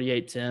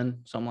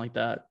 48-10, something like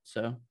that.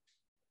 So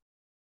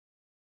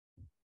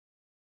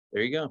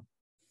there you go.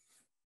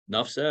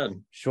 Enough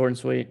said. Short and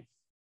sweet.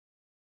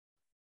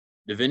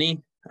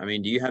 Davini, I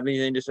mean, do you have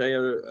anything to say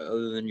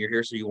other than you're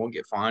here so you won't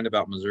get fined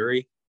about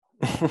Missouri?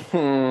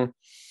 Yeah,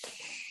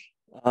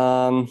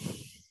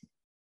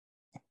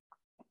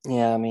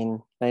 I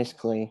mean,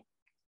 basically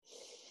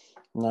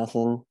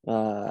nothing.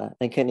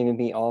 They couldn't even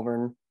beat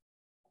Auburn.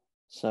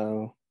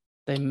 So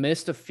they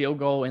missed a field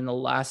goal in the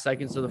last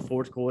seconds of the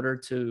fourth quarter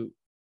to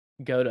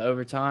go to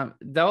overtime.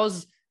 That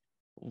was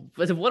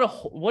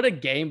what a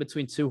game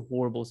between two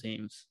horrible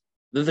teams.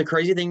 The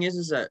crazy thing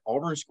is that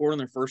Auburn scored on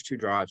their first two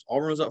drives.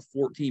 Auburn was up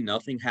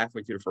 14-0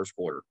 halfway through the first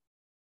quarter.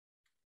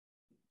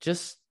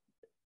 Just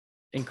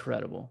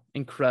incredible.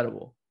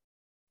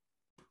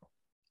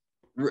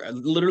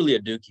 Literally a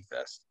dookie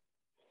fest.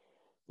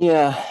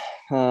 Yeah.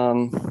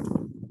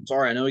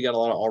 Sorry, I know we got a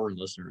lot of Auburn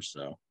listeners,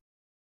 so.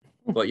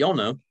 But y'all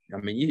know. I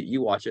mean,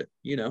 you watch it,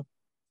 Yeah,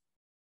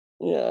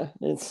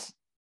 you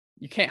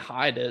can't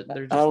hide it.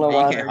 They're just I don't know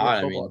why. a good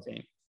football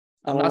team.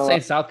 I'm not saying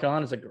South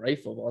Carolina's a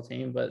great football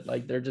team, but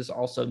they're just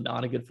also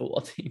not a good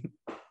football team.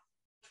 I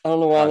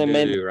don't know why they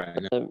made right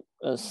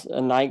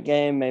a night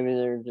game. Maybe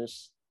they're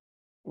just,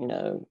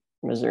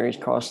 Missouri's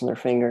crossing their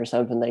fingers,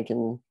 hoping they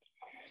can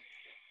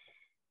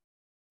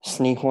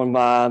sneak one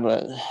by,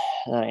 but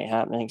that ain't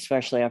happening,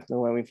 especially after the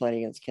way we played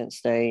against Kent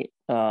State.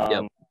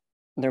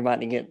 They're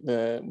about to get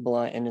the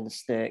blunt end of the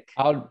stick.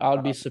 I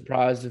would be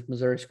surprised if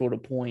Missouri scored a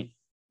point.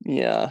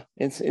 Yeah,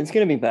 it's going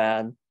to be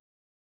bad.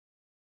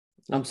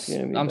 I'm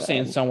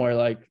seeing somewhere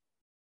like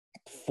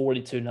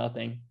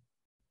 42-0.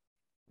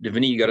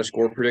 Davini, you got a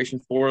score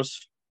prediction for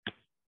us?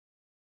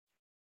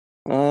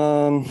 I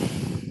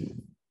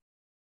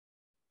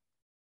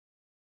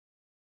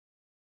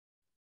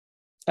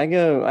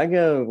go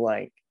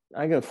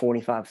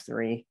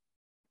 45-3.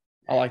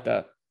 I like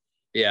that.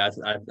 Yeah,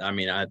 I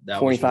mean, that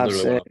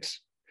 45-6.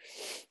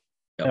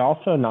 And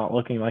also not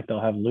looking like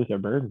they'll have Luther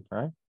Burden,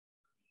 right?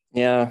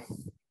 Yeah.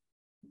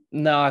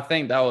 No, I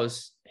think that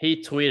was –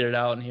 he tweeted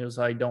out and he was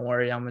like, don't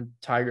worry, I'm a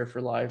Tiger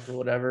for life or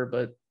whatever.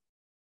 But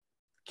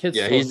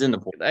he's in the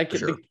portal.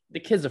 Sure.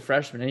 The kid's a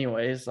freshman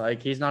anyways.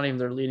 Like, he's not even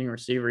their leading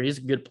receiver. He's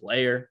a good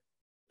player,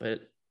 but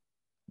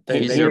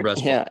he's their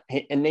best player.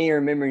 Yeah, and then you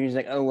remember he's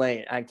like, oh,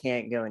 wait, I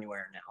can't go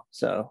anywhere now.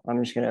 So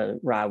I'm just going to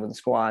ride with the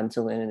squad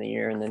until the end of the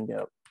year and then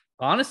go.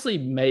 Honestly,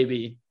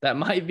 maybe. That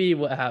might be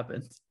what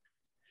happens.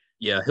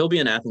 Yeah, he'll be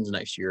in Athens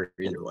next year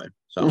either way.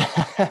 So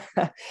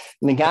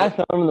the guy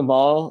throwing the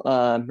ball,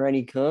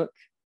 Brady Cook,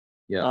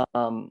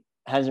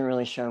 hasn't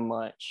really shown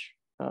much.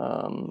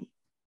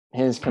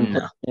 His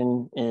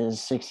completion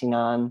is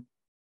 69.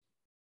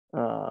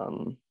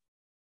 Or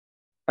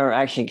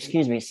actually,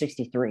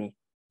 63.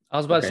 I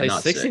was about to say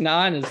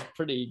 69 sick. Is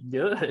pretty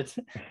good.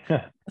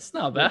 That's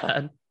not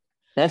bad.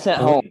 That's at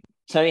home.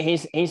 So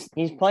he's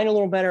playing a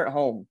little better at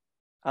home.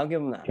 I'll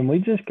give him that. Can we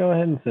just go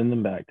ahead and send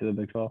them back to the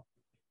Big 12?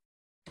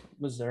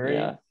 Missouri.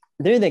 Yeah.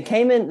 Dude, they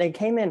came in. They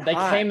came in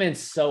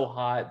so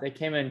hot. They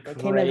came in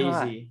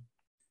crazy,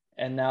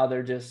 and now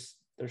they're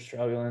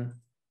struggling.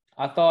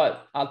 I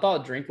thought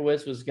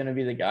Drinkowitz was going to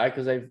be the guy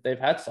because they've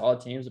had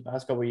solid teams the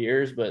past couple of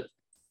years, but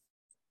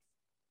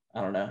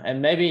I don't know.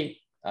 And maybe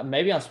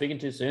I'm speaking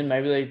too soon.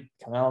 Maybe they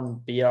come out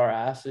and beat our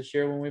ass this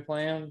year when we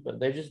play them,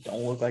 but they just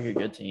don't look like a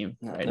good team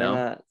right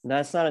now.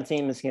 That's not a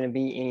team that's going to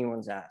beat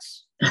anyone's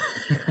ass.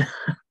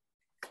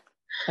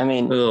 I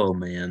mean, oh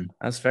man,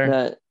 that's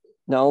fair.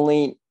 The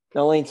only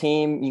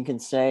team you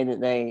could say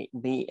that they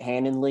beat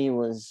handedly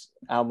was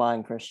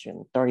Albion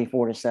Christian,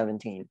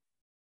 34-17.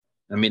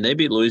 I mean, they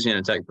beat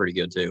Louisiana Tech pretty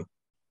good too.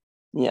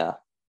 Yeah.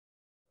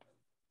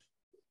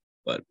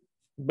 But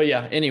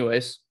yeah,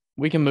 anyways,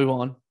 we can move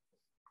on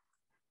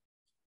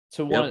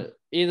to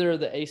either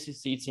of the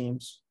ACC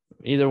teams.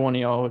 Either one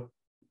of y'all.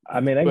 I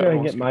mean, I go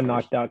and get mine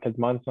knocked out because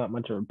mine's not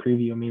much of a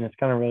preview. I mean, it's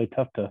kind of really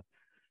tough to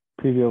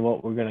preview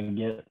what we're gonna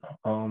get.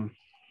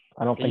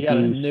 I don't think you got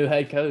a new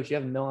head coach. You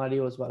have no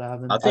idea what's about to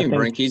happen. I think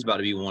Brinky's about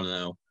to be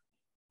 1-0.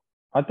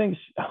 I think.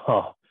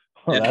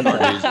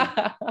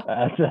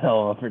 That's a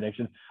hell of a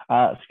prediction.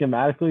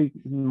 Schematically,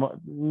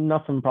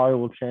 nothing probably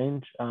will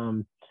change.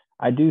 I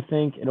I do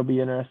think it'll be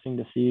interesting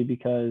to see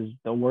because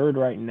the word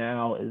right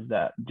now is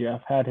that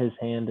Jeff had his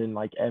hand in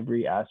like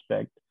every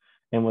aspect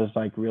and was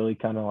like really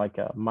kind of like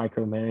a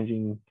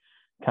micromanaging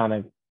kind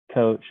of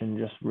coach and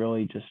just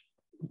really just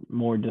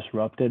more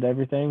disrupted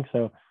everything.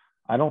 So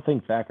I don't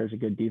think Thacker's a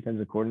good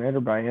defensive coordinator,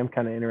 but I am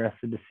kind of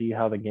interested to see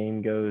how the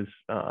game goes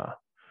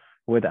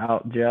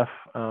without Jeff.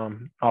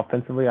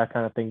 Offensively, I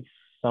kind of think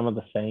some of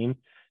the same.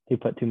 He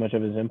put too much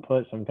of his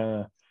input, so I'm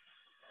kind of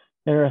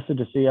interested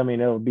to see. I mean,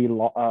 it'll be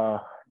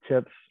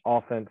Chip's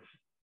offense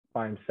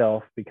by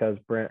himself because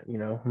Brent,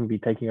 will be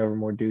taking over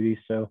more duties.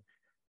 So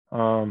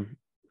I'm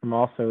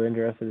also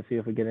interested to see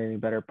if we get any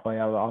better play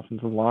out of the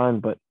offensive line.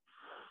 But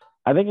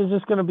I think it's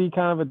just going to be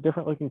kind of a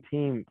different looking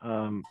team.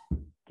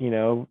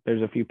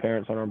 There's a few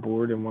parents on our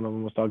board, and one of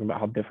them was talking about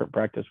how different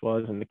practice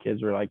was, and the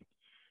kids were like,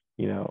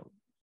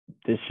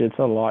 this shit's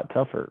a lot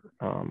tougher.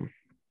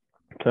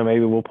 So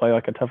maybe we'll play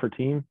like a tougher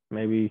team.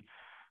 Maybe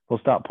we'll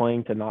stop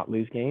playing to not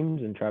lose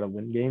games and try to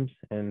win games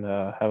and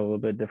have a little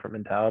bit different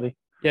mentality.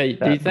 Yeah.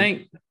 Do you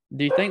think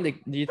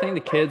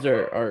the kids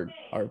are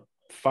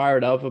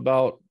fired up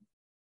about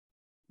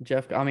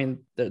Jeff? I mean,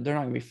 they're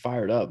not gonna be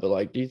fired up, but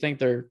like, do you think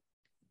they're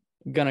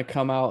gonna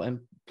come out and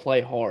play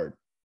hard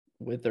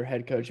with their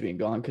head coach being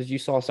gone? Because you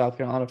saw South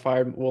Carolina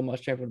fired Will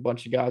Muschamp and a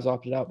bunch of guys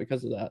opted out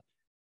because of that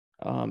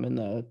in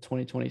the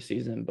 2020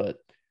 season. But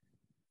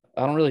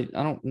I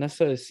don't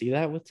necessarily see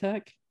that with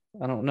Tech.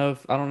 I don't know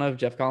if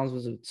Jeff Collins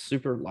was a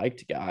super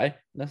liked guy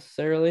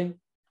necessarily.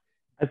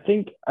 I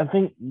think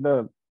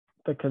the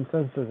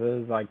consensus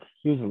is like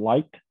he was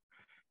liked.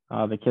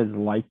 The kids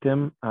liked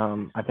him.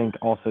 I think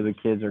also the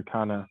kids are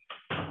kind of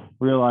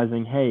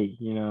realizing, hey,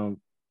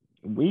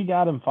 we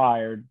got him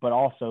fired, but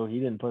also he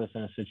didn't put us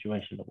in a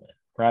situation to win,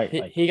 right?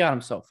 He got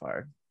himself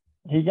fired.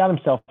 He got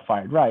himself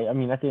fired, right? I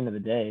mean, at the end of the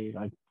day,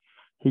 like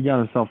he got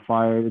himself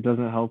fired. It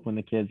doesn't help when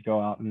the kids go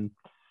out and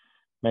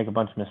make a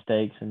bunch of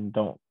mistakes and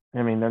don't.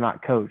 I mean, they're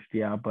not coached,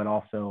 yeah, but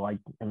also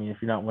if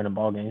you're not winning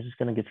ball games, it's just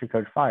going to get your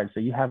coach fired. So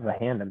you have a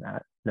hand in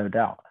that, no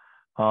doubt.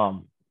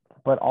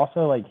 But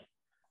also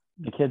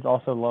the kids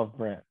also love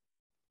Brent.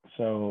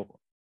 So,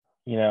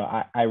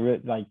 I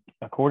really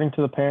according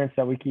to the parents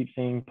that we keep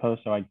seeing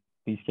post,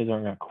 these kids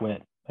aren't going to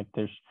quit.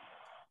 There's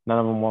none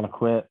of them want to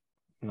quit.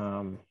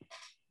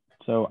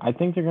 So I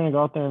think they're going to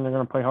go out there and they're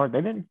going to play hard.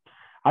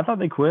 I thought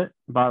they quit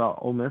by the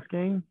Ole Miss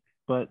game,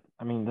 but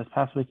I mean, this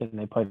past weekend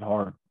they played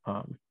hard.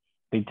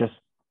 They just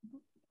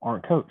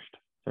aren't coached.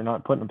 They're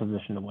not put in a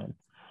position to win.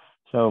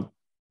 So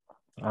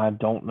I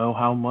don't know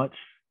how much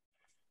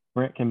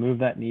Brent can move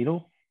that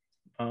needle.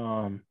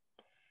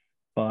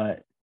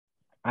 But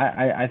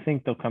I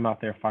think they'll come out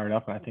there fired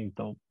up, and I think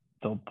they'll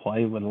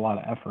play with a lot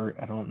of effort.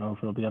 I don't know if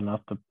it'll be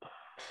enough to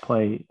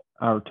play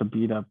or to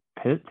beat a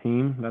Pitt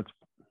team that's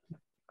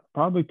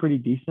probably pretty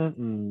decent,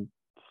 and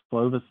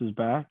Slovis is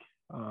back.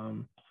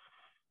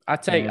 I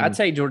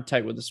take Georgia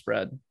Tech with the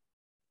spread.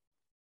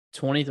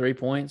 23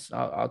 points.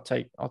 I'll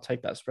take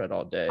that spread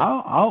all day.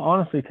 I'll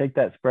honestly take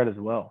that spread as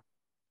well.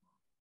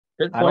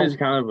 Pitt plays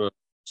kind of a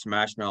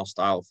smash mouth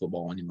style of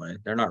football anyway.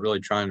 They're not really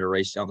trying to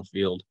race down the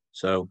field,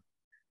 so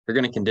they're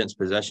going to condense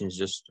possessions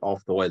just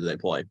off the way that they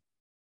play.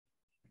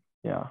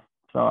 Yeah.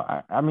 So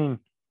I mean,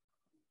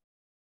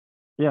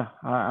 yeah,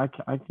 I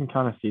can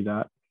kind of see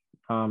that.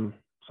 So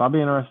I'll be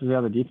interested to see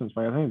how the defense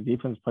play. I think the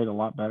defense played a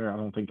lot better. I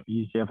don't think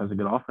UCF has a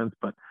good offense,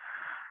 but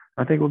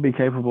I think we'll be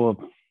capable of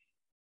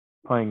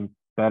playing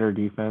better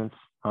defense.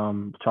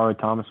 Charlie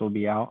Thomas will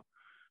be out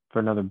for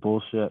another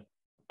bullshit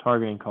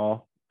targeting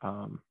call.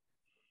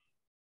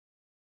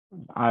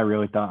 I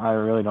really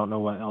don't know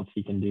what else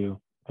he can do.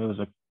 It was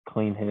a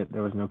clean hit.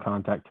 There was no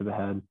contact to the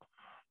head.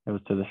 It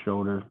was to the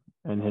shoulder,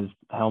 and his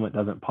helmet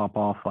doesn't pop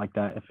off like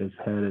that. If his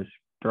head is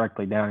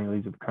directly down, he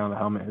leaves at the crown of the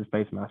helmet. His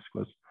face mask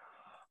was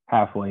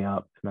halfway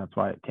up, and that's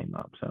why it came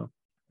up. So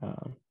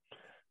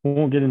we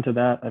won't get into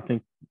that. I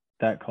think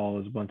that call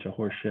is a bunch of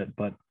horse shit,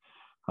 but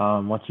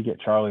once you get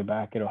Charlie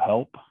back, it'll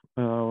help.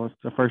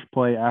 The first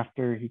play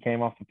after he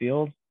came off the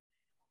field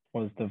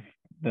was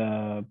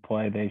the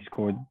play they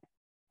scored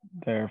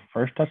their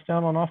first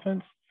touchdown on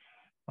offense.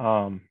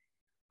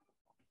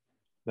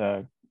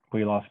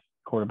 We lost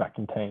quarterback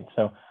contained.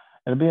 So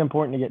it'll be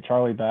important to get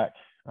Charlie back.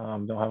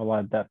 Don't have a lot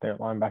of depth there at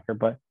linebacker,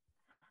 but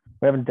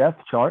we have a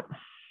depth chart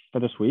for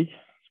this week.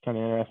 It's kind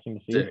of interesting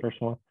to see.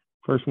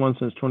 First one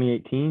since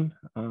 2018.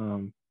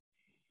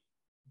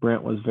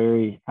 Brent was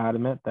very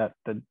adamant that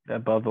the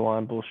above the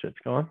line bullshit's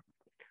gone.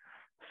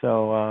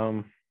 So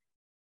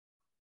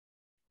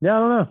yeah, I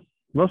don't know.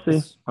 We'll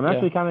see. I'm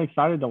actually kind of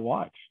excited to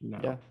watch.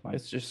 Yeah,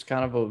 it's just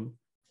kind of a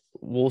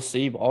we'll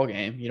see ball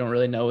game. You don't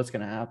really know what's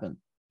going to happen.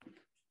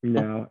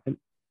 No.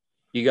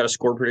 You got a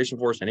score prediction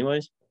for us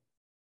anyways?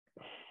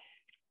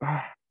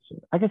 I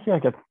can see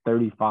like a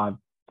 35-17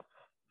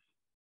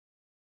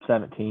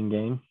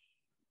 game.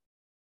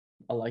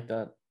 I like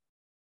that.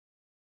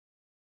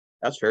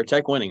 That's fair.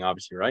 Tech winning,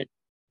 obviously, right?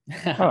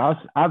 Oh,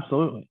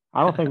 absolutely.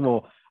 I don't think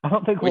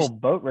we'll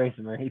boat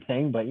racing or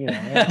anything, but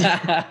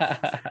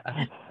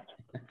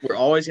We're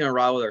always going to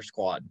ride with our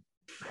squad.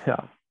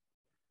 Yeah.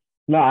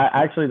 No,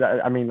 I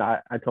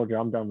told you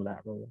I'm done with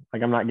that rule.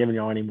 Like, I'm not giving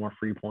y'all any more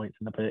free points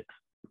in the picks.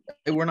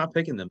 Hey, we're not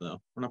picking them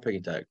though. We're not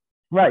picking Tech.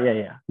 Right?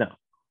 Yeah. No,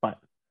 but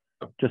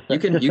just You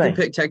can saying.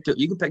 pick Tech to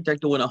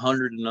win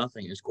 100-0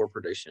 in score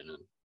prediction, and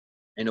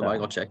ain't nobody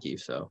gonna check you.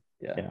 So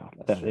yeah,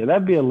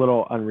 that'd be a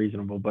little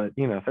unreasonable, but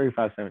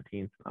 35-17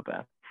 is not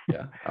bad.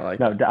 Yeah, I like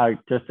No, that.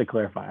 just to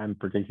clarify, I'm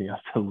predicting us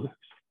to lose.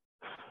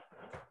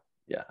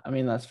 Yeah, I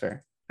mean that's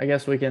fair. I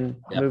guess we can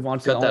move on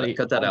to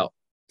cut that out.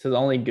 To the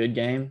only good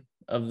game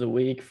of the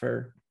week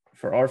for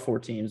our four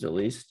teams at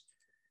least.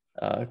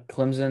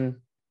 Clemson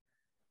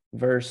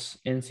versus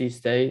NC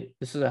State.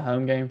 This is a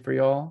home game for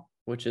y'all,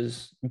 which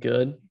is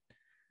good.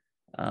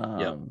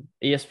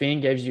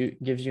 ESPN gives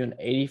you an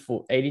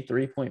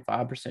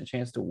 83.5%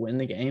 chance to win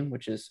the game,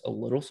 which is a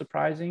little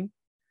surprising.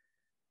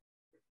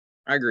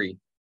 I agree.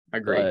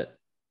 But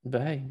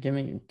hey,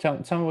 tell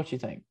me what you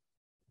think.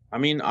 I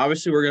mean,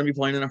 obviously we're going to be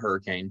playing in a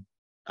hurricane,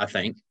 I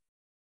think.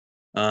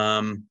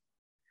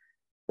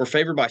 We're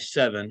favored by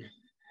 7.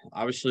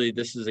 Obviously,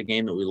 this is a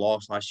game that we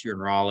lost last year in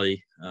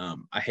Raleigh.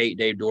 I hate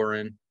Dave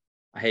Doran.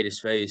 I hate his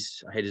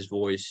face. I hate his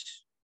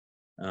voice.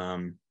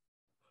 I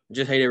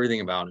just hate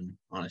everything about him,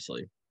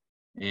 honestly.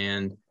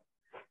 And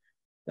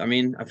I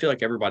mean, I feel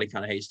like everybody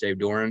kind of hates Dave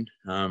Doran.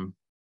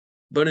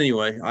 But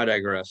anyway, I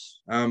digress.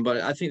 But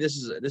I think this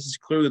is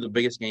clearly the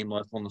biggest game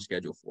left on the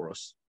schedule for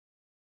us.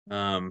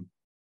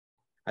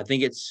 I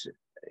think it's,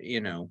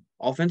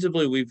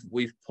 offensively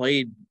we've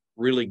played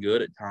really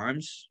good at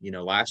times.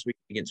 Last week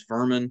against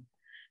Furman,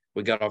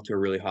 we got off to a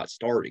really hot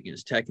start.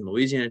 Against Tech and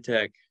Louisiana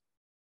Tech,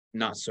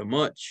 not so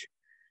much.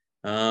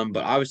 But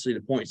obviously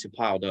the points have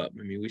piled up.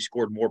 I mean, we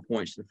scored more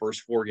points the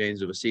first 4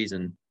 games of a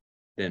season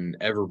than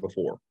ever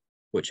before,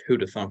 which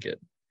who'd have thunk it?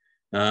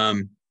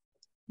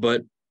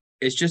 But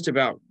it's just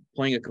about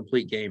playing a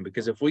complete game,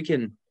 because if we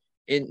can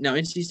now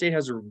NC State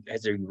has a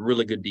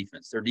really good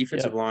defense. Their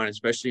defensive line,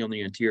 especially on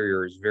the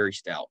interior, is very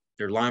stout.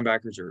 Their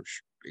linebackers are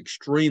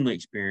extremely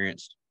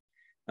experienced.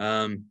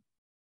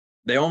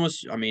 They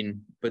almost, I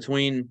mean,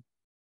 between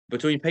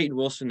Peyton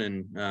Wilson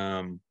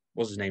and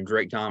what's his name,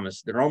 Drake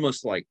Thomas, they're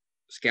almost like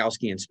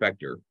Skowski and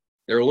Spector.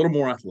 They're a little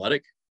more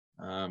athletic,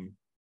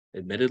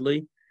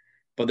 admittedly,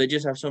 but they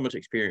just have so much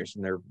experience,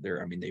 and they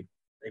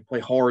play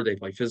hard, they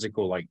play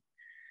physical. Like,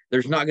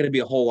 there's not going to be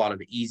a whole lot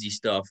of easy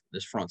stuff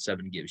this front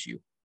 7 gives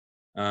you.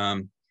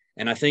 And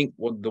I think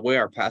the way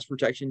our pass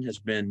protection has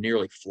been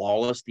nearly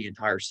flawless the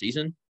entire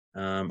season,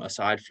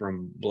 aside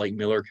from Blake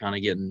Miller kind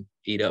of getting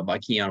eat up by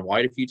Keon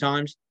White a few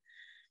times.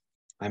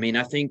 I mean,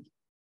 I think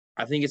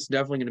it's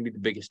definitely going to be the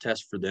biggest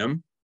test for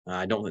them.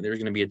 I don't think there's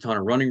going to be a ton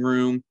of running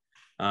room,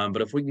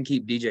 but if we can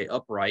keep DJ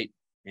upright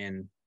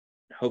and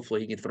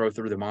hopefully he can throw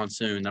through the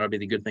monsoon, that'll be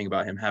the good thing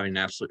about him having an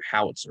absolute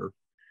howitzer.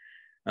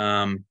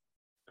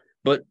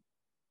 But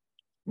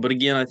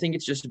again, I think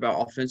it's just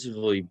about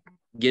offensively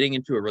getting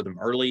into a rhythm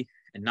early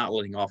and not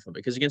letting off of it.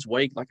 Because against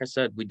Wake, like I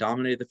said, we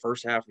dominated the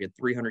first half. We had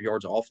 300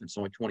 yards of offense,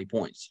 only 20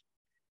 points.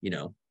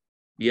 You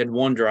had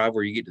one drive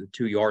where you get to the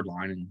 2-yard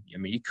line, and I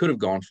mean, you could have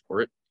gone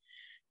for it.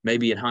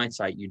 Maybe in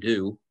hindsight you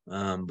do,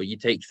 but you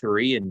take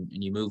 3 and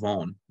you move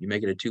on. You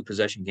make it a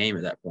 2-possession game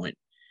at that point.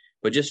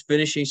 But just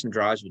finishing some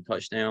drives with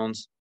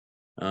touchdowns,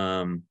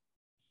 and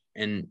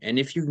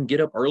if you can get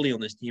up early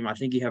on this team, I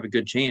think you have a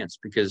good chance,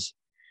 because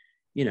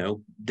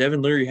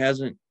Devin Leary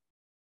hasn't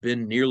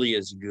been nearly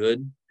as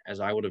good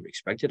as I would have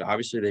expected.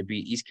 Obviously, they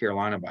beat East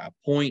Carolina by a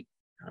point.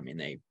 I mean,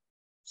 they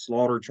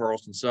slaughtered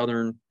Charleston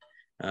Southern.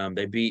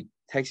 They beat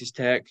Texas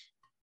Tech,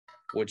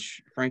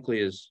 which frankly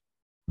is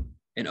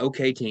an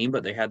okay team,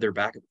 but they had their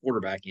backup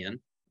quarterback in.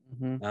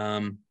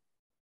 Mm-hmm.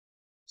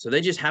 So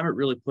they just haven't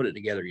really put it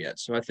together yet.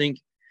 So I think,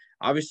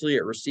 obviously,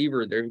 at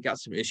receiver, they've got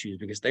some issues,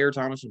 because Thayer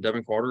Thomas and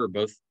Devin Carter are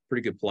both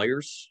pretty good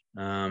players.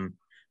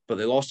 But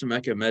they lost to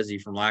Mecca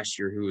Mezzi from last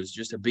year, who was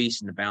just a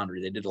beast in the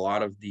boundary. They did a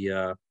lot of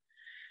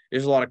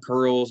there's a lot of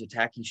curls,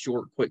 attacking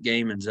short, quick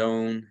game and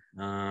zone.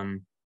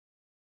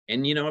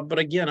 But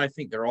again, I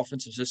think their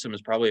offensive system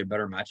is probably a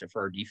better matchup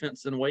for our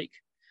defense than Wake.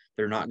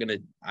 They're not going to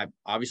 – I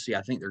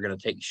think they're going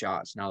to take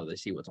shots now that they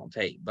see what's on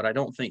tape. But I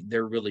don't think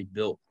they're really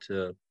built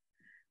to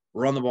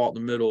run the ball in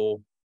the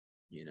middle,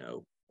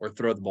 or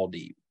throw the ball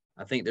deep.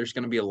 I think there's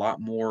going to be a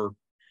lot more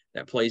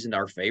that plays into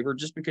our favor,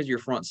 just because your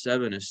front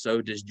 7 is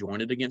so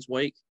disjointed against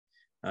Wake.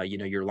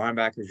 Your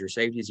linebackers, your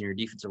safeties, and your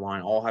defensive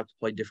line all have to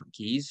play different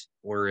keys,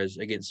 whereas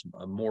against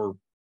a more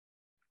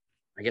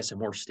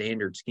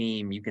standard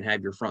scheme, you can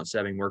have your front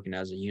 7 working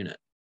as a unit.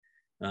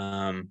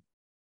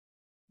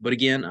 But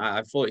again,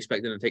 I fully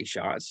expect them to take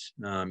shots.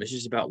 It's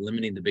just about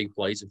limiting the big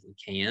plays if we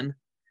can.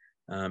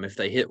 If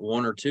they hit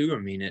 1 or 2, I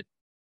mean, it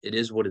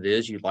is what it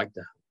is. You'd like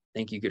to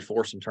think you could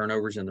force some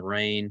turnovers in the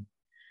rain.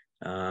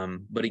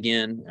 But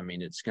again, I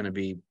mean, it's going to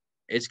be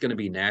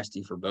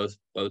nasty for both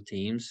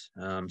teams.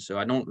 So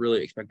I don't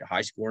really expect a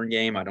high-scoring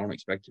game. I don't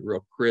expect a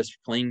real crisp,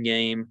 clean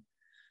game.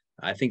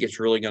 I think it's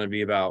really going to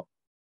be about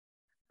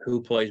who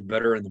plays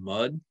better in the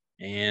mud.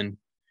 And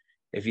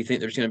if you think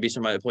there's going to be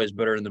somebody that plays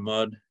better in the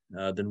mud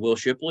than Will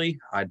Shipley,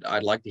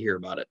 I'd like to hear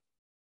about it.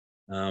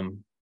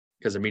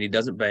 Because, I mean, he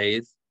doesn't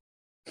bathe.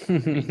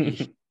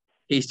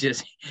 he's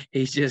just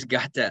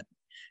got that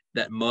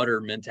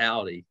mutter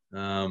mentality.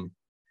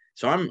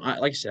 So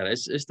like I said,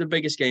 it's the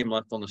biggest game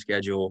left on the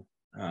schedule.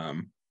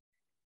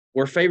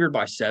 We're favored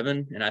by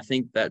 7, and I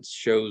think that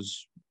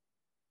shows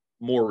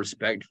more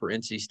respect for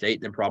NC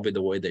State than probably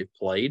the way they've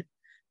played.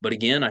 But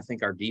again, I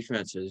think our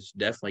defense has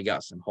definitely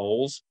got some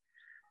holes.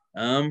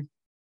 I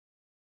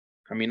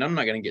mean, I'm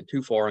not going to get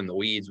too far in the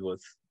weeds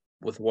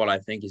with what I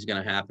think is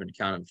going to happen,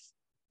 kind of,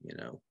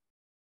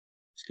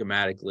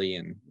 schematically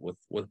and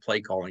with play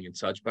calling and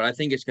such. But I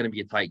think it's going to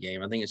be a tight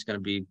game. I think it's going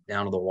to be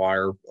down to the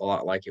wire, a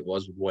lot like it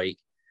was with Wake,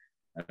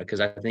 because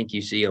I think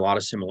you see a lot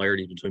of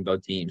similarities between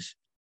both teams.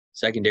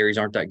 Secondaries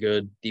aren't that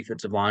good.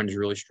 Defensive line is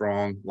really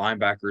strong.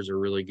 Linebackers are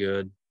really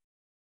good.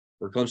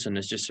 For Clemson,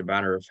 it's just a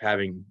matter of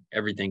having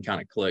everything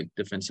kind of click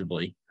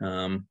defensively.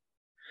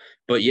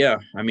 But yeah,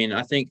 I mean,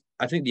 I think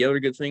the other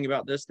good thing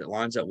about this that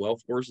lines up well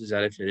for us is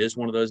that if it is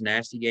one of those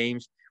nasty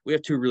games, we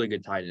have 2 really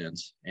good tight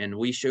ends, and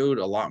we showed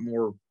a lot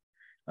more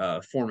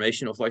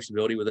formational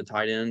flexibility with the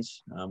tight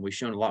ends. We've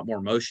shown a lot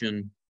more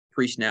motion,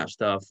 pre-snap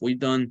stuff. We've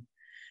done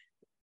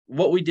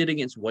what we did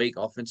against Wake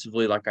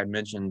offensively. Like I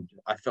mentioned,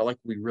 I felt like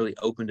we really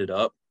opened it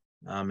up,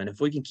 and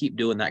if we can keep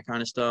doing that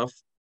kind of stuff,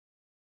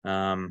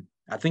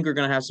 I think we're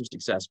going to have some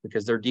success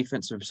because their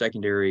defensive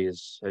secondary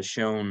has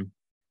shown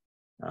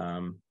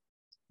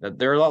that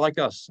they're a lot like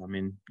us. I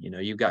mean,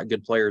 you've got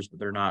good players, but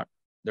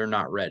they're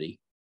not ready.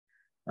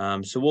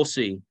 So we'll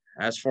see.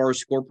 As far as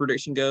score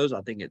prediction goes,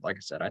 I think like I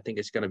said, I think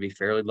it's going to be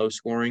fairly low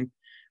scoring.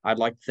 I'd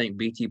like to think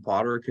BT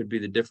Potter could be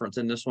the difference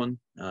in this one,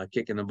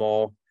 kicking the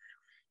ball.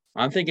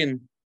 I'm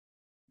thinking,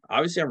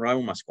 obviously, I'm riding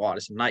with my squad.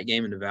 It's a night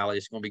game in the Valley.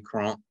 It's going to be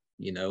crunk.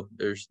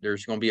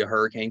 There's going to be a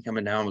hurricane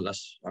coming down with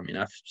us. I mean,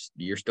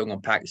 you're still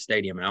going to pack the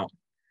stadium out.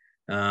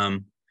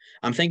 I'm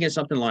thinking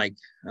something like,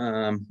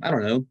 I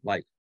don't know,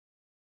 like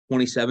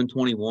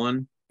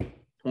 27-21,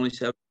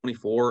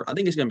 27-24. I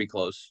think it's going to be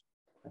close.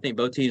 I think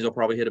both teams will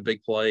probably hit a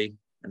big play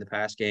in the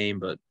past game,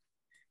 but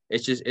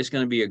it's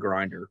going to be a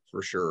grinder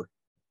for sure.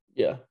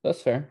 Yeah,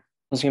 that's fair.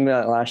 It's going to be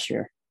like last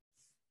year.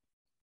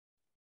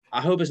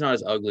 I hope it's not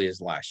as ugly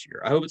as last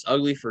year. I hope it's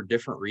ugly for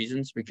different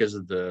reasons because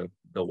of the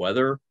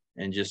weather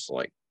and just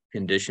like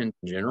conditions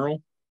in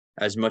general,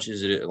 as much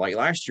as it is. Like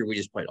last year, we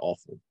just played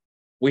awful.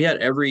 We had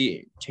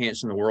every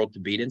chance in the world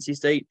to beat NC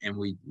State, and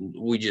we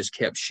just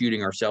kept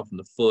shooting ourselves in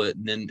the foot.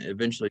 And then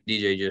eventually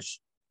DJ just,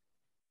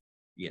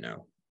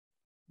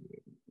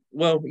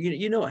 well,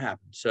 you know what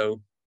happened. So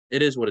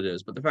it is what it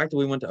is. But the fact that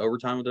we went to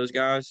overtime with those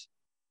guys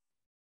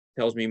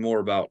tells me more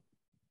about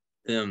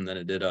them than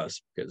it did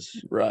us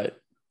because right.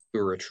 We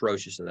were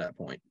atrocious at that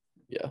point.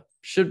 Yeah.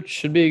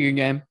 Should be a good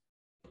game.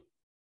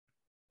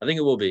 I think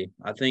it will be.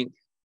 I think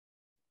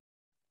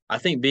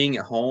being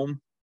at home,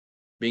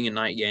 being a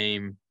night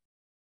game,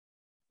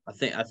 I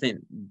think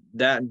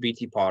that and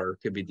BT Potter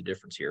could be the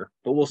difference here.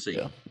 But we'll see.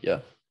 Yeah.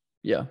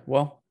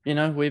 Well,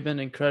 we've been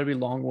incredibly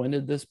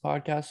long-winded this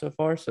podcast so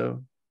far,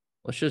 so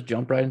let's just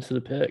jump right into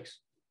the picks.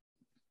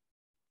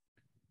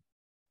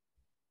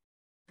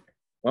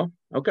 Well,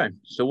 okay.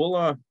 So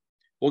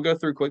we'll go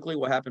through quickly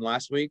what happened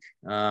last week.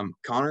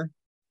 Connor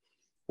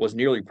was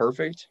nearly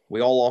perfect.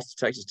 We all lost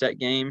the Texas Tech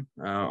game.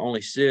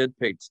 Only Sid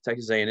picked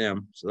Texas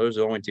A&M. So those are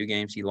the only 2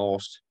 games he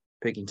lost,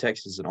 picking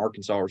Texas and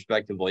Arkansas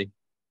respectively.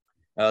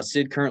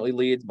 Sid currently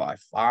leads by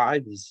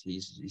 5.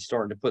 He's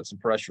starting to put some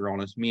pressure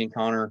on us. Me and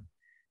Connor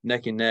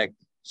neck and neck,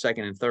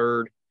 2nd and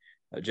 3rd.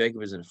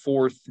 Jacob is in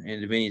 4th,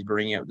 and Davini's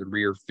bringing up the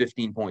rear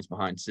 15 points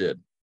behind Sid.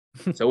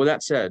 So with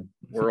that said,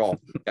 we're off.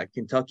 We've got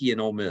Kentucky and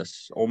Ole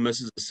Miss. Ole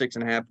Miss is a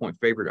 6.5-point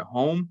favorite at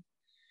home.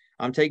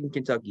 I'm taking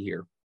Kentucky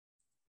here.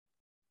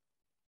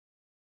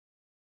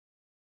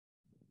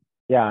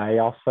 Yeah, I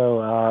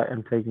also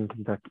am taking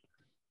Kentucky.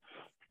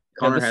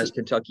 Connor has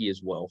Kentucky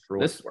as well for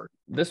what it's worth.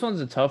 This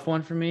one's a tough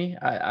one for me.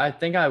 I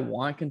think I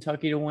want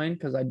Kentucky to win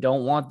because I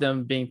don't want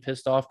them being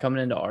pissed off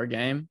coming into our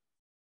game.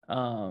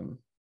 So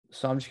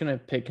I'm just going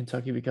to pick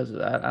Kentucky because of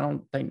that. I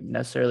don't think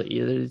necessarily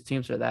either of these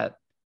teams are that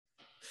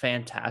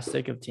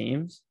fantastic of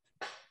teams,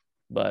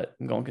 but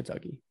I'm going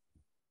Kentucky.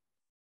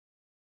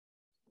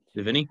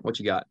 Davini, what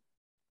you got?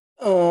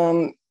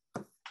 Yeah,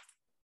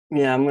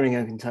 I'm going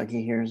to go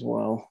Kentucky here as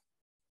well.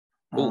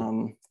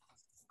 Clean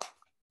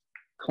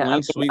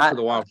sweep for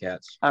the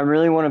Wildcats. I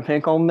really want to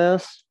pick Ole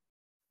Miss,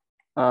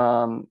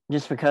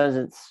 just because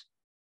it's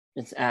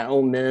at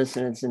Ole Miss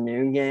and it's a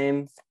noon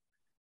game.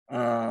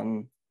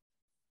 And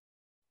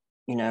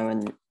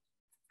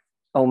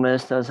Ole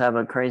Miss does have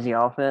a crazy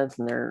offense,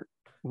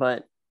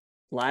 but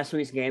last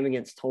week's game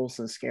against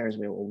Tulsa scares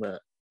me a little bit.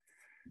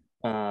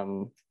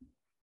 So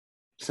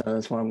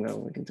that's why I'm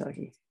going with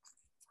Kentucky.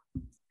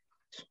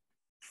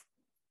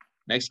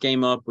 Next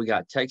game up, we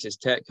got Texas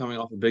Tech coming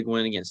off a big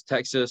win against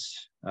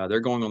Texas.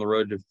 They're going on the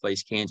road to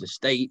face Kansas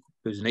State,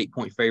 who's an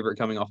 8-point favorite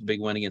coming off a big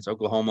win against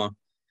Oklahoma.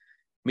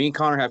 Me and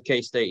Connor have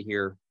K-State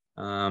here.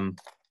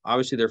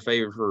 Obviously, they're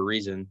favored for a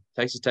reason.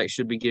 Texas Tech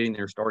should be getting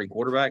their starting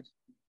quarterback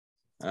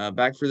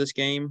back for this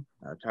game,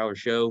 Tyler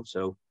Show,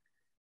 so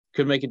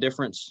could make a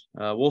difference.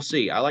 We'll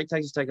see. I like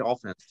Texas Tech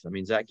offense. I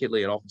mean, Zach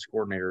Kidley, an offense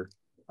coordinator,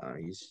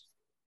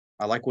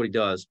 I like what he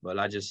does, but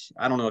I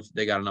don't know if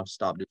they got enough to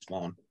stop Deuce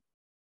Vaughn.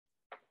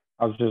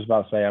 I was just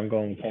about to say I'm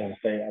going with Kansas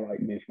State. I like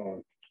Deuce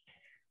Vaughn.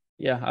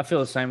 Yeah, I feel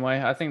the same way.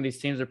 I think these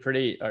teams are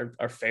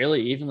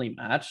fairly evenly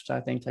matched.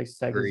 I think Texas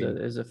Tech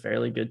is a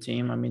fairly good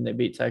team. I mean, they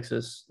beat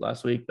Texas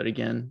last week, but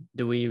again,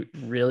 do we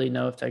really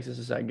know if Texas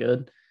is that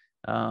good?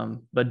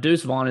 But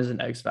Deuce Vaughn is an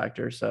X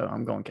factor, so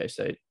I'm going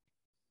K-State.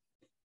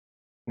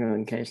 I'm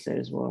going K-State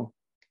as well.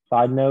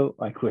 Side note,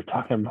 like we were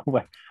talking about,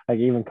 like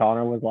even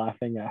Connor was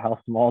laughing at how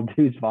small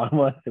Deuce Vaughn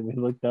was, and we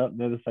looked up,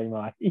 they're the same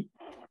height.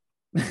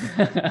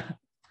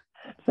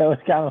 So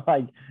it's kind of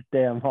like,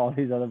 damn, all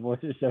these other boys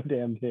are so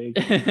damn big.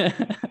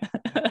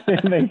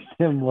 It makes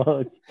him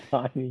look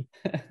tiny.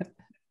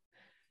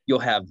 You'll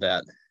have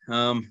that.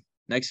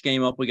 Next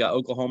game up, we got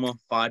Oklahoma,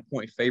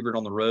 5-point favorite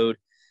on the road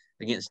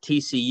against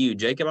TCU.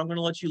 Jacob, I'm going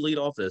to let you lead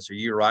off this. Are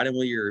you riding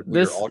with your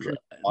alternate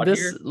spot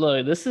here?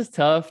 Look, this is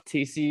tough.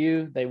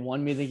 TCU, they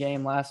won me the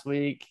game last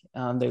week.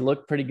 They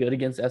looked pretty good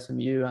against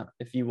SMU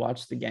if you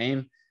watched the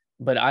game,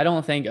 but I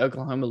don't think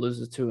Oklahoma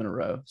loses 2 in a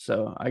row.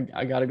 So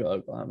I got to go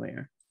Oklahoma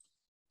here.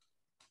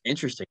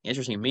 Interesting.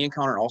 Me and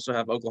Connor also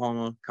have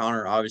Oklahoma.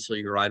 Connor, obviously,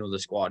 you're riding with the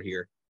squad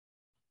here.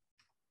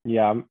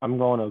 Yeah, I'm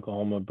going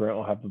Oklahoma. Brent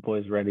will have the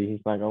boys ready.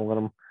 He's not going to let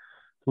them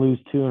lose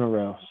 2 in a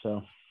row.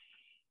 So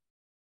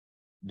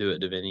do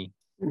it, Davini.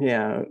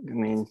 Yeah, I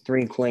mean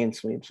 3 clean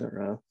sweeps in a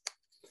row.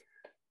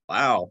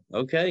 Wow.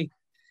 Okay.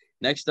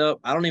 Next up,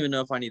 I don't even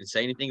know if I need to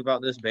say anything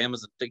about this.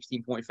 Bama's a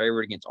 16-point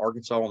favorite against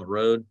Arkansas on the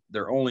road.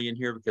 They're only in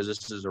here because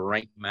this is a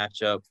ranked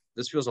matchup.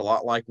 This feels a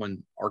lot like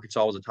when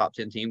Arkansas was a top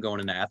 10 team going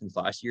into Athens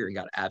last year and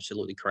got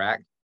absolutely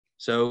cracked.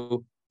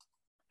 So,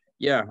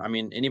 yeah, I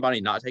mean,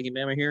 anybody not taking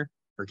Bama here?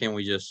 Or can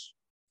we just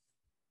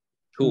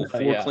 – cool,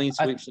 4 clean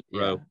sweeps in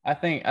a row. I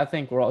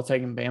think we're all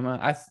taking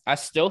Bama. I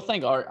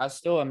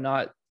still am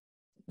not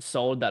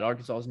sold that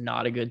Arkansas is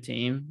not a good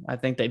team. I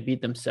think they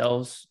beat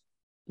themselves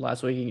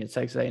last week against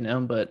Texas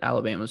A&M, but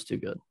Alabama's too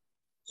good.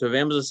 So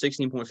Bama's a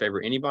 16-point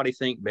favorite. Anybody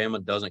think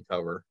Bama doesn't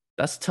cover?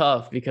 That's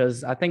tough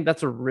because I think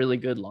that's a really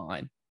good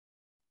line.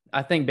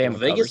 I think Bama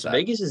covers that.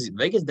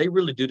 Vegas. They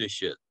really do this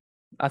shit.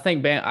 I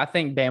think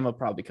Bama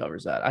probably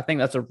covers that. I think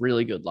that's a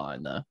really good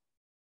line, though.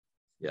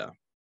 Yeah,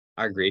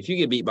 I agree. If you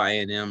get beat by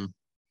A&M,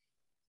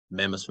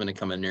 Bama's going to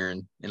come in there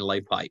and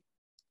lay pipe.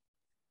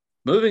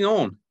 Moving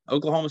on,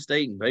 Oklahoma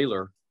State and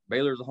Baylor.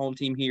 Baylor's the home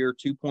team here,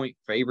 2-point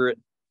favorite.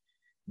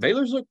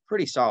 Baylor's looked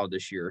pretty solid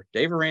this year.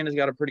 Dave Aranda's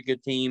got a pretty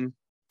good team.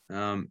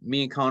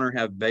 Me and Connor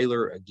have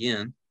Baylor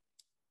again.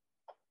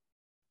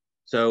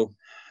 So,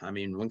 I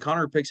mean, when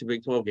Connor picks a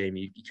Big 12 game,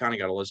 you kind of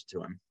got to listen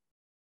to him.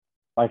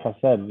 Like I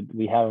said,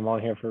 we have him on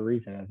here for a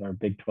reason as our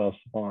Big 12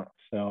 savant.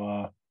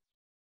 So,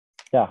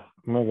 yeah,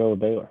 I'm going to go with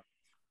Baylor.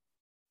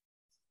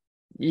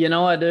 You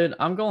know what, dude?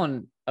 I'm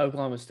going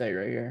Oklahoma State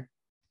right here.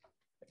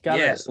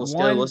 Yes, let's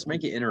go. Let's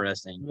make it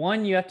interesting.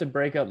 One, you have to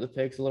break up the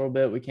picks a little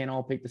bit. We can't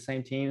all pick the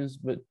same teams,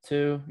 but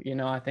 2,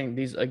 I think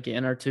these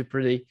again are 2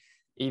 pretty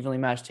evenly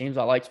matched teams.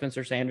 I like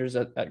Spencer Sanders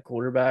at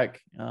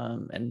quarterback,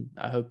 and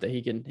I hope that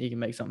he can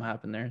make something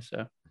happen there.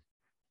 So,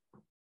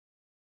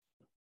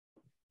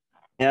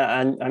 yeah,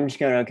 I'm just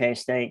going to OK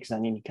State because I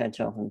need to catch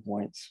up on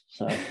points.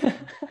 So,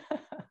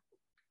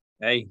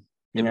 hey,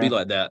 it'd be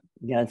like that.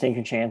 You got to take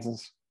your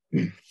chances.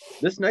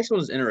 This next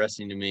one is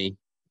interesting to me.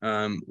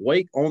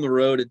 Wake on the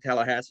road at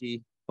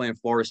Tallahassee playing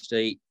Florida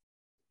State.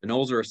 The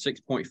Noles are a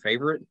 6-point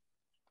favorite.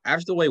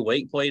 After the way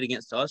Wake played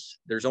against us,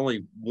 there's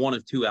only one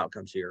of 2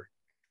 outcomes here.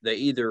 They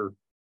either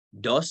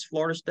dust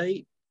Florida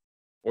State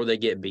or they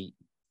get beat.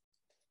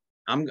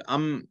 I'm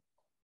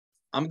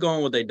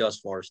going with they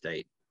dust Florida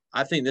State.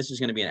 I think this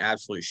is going to be an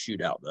absolute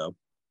shootout, though.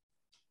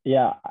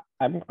 Yeah,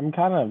 I'm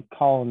kind of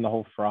calling the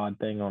whole fraud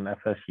thing on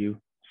FSU,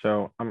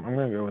 so I'm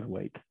going to go with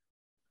Wake.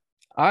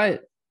 I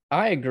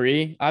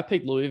agree. I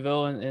picked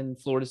Louisville in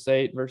Florida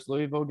State versus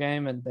Louisville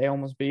game, and they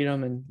almost beat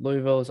them. And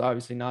Louisville is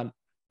obviously not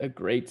a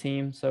great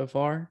team so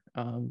far.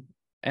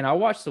 And I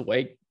watched the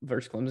Wake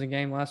versus Clemson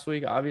game last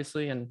week,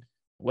 obviously, and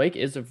Wake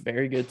is a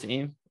very good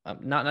team.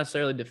 Not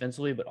necessarily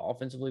defensively, but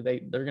offensively,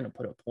 they're going to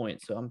put up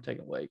points. So I'm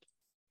taking Wake.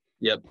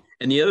 Yep.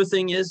 And the other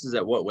thing is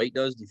that what Wake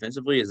does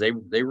defensively is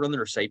they run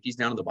their safeties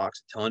down to the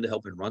box a ton to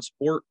help in run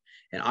support.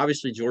 And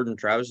obviously Jordan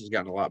Travis has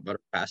gotten a lot better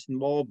passing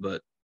ball,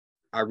 but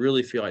I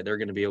really feel like they're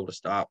going to be able to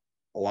stop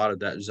a lot of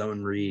that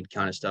zone read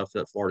kind of stuff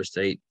that Florida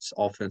State's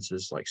offense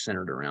is like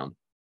centered around.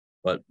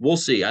 But we'll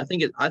see. I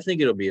think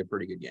it'll be a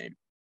pretty good game.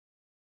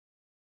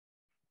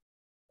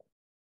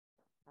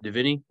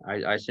 Davini,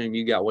 I assume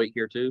you got Wake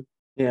here too?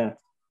 Yeah.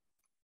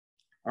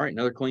 All right,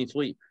 another clean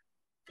sweep.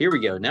 Here we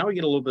go. Now we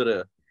get a little bit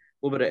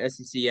of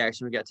SEC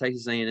action. We got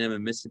Texas A&M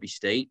and Mississippi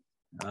State.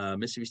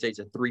 Mississippi State's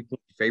a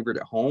 3-point favorite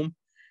at home.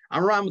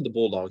 I'm riding with the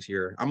Bulldogs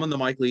here. I'm on the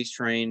Mike Leach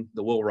train,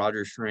 the Will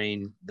Rogers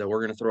train that we're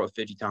going to throw it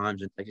 50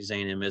 times, and Texas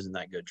A&M isn't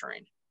that good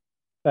train.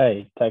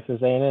 Hey, Texas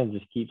A&M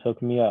just keeps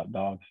hooking me up,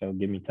 dog. So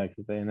give me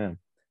Texas A&M.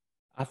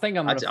 I think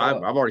I'm going to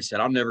I've already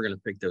said I'm never going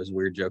to pick those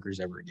weird jokers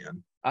ever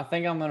again. I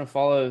think I'm going to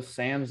follow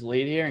Sam's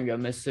lead here and go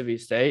Mississippi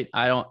State.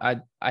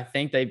 I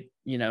think they,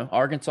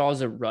 Arkansas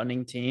is a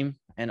running team.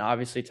 and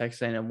obviously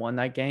Texas A&M won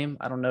that game.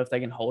 I don't know if they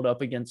can hold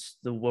up against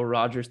the Will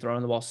Rogers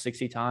throwing the ball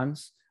 60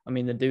 times. I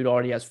mean, the dude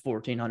already has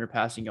 1,400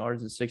 passing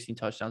yards and 16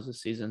 touchdowns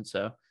this season.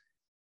 So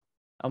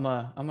I'm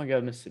gonna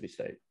go Mississippi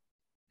State.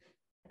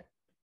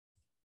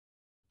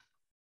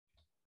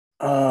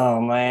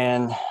 Oh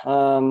man.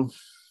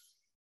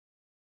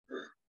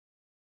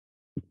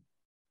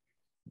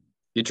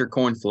 Get your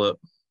coin flip.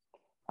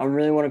 I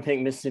really want to pick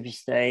Mississippi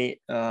State.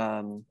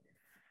 But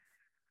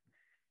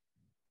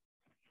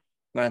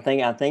I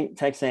think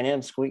Texas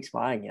A&M squeaks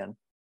by again.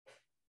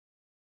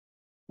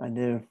 I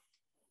do.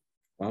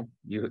 Well,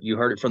 you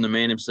heard it from the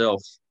man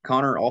himself.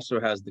 Connor also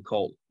has the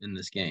Colt in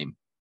this game.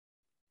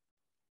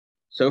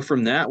 So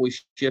from that, we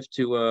shift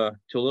to a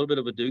little bit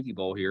of a Dookie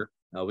Bowl here.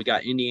 We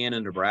got Indiana,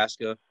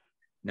 Nebraska.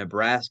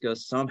 Nebraska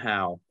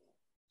somehow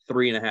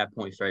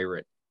 3.5-point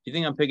favorite. Do you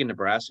think I'm picking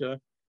Nebraska?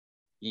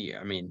 Yeah,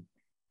 I mean,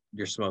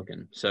 you're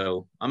smoking.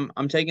 So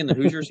I'm taking the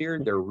Hoosiers here.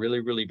 They're really,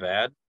 really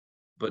bad,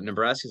 but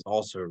Nebraska's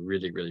also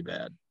really, really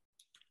bad.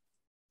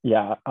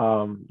 Yeah,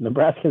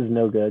 Nebraska's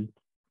no good.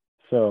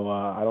 So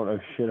I don't know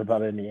shit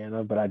about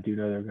Indiana, but I do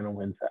know they're going to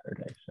win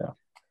Saturday. So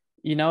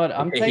you know what?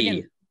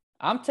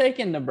 I'm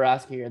taking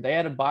Nebraska here. They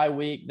had a bye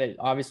week.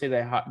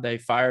 They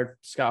fired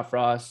Scott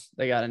Frost.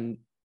 They got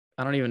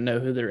I don't even know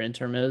who their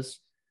interim is.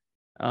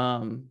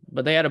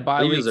 But they had a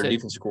bye week their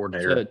defense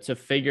coordinator to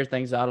figure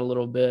things out a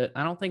little bit.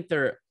 I don't think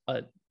they're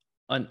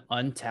an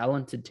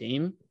untalented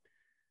team.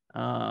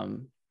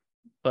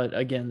 But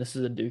again, this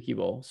is a Dookie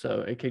Bowl,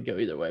 so it could go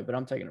either way. But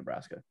I'm taking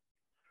Nebraska.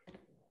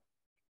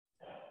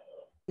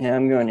 Yeah,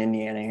 I'm going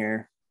Indiana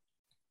here.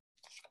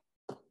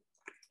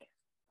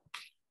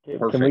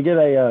 Perfect. Can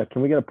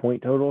we get a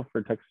point total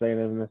for Texas A&M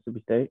and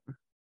Mississippi State?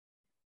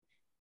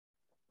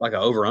 Like an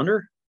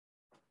over/under?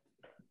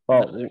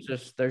 Well, no,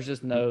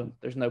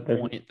 there's no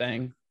point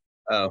thing.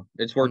 Oh,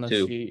 it's worth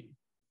 2. Sheet.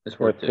 It's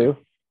worth 2.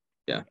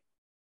 Yeah.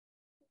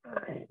 All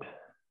right.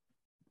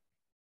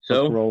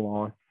 So let's roll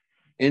on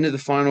into the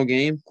final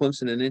game,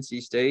 Clemson and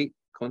NC State.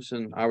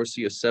 Clemson, I would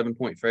see a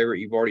 7-point favorite.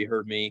 You've already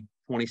heard me,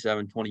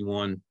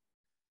 27-21.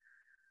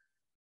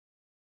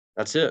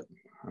 That's it.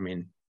 I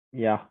mean,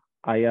 yeah,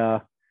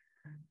 I'm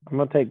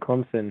gonna take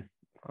Clemson,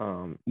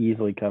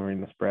 easily covering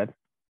the spread.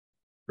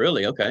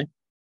 Really? Okay.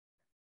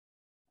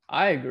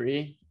 I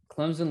agree.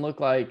 Clemson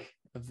looked like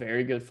a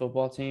very good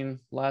football team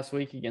last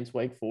week against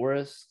Wake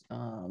Forest.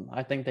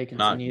 I think they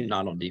continue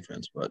not on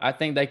defense, but I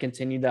think they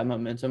continued that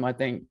momentum. I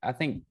think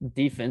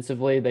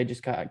defensively they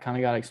just kind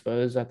of got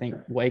exposed. I think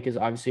Wake is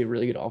obviously a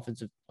really good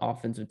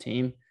offensive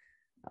team,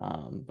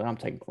 but I'm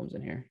taking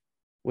Clemson here,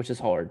 which is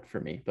hard for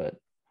me. But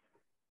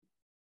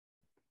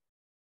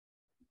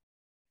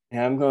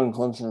yeah, I'm going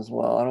Clemson as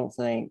well. I don't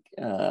think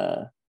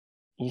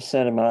you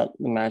said about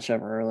the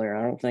matchup earlier.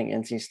 I don't think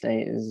NC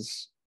State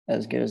is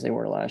as good as they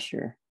were last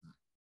year.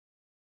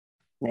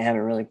 They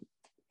haven't really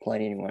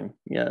played anyone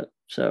yet.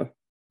 So,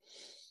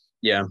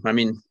 yeah, I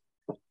mean,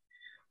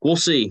 we'll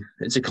see.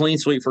 It's a clean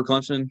sweep for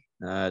Clemson,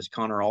 as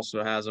Connor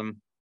also has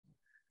them.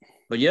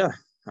 But yeah,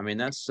 I mean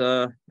that's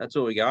what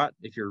we got.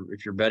 If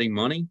you're betting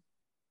money,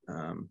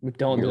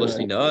 don't you're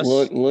listening to us.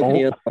 Look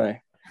the other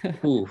way.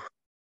 Ooh.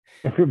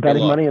 If you're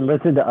betting money and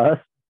listen to us,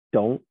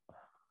 don't.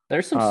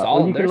 There's some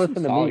solid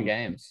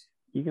games.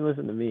 You can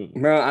listen to me,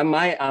 bro. I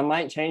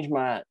might change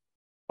my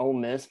Ole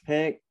Miss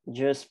pick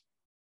just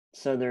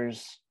so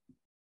there's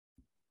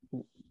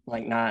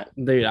like not.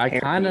 Dude, I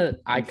kind of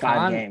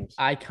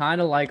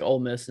like Ole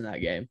Miss in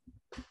that game.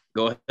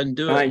 Go ahead and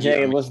do it. All right,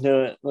 Jacob, let's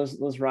do it.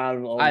 Let's ride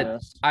with Ole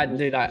Miss. I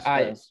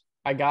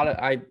got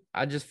it.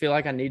 I just feel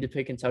like I need to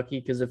pick Kentucky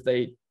because if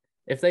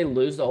they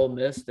lose to Ole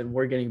Miss, then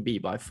we're getting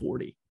beat by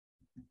 40.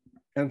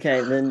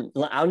 Okay, then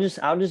I'll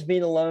just be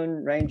the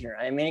Lone Ranger.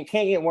 I mean, it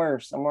can't get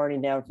worse. I'm already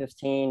down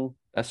 15.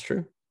 That's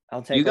true.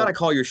 I'll take. You got to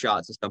call your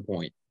shots at some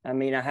point. I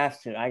mean, I have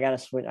to. I gotta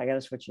switch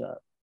it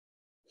up.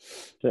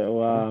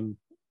 So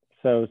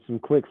some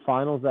quick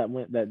finals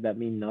that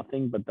mean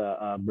nothing, but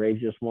the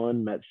Braves just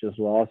won, Mets just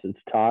lost. It's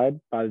tied.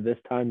 By this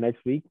time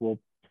next week, we'll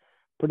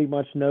pretty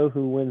much know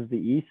who wins the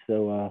East.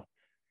 So,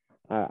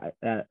 as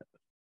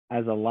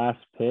a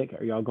last pick,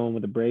 are y'all going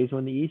with the Braves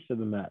win the East or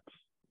the Mets?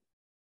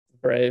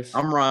 Braves.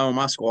 I'm riding with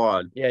my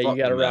squad. Yeah, you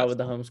got to ride with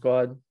the home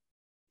squad.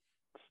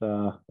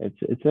 So it's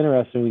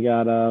interesting. We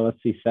got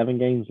 7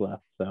 games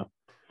left. So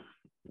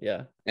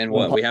yeah. And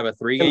what we have a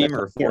 3-game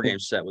or a 4-game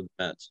set with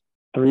the Mets.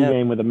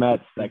 3-game with the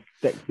Mets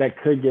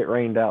that could get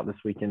rained out this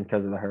weekend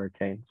because of the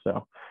hurricane.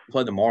 So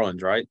play the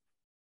Marlins, right?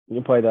 You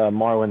can play the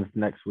Marlins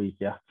next week.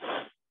 Yeah.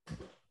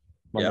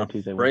 Monday,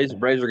 Tuesday, Braves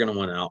are going to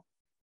win out.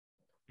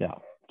 Yeah.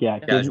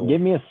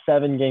 Give me a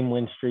 7-game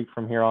win streak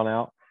from here on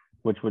out,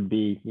 which would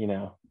be,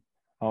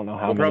 I don't know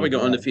how. We'll probably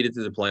go undefeated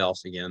through the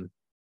playoffs again.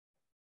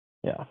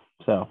 Yeah.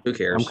 So who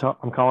cares?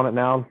 I'm calling it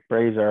now.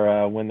 Braves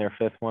are win their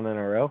 5th one in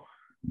a row.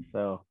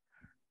 So,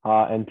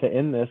 and to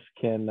end this,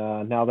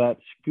 now that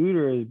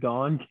Scooter is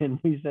gone, can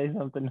we say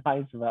something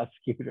nice about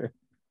Scooter?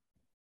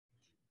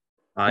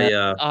 I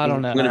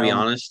don't know. I'm going to be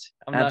honest.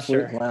 I'm not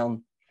sure.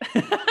 Clown.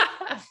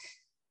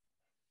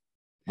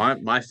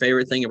 My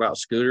favorite thing about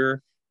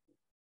Scooter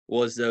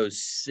was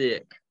those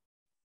sick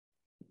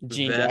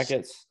Jean vest,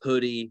 jackets.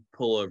 hoodie,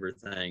 pullover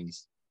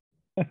things.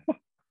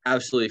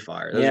 Absolutely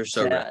fire. Those are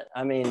so rad.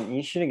 I mean,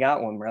 you should have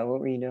got one, bro. What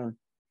were you doing?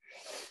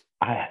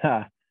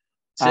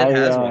 Sid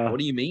has one. What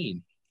do you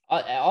mean?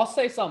 I'll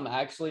say something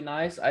actually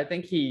nice. I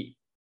think he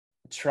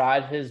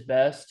tried his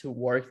best to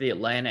work the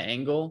Atlanta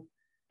angle.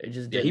 It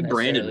just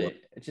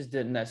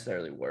didn't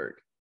necessarily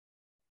work.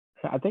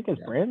 I think his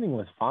branding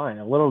was fine.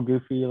 A little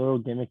goofy, a little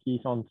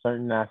gimmicky on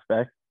certain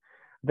aspects.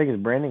 I think his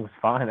branding was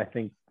fine. I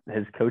think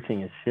his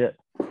coaching is shit.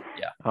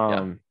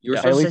 Yeah. You were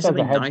supposed to say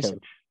something nice.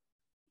 Coach.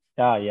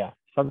 Yeah.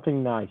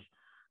 Something nice.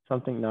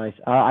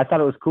 I thought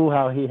it was cool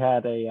how he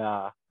had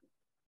a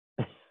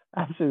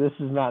actually, this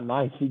is not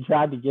nice. He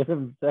tried to give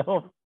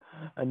himself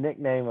a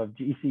nickname of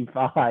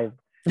GC5.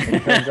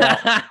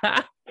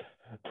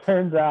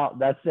 Turns out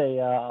that's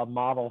a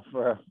model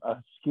for a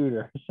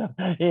scooter. So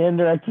he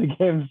indirectly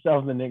gave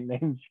himself the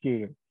nickname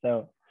Scooter.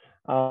 So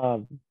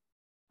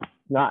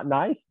not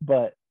nice,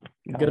 but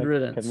good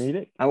riddance.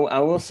 Comedic.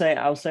 I'll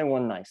say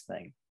one nice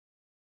thing.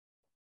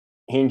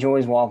 He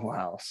enjoys Waffle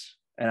House,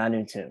 and I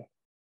do too.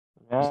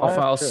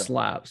 Waffle House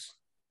slaps.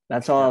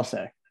 That's all I'll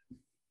say.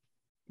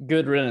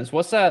 Good riddance.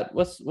 What's that?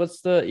 What's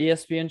the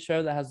ESPN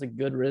show that has the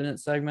good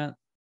riddance segment?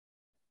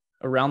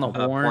 Around the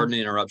horn. Pardon the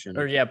interruption.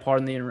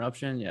 Pardon the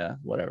interruption. Yeah,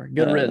 whatever.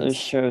 Good riddance.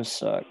 Those shows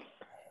suck.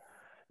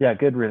 Yeah,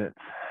 good riddance.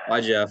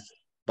 Bye, Jeff.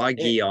 Bye,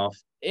 Geoff.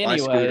 Bye,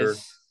 Scooter.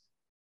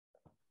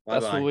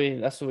 That's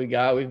what we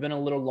got. We've been a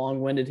little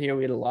long-winded here.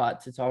 We had a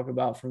lot to talk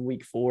about from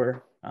week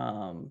 4.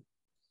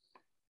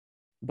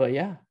 But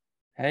yeah.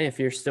 Hey, if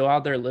you're still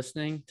out there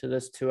listening to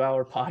this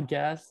 2-hour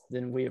podcast,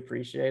 then we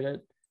appreciate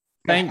it.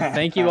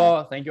 Thank you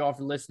all. Thank you all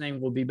for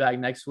listening. We'll be back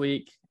next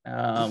week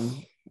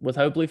with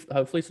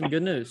hopefully some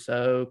good news.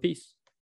 So peace.